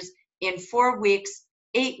 sponsors in 4 weeks,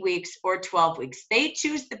 8 weeks, or 12 weeks. They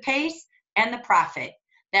choose the pace and the profit.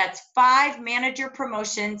 That's 5 manager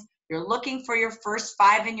promotions. You're looking for your first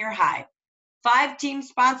 5 in your hive. 5 team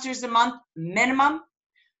sponsors a month minimum.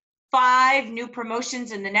 5 new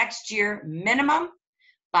promotions in the next year minimum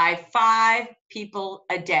by 5 people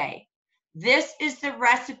a day. This is the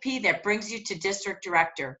recipe that brings you to district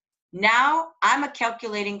director. Now I'm a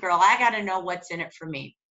calculating girl. I got to know what's in it for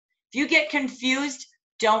me. If you get confused,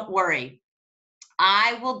 don't worry.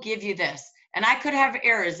 I will give you this. And I could have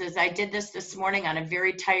errors as I did this morning on a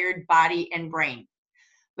very tired body and brain.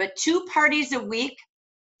 But 2 parties a week,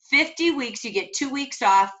 50 weeks, you get 2 weeks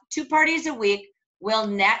off, 2 parties a week will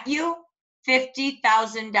net you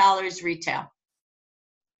 $50,000 retail.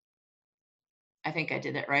 I think I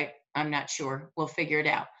did that right. I'm not sure. We'll figure it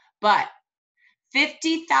out. But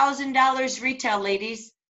 $50,000 retail,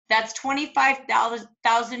 ladies, that's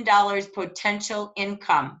 $25,000 potential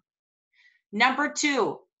income. Number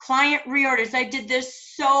 2, client reorders. I did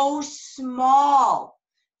this so small.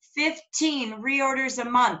 15 reorders a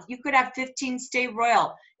month. You could have 15 stay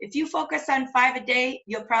royal. If you focus on 5 a day,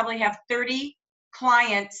 you'll probably have 30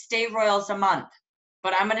 client stay royals a month.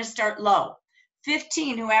 But I'm going to start low.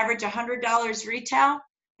 15 who average $100 retail,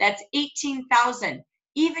 that's 18,000.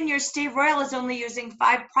 Even your stay royal is only using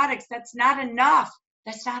 5 products. That's not enough.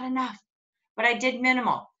 That's not enough. But I did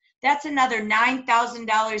minimal. That's another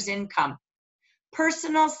 $9,000 income.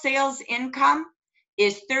 Personal sales income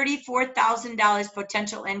is $34,000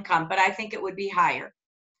 potential income, but I think it would be higher.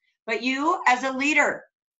 But you, as a leader,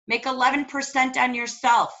 make 11% on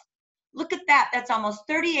yourself. Look at that. That's almost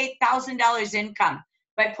 $38,000 income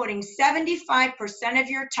by putting 75% of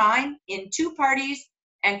your time in 2 parties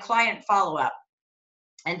and client follow-up.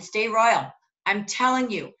 And stay royal. I'm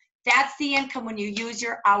telling you, that's the income when you use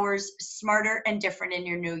your hours smarter and different in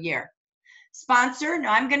your new year. Sponsor,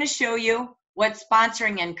 now I'm going to show you what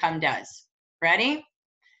sponsoring income does. Ready?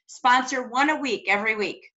 Sponsor 1 a week, every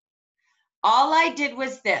week. All I did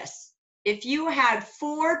was this. If you had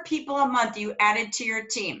 4 people a month you added to your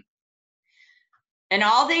team, and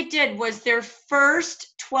all they did was their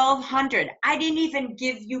first 1,200, I didn't even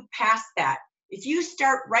give you past that. If you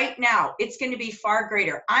start right now, it's going to be far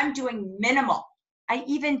greater. I'm doing minimal. I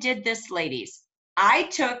even did this, ladies. I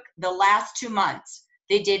took the last 2 months.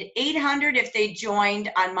 They did 800 if they joined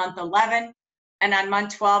on month 11, and on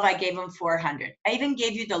month 12, I gave them 400. I even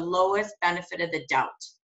gave you the lowest benefit of the doubt.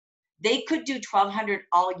 They could do 1,200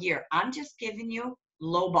 all year. I'm just giving you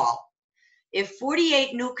low ball. If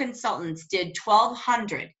 48 new consultants did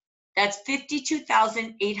 1,200, that's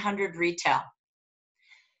 52,800 retail.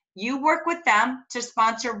 You work with them to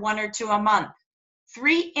sponsor 1 or 2 a month.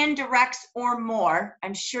 3 indirects or more.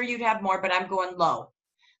 I'm sure you'd have more, but I'm going low.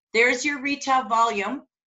 There's your retail volume.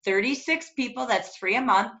 36 people, that's 3 a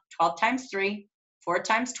month. 12 times 3, 4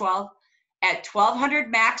 times 12. At 1,200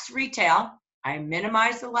 max retail, I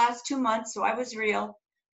minimized the last 2 months, so I was real.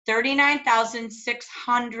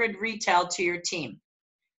 39,600 retail to your team.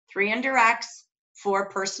 3 indirects, 4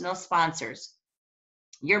 personal sponsors.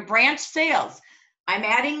 Your branch sales, I'm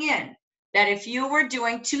adding in that if you were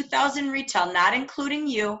doing 2,000 retail, not including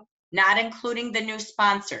you, not including the new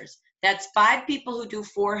sponsors, that's 5 people who do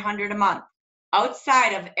 400 a month,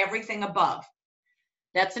 outside of everything above.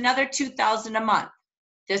 That's another 2,000 a month.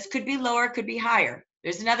 This could be lower, could be higher.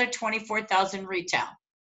 There's another 24,000 retail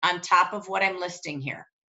on top of what I'm listing here.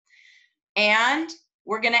 And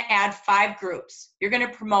we're going to add 5 groups. You're going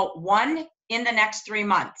to promote 1 in the next 3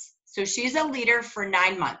 months. So she's a leader for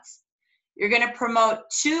 9 months. You're going to promote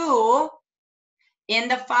 2 in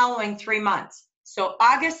the following 3 months. So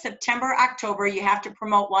August, September, October, you have to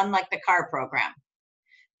promote 1 like the car program.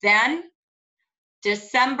 Then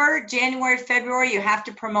December, January, February, you have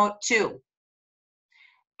to promote 2.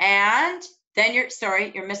 And then you're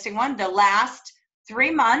missing one. The last 3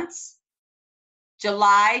 months,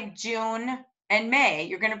 July, June, and May,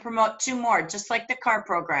 you're going to promote 2 more, just like the car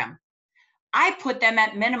program. I put them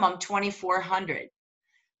at minimum $2,400.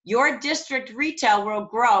 Your district retail will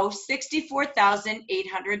grow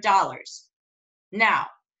 $64,800. Now,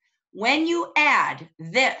 when you add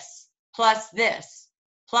this, plus this,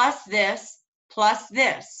 plus this, plus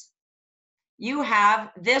this, you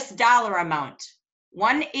have this dollar amount,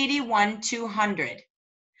 $181,200.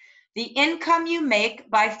 The income you make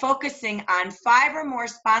by focusing on 5 or more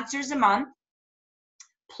sponsors a month,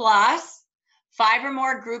 plus 5 or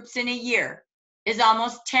more groups in a year, is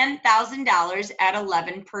almost $10,000 at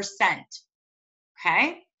 11%.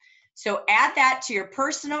 Okay? So add that to your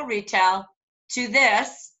personal retail, to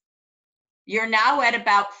this, you're now at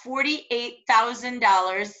about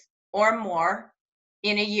 $48,000 or more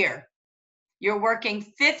in a year. You're working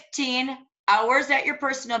 15 hours at your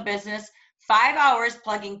personal business, 5 hours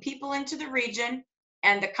plugging people into the region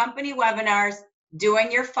and the company webinars,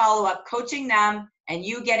 doing your follow-up, coaching them, and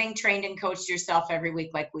you getting trained and coached yourself every week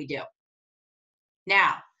like we do.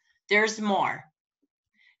 Now, there's more.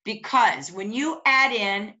 Because when you add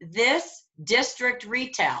in this district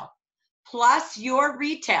retail plus your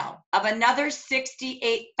retail of another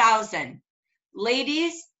 $68,000,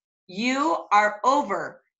 ladies, you are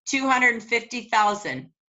over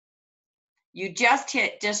 $250,000. You just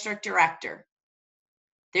hit district director.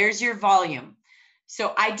 There's your volume.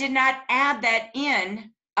 So I did not add that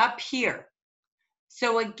in up here.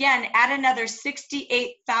 So again, add another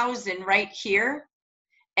 68,000 right here.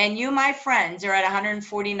 And you, my friends, are at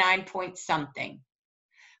 149 point something.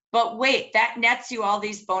 But wait, that nets you all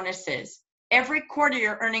these bonuses. Every quarter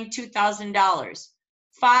you're earning $2,000.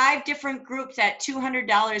 5 different groups at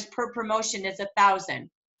 $200 per promotion is $1,000.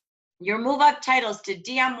 Your move up titles to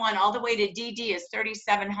DM1 all the way to DD is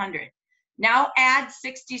 $3,700. Now add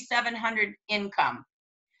 $6,700 income.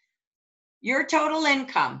 Your total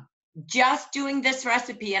income, just doing this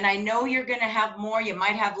recipe, and I know you're going to have more, you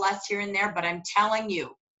might have less here and there, but I'm telling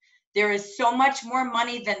you, there is so much more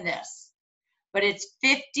money than this. But it's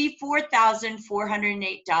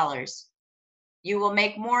 $54,408. You will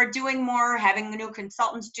make more doing more, having the new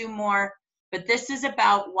consultants do more, but this is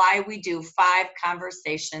about why we do 5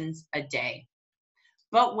 conversations a day.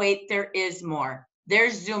 But wait, there is more.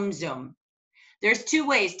 There's Zoom Zoom. There's 2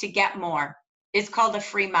 ways to get more. It's called a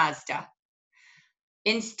free Mazda.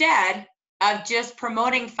 Instead of just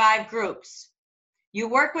promoting 5 groups, you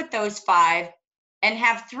work with those 5 and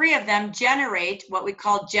have 3 of them generate what we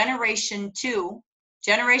call Generation 2.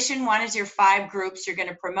 Generation 1 is your 5 groups you're going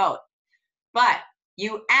to promote. But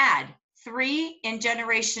you add 3 in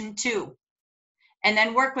Generation 2 and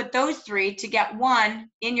then work with those 3 to get 1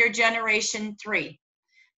 in your Generation 3.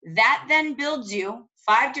 That then builds you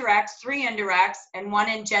 5 directs, 3 indirects, and 1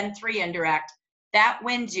 in Gen 3 indirect. That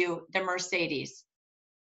wins you the Mercedes.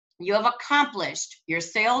 You have accomplished your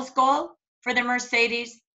sales goal for the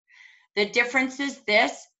Mercedes. The difference is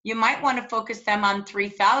this: you might want to focus them on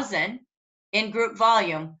 3,000 in group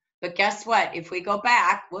volume, but guess what? If we go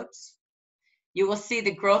back, whoops, you will see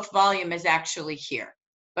the growth volume is actually here,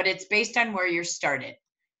 but it's based on where you're started.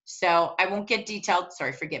 So I won't get detailed,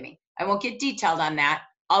 sorry, forgive me. I won't get detailed on that.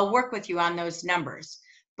 I'll work with you on those numbers.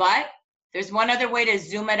 But there's one other way to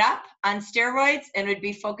zoom it up on steroids, and it would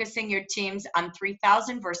be focusing your teams on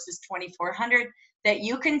 3,000 versus 2,400 that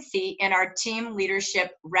you can see in our team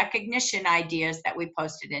leadership recognition ideas that we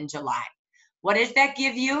posted in July. What does that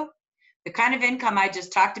give you? The kind of income I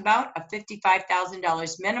just talked about, of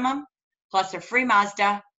 $55,000 minimum, plus a free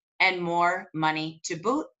Mazda and more money to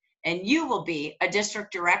boot. And you will be a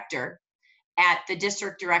district director at the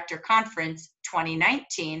District Director Conference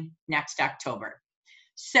 2019 next October.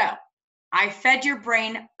 So I fed your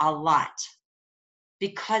brain a lot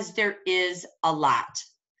because there is a lot.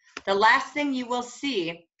 The last thing you will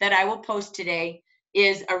see that I will post today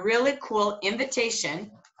is a really cool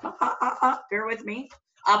invitation. Bear with me.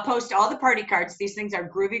 I'll post all the party cards. These things are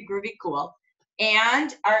groovy, groovy cool.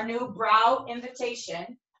 And our new brow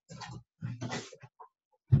invitation.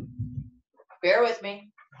 Bear with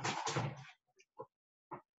me.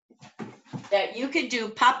 That you could do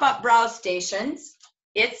pop-up brow stations.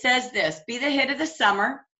 It says this: be the hit of the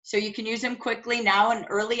summer, so you can use them quickly now in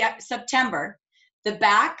early September. The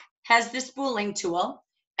back has the spooling tool,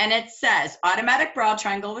 and it says automatic brow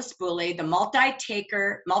triangle with spoolie. The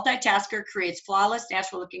multitasker creates flawless,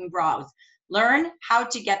 natural-looking brows. Learn how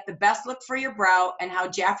to get the best look for your brow and how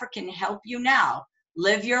Jafra can help you now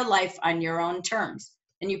live your life on your own terms.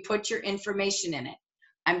 And you put your information in it.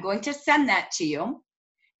 I'm going to send that to you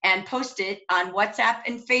and post it on WhatsApp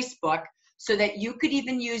and Facebook so that you could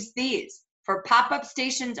even use these for pop-up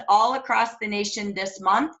stations all across the nation this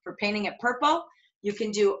month for painting it purple. You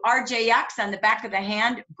can do RJX on the back of the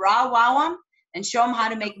hand, bra wow them, and show them how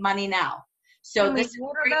to make money now. So Can we this is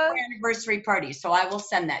order great those? for anniversary party. So I will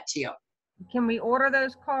send that to you. Can we order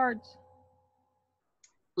those cards?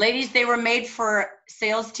 Ladies, they were made for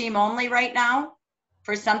sales team only right now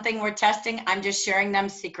for something we're testing. I'm just sharing them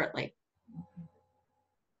secretly.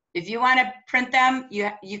 If you want to print them,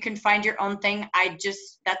 you can find your own thing.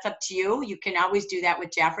 That's up to you. You can always do that with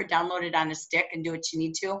Jafra, download it on a stick and do what you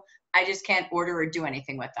need to. I just can't order or do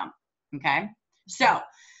anything with them, okay? So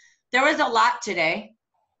there was a lot today,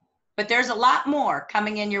 but there's a lot more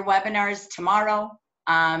coming in your webinars tomorrow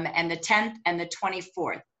and the 10th and the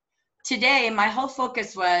 24th. Today, my whole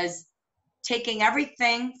focus was taking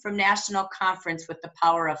everything from National Conference with the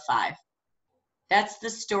Power of 5. That's the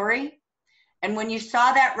story. And when you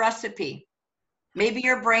saw that recipe, maybe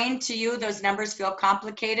your brain, to you, those numbers feel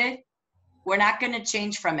complicated. We're not going to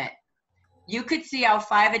change from it. You could see how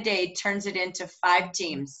 5 a day turns it into 5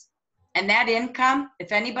 teams. And that income,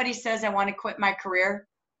 if anybody says, I want to quit my career,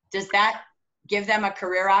 does that give them a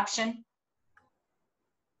career option?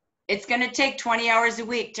 It's going to take 20 hours a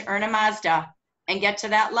week to earn a Mazda and get to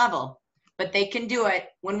that level. But they can do it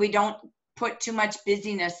when we don't put too much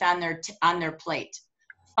busyness on their plate.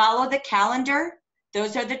 Follow the calendar.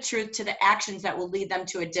 Those are the truth to the actions that will lead them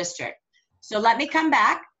to a district. So let me come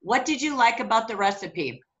back. What did you like about the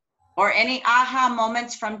recipe? Or any aha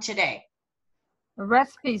moments from today? The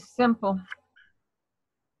recipe's simple.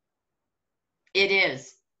 It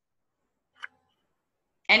is.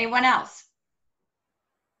 Anyone else?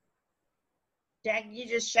 Jack, you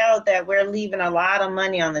just showed that we're leaving a lot of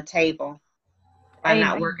money on the table by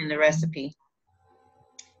not Amen. working the recipe.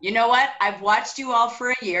 You know what? I've watched you all for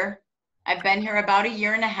a year. I've been here about a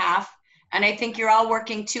year and a half, and I think you're all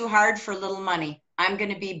working too hard for little money. I'm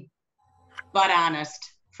going to be butt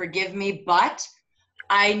honest. Forgive me, but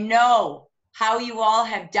I know how you all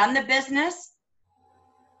have done the business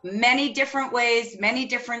many different ways, many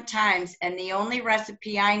different times, and the only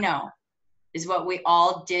recipe I know is what we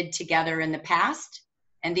all did together in the past.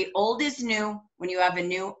 And the old is new when you have a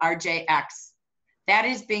new RJX. That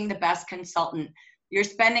is being the best consultant. You're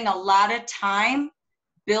spending a lot of time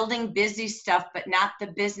building busy stuff, but not the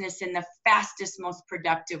business in the fastest, most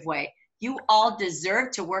productive way. You all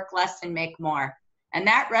deserve to work less and make more. And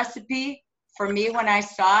that recipe, for me, when I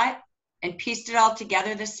saw it and pieced it all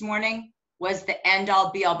together this morning, was the end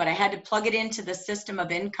all be all. But I had to plug it into the system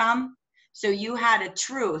of income. So you had a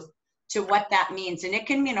truth to what that means. And it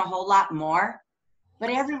can mean a whole lot more. But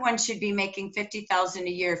everyone should be making $50,000 a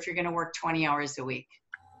year if you're going to work 20 hours a week.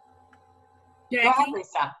 Jackie, go ahead,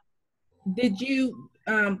 Lisa. Did you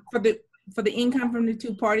for the income from the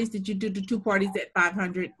 2 parties? Did you do the 2 parties at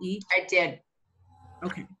 500 each? I did.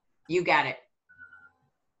 Okay, you got it.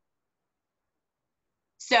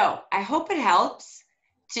 So I hope it helps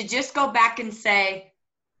to just go back and say,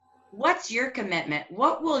 what's your commitment?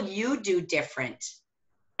 What will you do different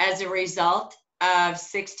as a result of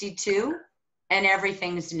 62 and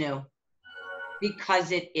everything's new?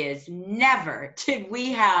 Because it is. Never did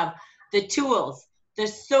we have the tools, the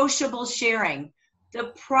sociable sharing,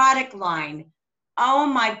 the product line. Oh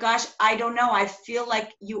my gosh, I don't know. I feel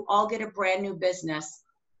like you all get a brand new business,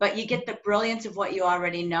 but you get the brilliance of what you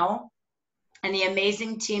already know and the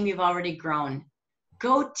amazing team you've already grown.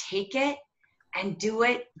 Go take it and do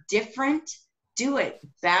it different, do it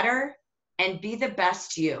better, and be the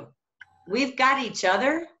best you. We've got each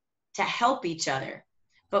other to help each other,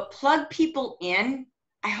 but plug people in.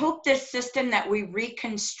 I hope this system that we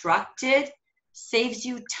reconstructed saves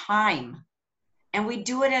you time. And we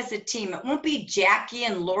do it as a team. It won't be Jackie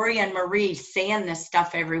and Lori and Marie saying this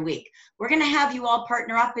stuff every week. We're going to have you all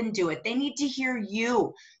partner up and do it. They need to hear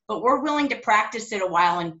you, but we're willing to practice it a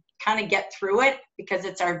while and kind of get through it because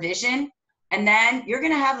it's our vision. And then you're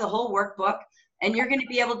going to have the whole workbook and you're going to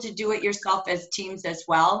be able to do it yourself as teams as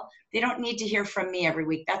well. They don't need to hear from me every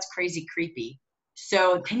week. That's crazy creepy.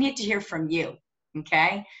 So they need to hear from you.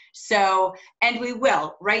 Okay. So, and we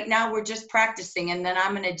will. Right now we're just practicing, and then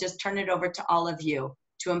I'm going to just turn it over to all of you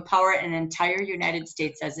to empower an entire United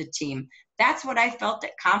States as a team. That's what I felt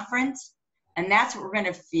at conference, and that's what we're going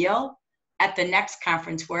to feel at the next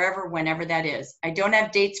conference, wherever, whenever that is. I don't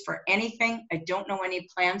have dates for anything. I don't know any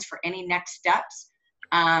plans for any next steps,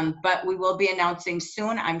 but we will be announcing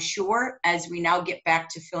soon, I'm sure, as we now get back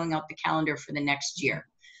to filling out the calendar for the next year.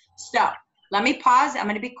 So let me pause. I'm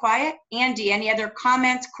going to be quiet. Andy, any other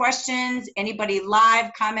comments, questions? Anybody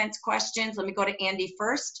live comments, questions? Let me go to Andy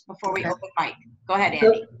first before we open mic. Go ahead,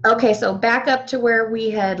 Andy. Okay, so back up to where we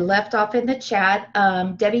had left off in the chat.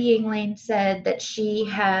 Debbie Yingling said that she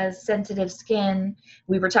has sensitive skin.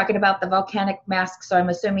 We were talking about the volcanic mask, so I'm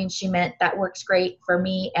assuming she meant that works great for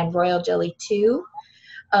me and Royal Jelly too.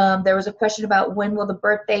 There was a question about when will the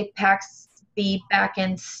birthday packs be back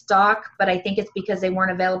in stock, but I think it's because they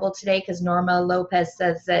weren't available today because Norma Lopez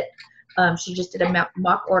says that she just did a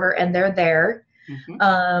mock order and they're there.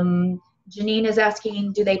 Janine is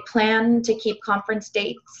asking, do they plan to keep conference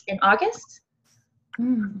dates in August?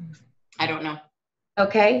 I don't know.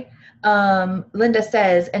 Okay. Linda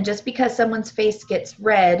says, and just because someone's face gets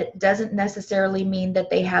red doesn't necessarily mean that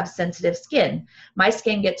they have sensitive skin. My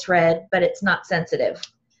skin gets red, but it's not sensitive.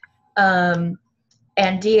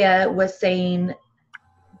 And Dia was saying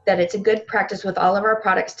that it's a good practice with all of our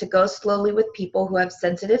products to go slowly with people who have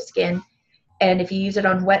sensitive skin. And if you use it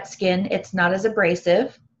on wet skin, it's not as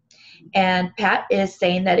abrasive. And Pat is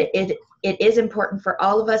saying that it is important for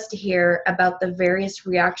all of us to hear about the various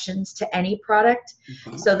reactions to any product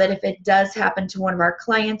so that if it does happen to one of our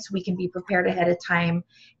clients, we can be prepared ahead of time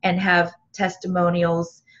and have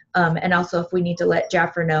testimonials. And also if we need to let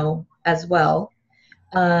Jaffer know as well.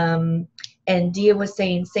 And Dia was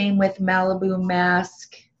saying, same with Malibu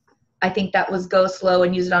mask. I think that was go slow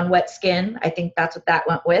and use it on wet skin. I think that's what that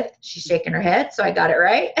went with. She's shaking her head, so I got it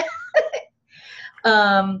right.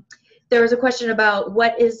 There was a question about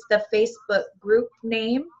what is the Facebook group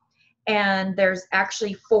name, and there's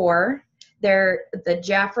actually 4. The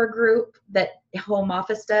Jaffer group that home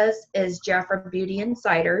office does is Jaffer Beauty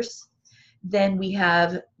Insiders. Then we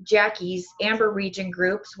have Jackie's Amber Region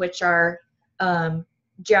groups, which are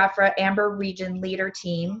Jafra Amber Region Leader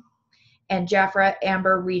Team and Jafra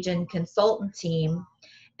Amber Region Consultant Team.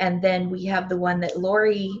 And then we have the one that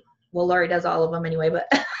Lori does all of them anyway, but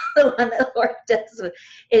the one that Lori does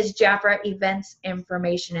is Jafra Events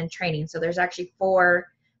Information and Training. So there's actually 4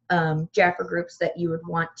 Jafra groups that you would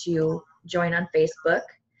want to join on Facebook.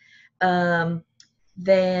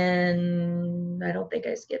 Then I don't think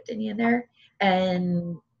I skipped any in there.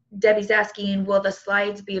 And Debbie's asking, will the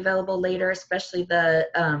slides be available later, especially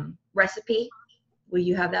the recipe? Will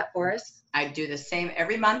you have that for us? I do the same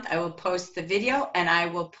every month. I will post the video and I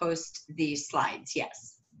will post the slides,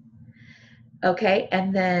 yes. Okay,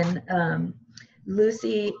 and then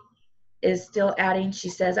Lucy is still adding, she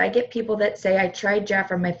says, I get people that say, I tried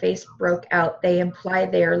Jafra, my face broke out. They imply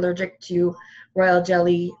they are allergic to Royal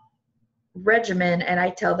Jelly regimen, and I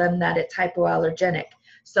tell them that it's hypoallergenic.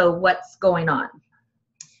 So what's going on?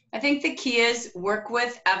 I think the key is work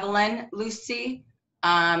with Evelyn, Lucy.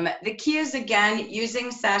 The key is, again,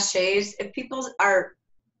 using sachets. If people are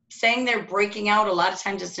saying they're breaking out, a lot of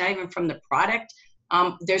times it's not even from the product.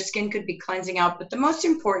 Their skin could be cleansing out. But the most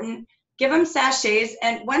important, give them sachets.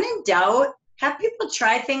 And when in doubt, have people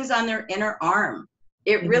try things on their inner arm.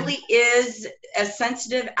 It really is as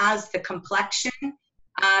sensitive as the complexion.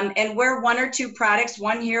 And wear 1 or 2 products,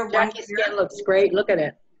 one here, one here. Skin looks great. Look at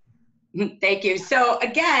it. Thank you. So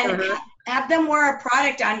again, have them wear a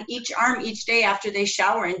product on each arm each day after they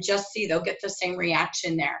shower and just see, they'll get the same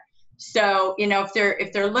reaction there. So, you know, if they're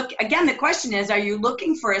again, the question is, are you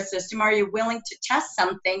looking for a system? Are you willing to test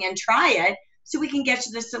something and try it so we can get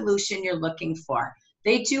you the solution you're looking for?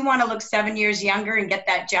 They do want to look 7 years younger and get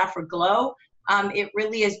that Jafra glow. It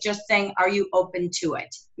really is just saying, are you open to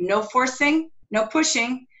it? No forcing, no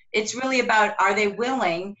pushing. It's really about, are they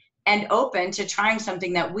willing and open to trying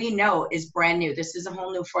something that we know is brand new. This is a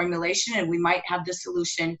whole new formulation and we might have the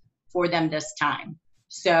solution for them this time.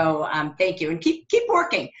 So thank you, and keep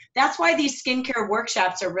working. That's why these skincare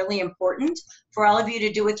workshops are really important for all of you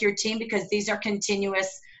to do with your team, because these are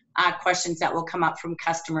continuous questions that will come up from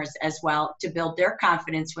customers as well to build their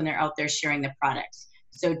confidence when they're out there sharing the products.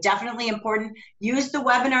 So definitely important. Use the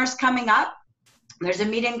webinars coming up. There's a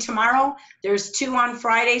meeting tomorrow. There's 2 on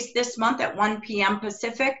Fridays this month at 1 p.m.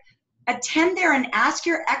 Pacific. Attend there and ask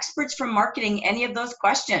your experts from marketing any of those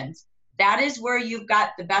questions. That is where you've got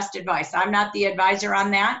the best advice. I'm not the advisor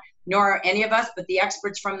on that, nor are any of us, but the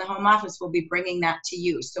experts from the home office will be bringing that to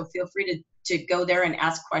you. So feel free to go there and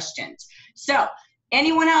ask questions. So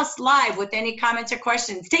anyone else live with any comments or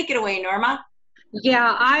questions? Take it away, Norma.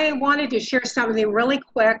 Yeah, I wanted to share something really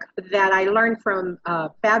quick that I learned from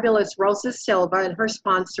fabulous Rosa Silva and her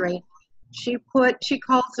sponsoring. She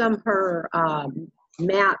calls them her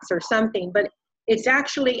mats or something, but it's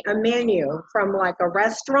actually a menu from like a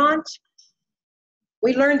restaurant.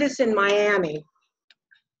 We learned this in Miami,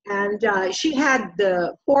 and she had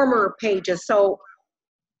the former pages. So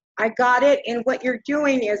I got it, and what you're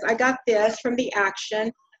doing is, I got this from the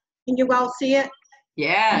action. Can you all see it?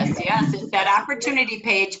 Yes, yes. It's that opportunity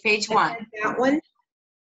page, page 1. That one.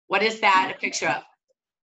 What is that a picture of?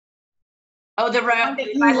 Oh,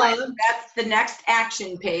 that's the next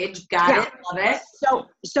action page. Got it. Love it.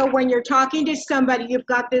 So when you're talking to somebody, you've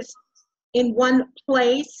got this in one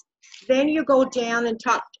place. Then you go down and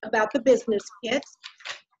talk about the business kits.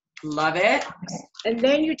 Love it. And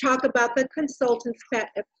then you talk about the consultants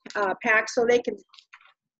pack, so they can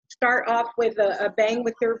start off with a bang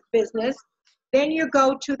with their business. Then you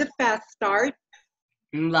go to the fast start.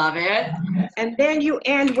 Love it. And then you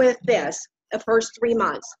end with this, the first 3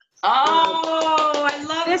 months. Oh, I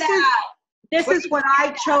love that. This is what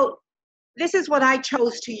I chose. This is what I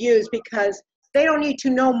chose to use because they don't need to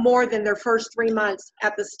know more than their first 3 months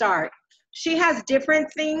at the start. She has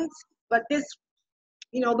different things, but this,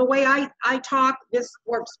 you know, the way I talk, this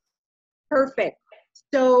works perfect.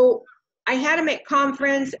 So I had them at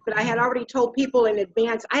conference, but I had already told people in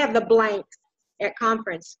advance. I have the blanks at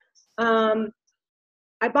conference.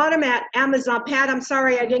 I bought them at Amazon. Pat, I'm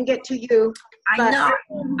sorry I didn't get to you. I know.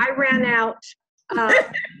 I ran out.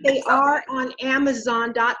 They are on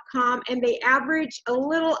Amazon.com, and they average a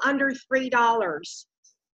little under $3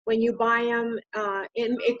 when you buy them.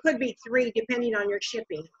 It could be $3 depending on your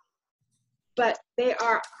shipping. But they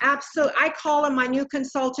are absolute. I call them my new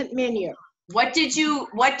consultant menu. What did you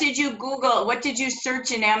Google? What did you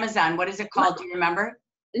search in Amazon? What is it called? Do you remember?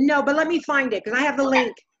 No, but let me find it because I have the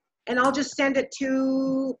link, and I'll just send it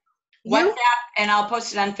to WhatsApp, and I'll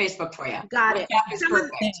post it on Facebook for you. Got it. WhatsApp is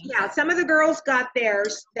perfect. Some of the girls got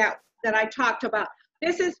theirs that I talked about.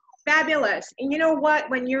 This is fabulous. And you know what?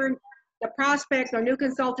 When you're the prospect or new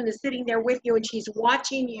consultant is sitting there with you and she's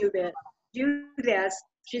watching you do this,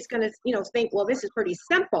 she's going to, you know, think, well, this is pretty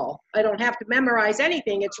simple. I don't have to memorize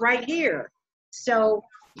anything. It's right here. So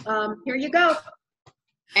here you go.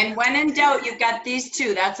 And when in doubt, you've got these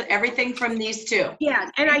two. That's everything from these two. Yeah,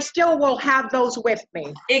 and I still will have those with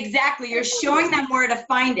me. Exactly. You're showing them where to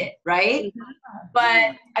find it, right?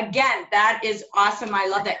 But again, that is awesome. I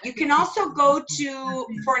love that. You can also go to,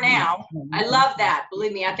 for now, I love that.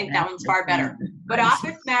 Believe me, I think that one's far better. But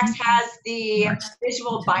Office Max has the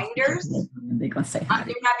visual binders. They're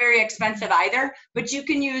not very expensive either, but you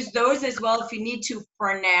can use those as well if you need to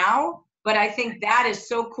for now. But I think that is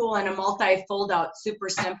so cool and a multi-fold out, super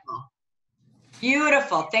simple.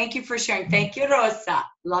 Beautiful. Thank you for sharing. Thank you, Rosa.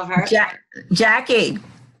 Love her. Jackie,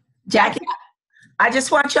 I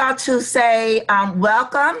just want y'all to say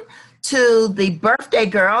welcome to the birthday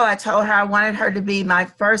girl. I told her I wanted her to be my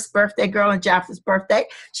first birthday girl on Jaffra's birthday.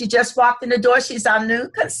 She just walked in the door. She's our new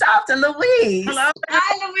consultant, Louise. Hello.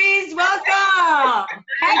 Hi, Louise. Welcome.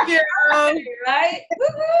 Thank you. Right?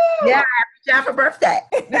 Woo-hoo. Yeah, happy Jaffra birthday.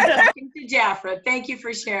 Welcome to Jaffra. Thank you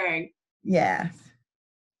for sharing. Yes.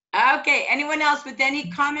 Okay. Anyone else with any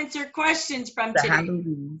comments or questions from today?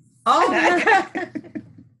 Oh.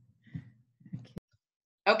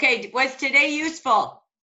 Okay. Was today useful?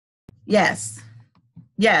 Yes.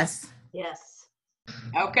 Yes. Yes.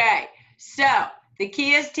 Okay. So the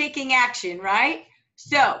key is taking action, right?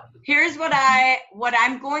 So here's what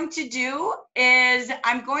I'm going to do is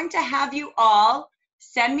I'm going to have you all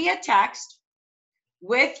send me a text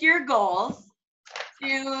with your goals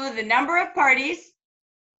to the number of parties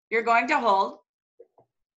you're going to hold,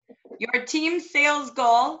 your team sales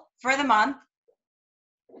goal for the month,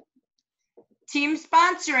 team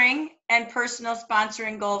sponsoring and personal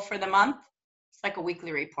sponsoring goal for the month. It's like a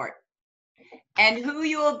weekly report. And who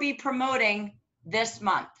you will be promoting this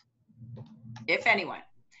month, if anyone.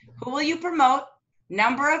 Who will you promote?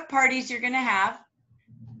 Number of parties you're going to have,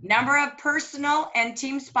 number of personal and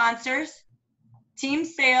team sponsors, team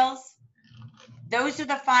sales. Those are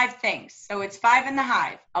the 5 things. So it's 5 in the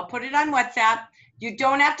hive. I'll put it on WhatsApp. You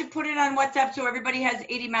don't have to put it on WhatsApp so everybody has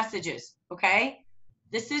 80 messages, okay?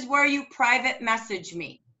 This is where you private message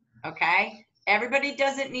me, okay? Everybody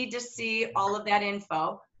doesn't need to see all of that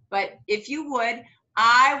info, but if you would,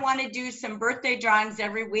 I want to do some birthday drawings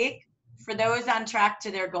every week for those on track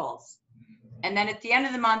to their goals. And then at the end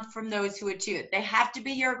of the month, from those who achieve it. They have to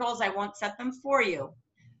be your goals. I won't set them for you,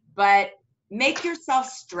 but make yourself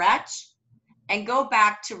stretch and go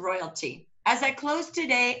back to royalty. As I close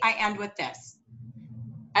today, I end with this.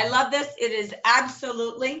 I love this. It is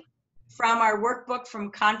absolutely from our workbook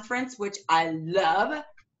from conference, which I love.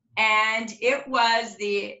 And it was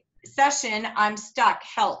the session, I'm Stuck,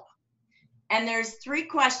 Help. And there's 3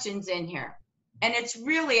 questions in here. And it's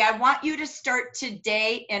really, I want you to start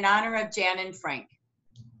today in honor of Jan and Frank.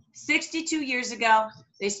 62 years ago,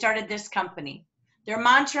 they started this company. Their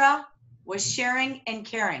mantra was sharing and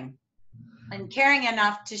caring. and caring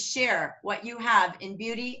enough to share what you have in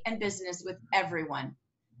beauty and business with everyone,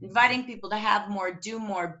 inviting people to have more, do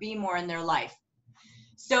more, be more in their life.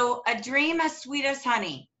 So a dream as sweet as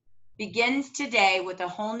honey begins today with a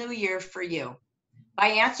whole new year for you by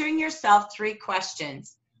answering yourself 3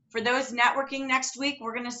 questions. For those networking next week,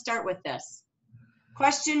 we're going to start with this.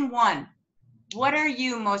 Question 1, what are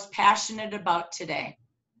you most passionate about today?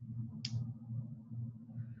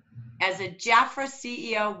 As a Jafra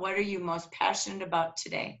CEO, what are you most passionate about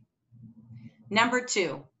today? Number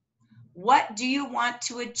 2, what do you want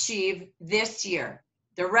to achieve this year,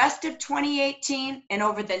 the rest of 2018, and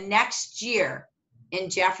over the next year in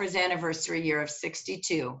Jafra's anniversary year of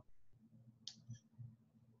 62?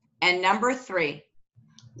 And number 3,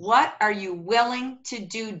 what are you willing to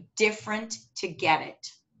do different to get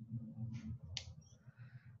it?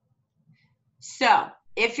 So,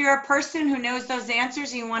 if you're a person who knows those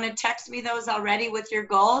answers and you want to text me those already with your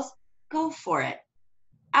goals, go for it.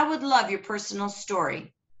 I would love your personal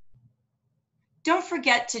story. Don't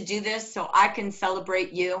forget to do this so I can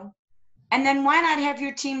celebrate you. And then why not have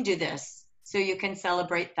your team do this so you can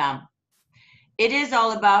celebrate them? It is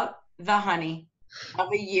all about the honey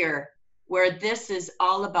of a year where this is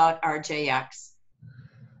all about RJX.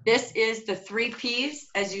 This is the 3 Ps,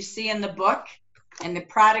 as you see in the book and the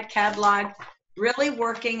product catalog, really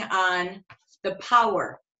working on the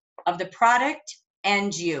power of the product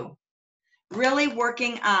and you. Really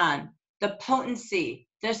working on the potency,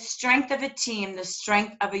 the strength of a team, the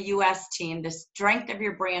strength of a US team, the strength of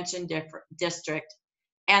your branch and district,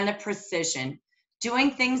 and the precision.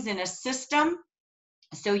 Doing things in a system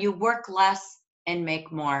so you work less and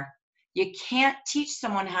make more. You can't teach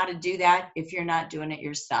someone how to do that if you're not doing it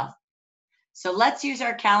yourself. So let's use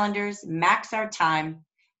our calendars, max our time,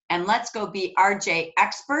 and let's go be RJ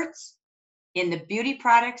experts in the beauty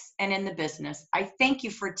products and in the business. I thank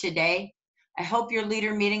you for today. I hope your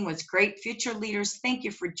leader meeting was great. Future leaders, thank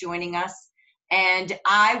you for joining us. And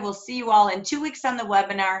I will see you all in 2 weeks on the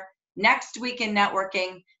webinar, next week in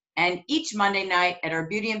networking, and each Monday night at our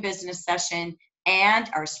beauty and business session and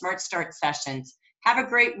our Smart Start sessions. Have a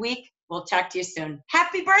great week. We'll talk to you soon.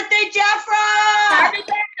 Happy birthday, Jafra! Happy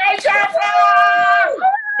birthday, Jafra!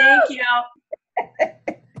 Thank you.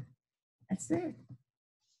 That's it.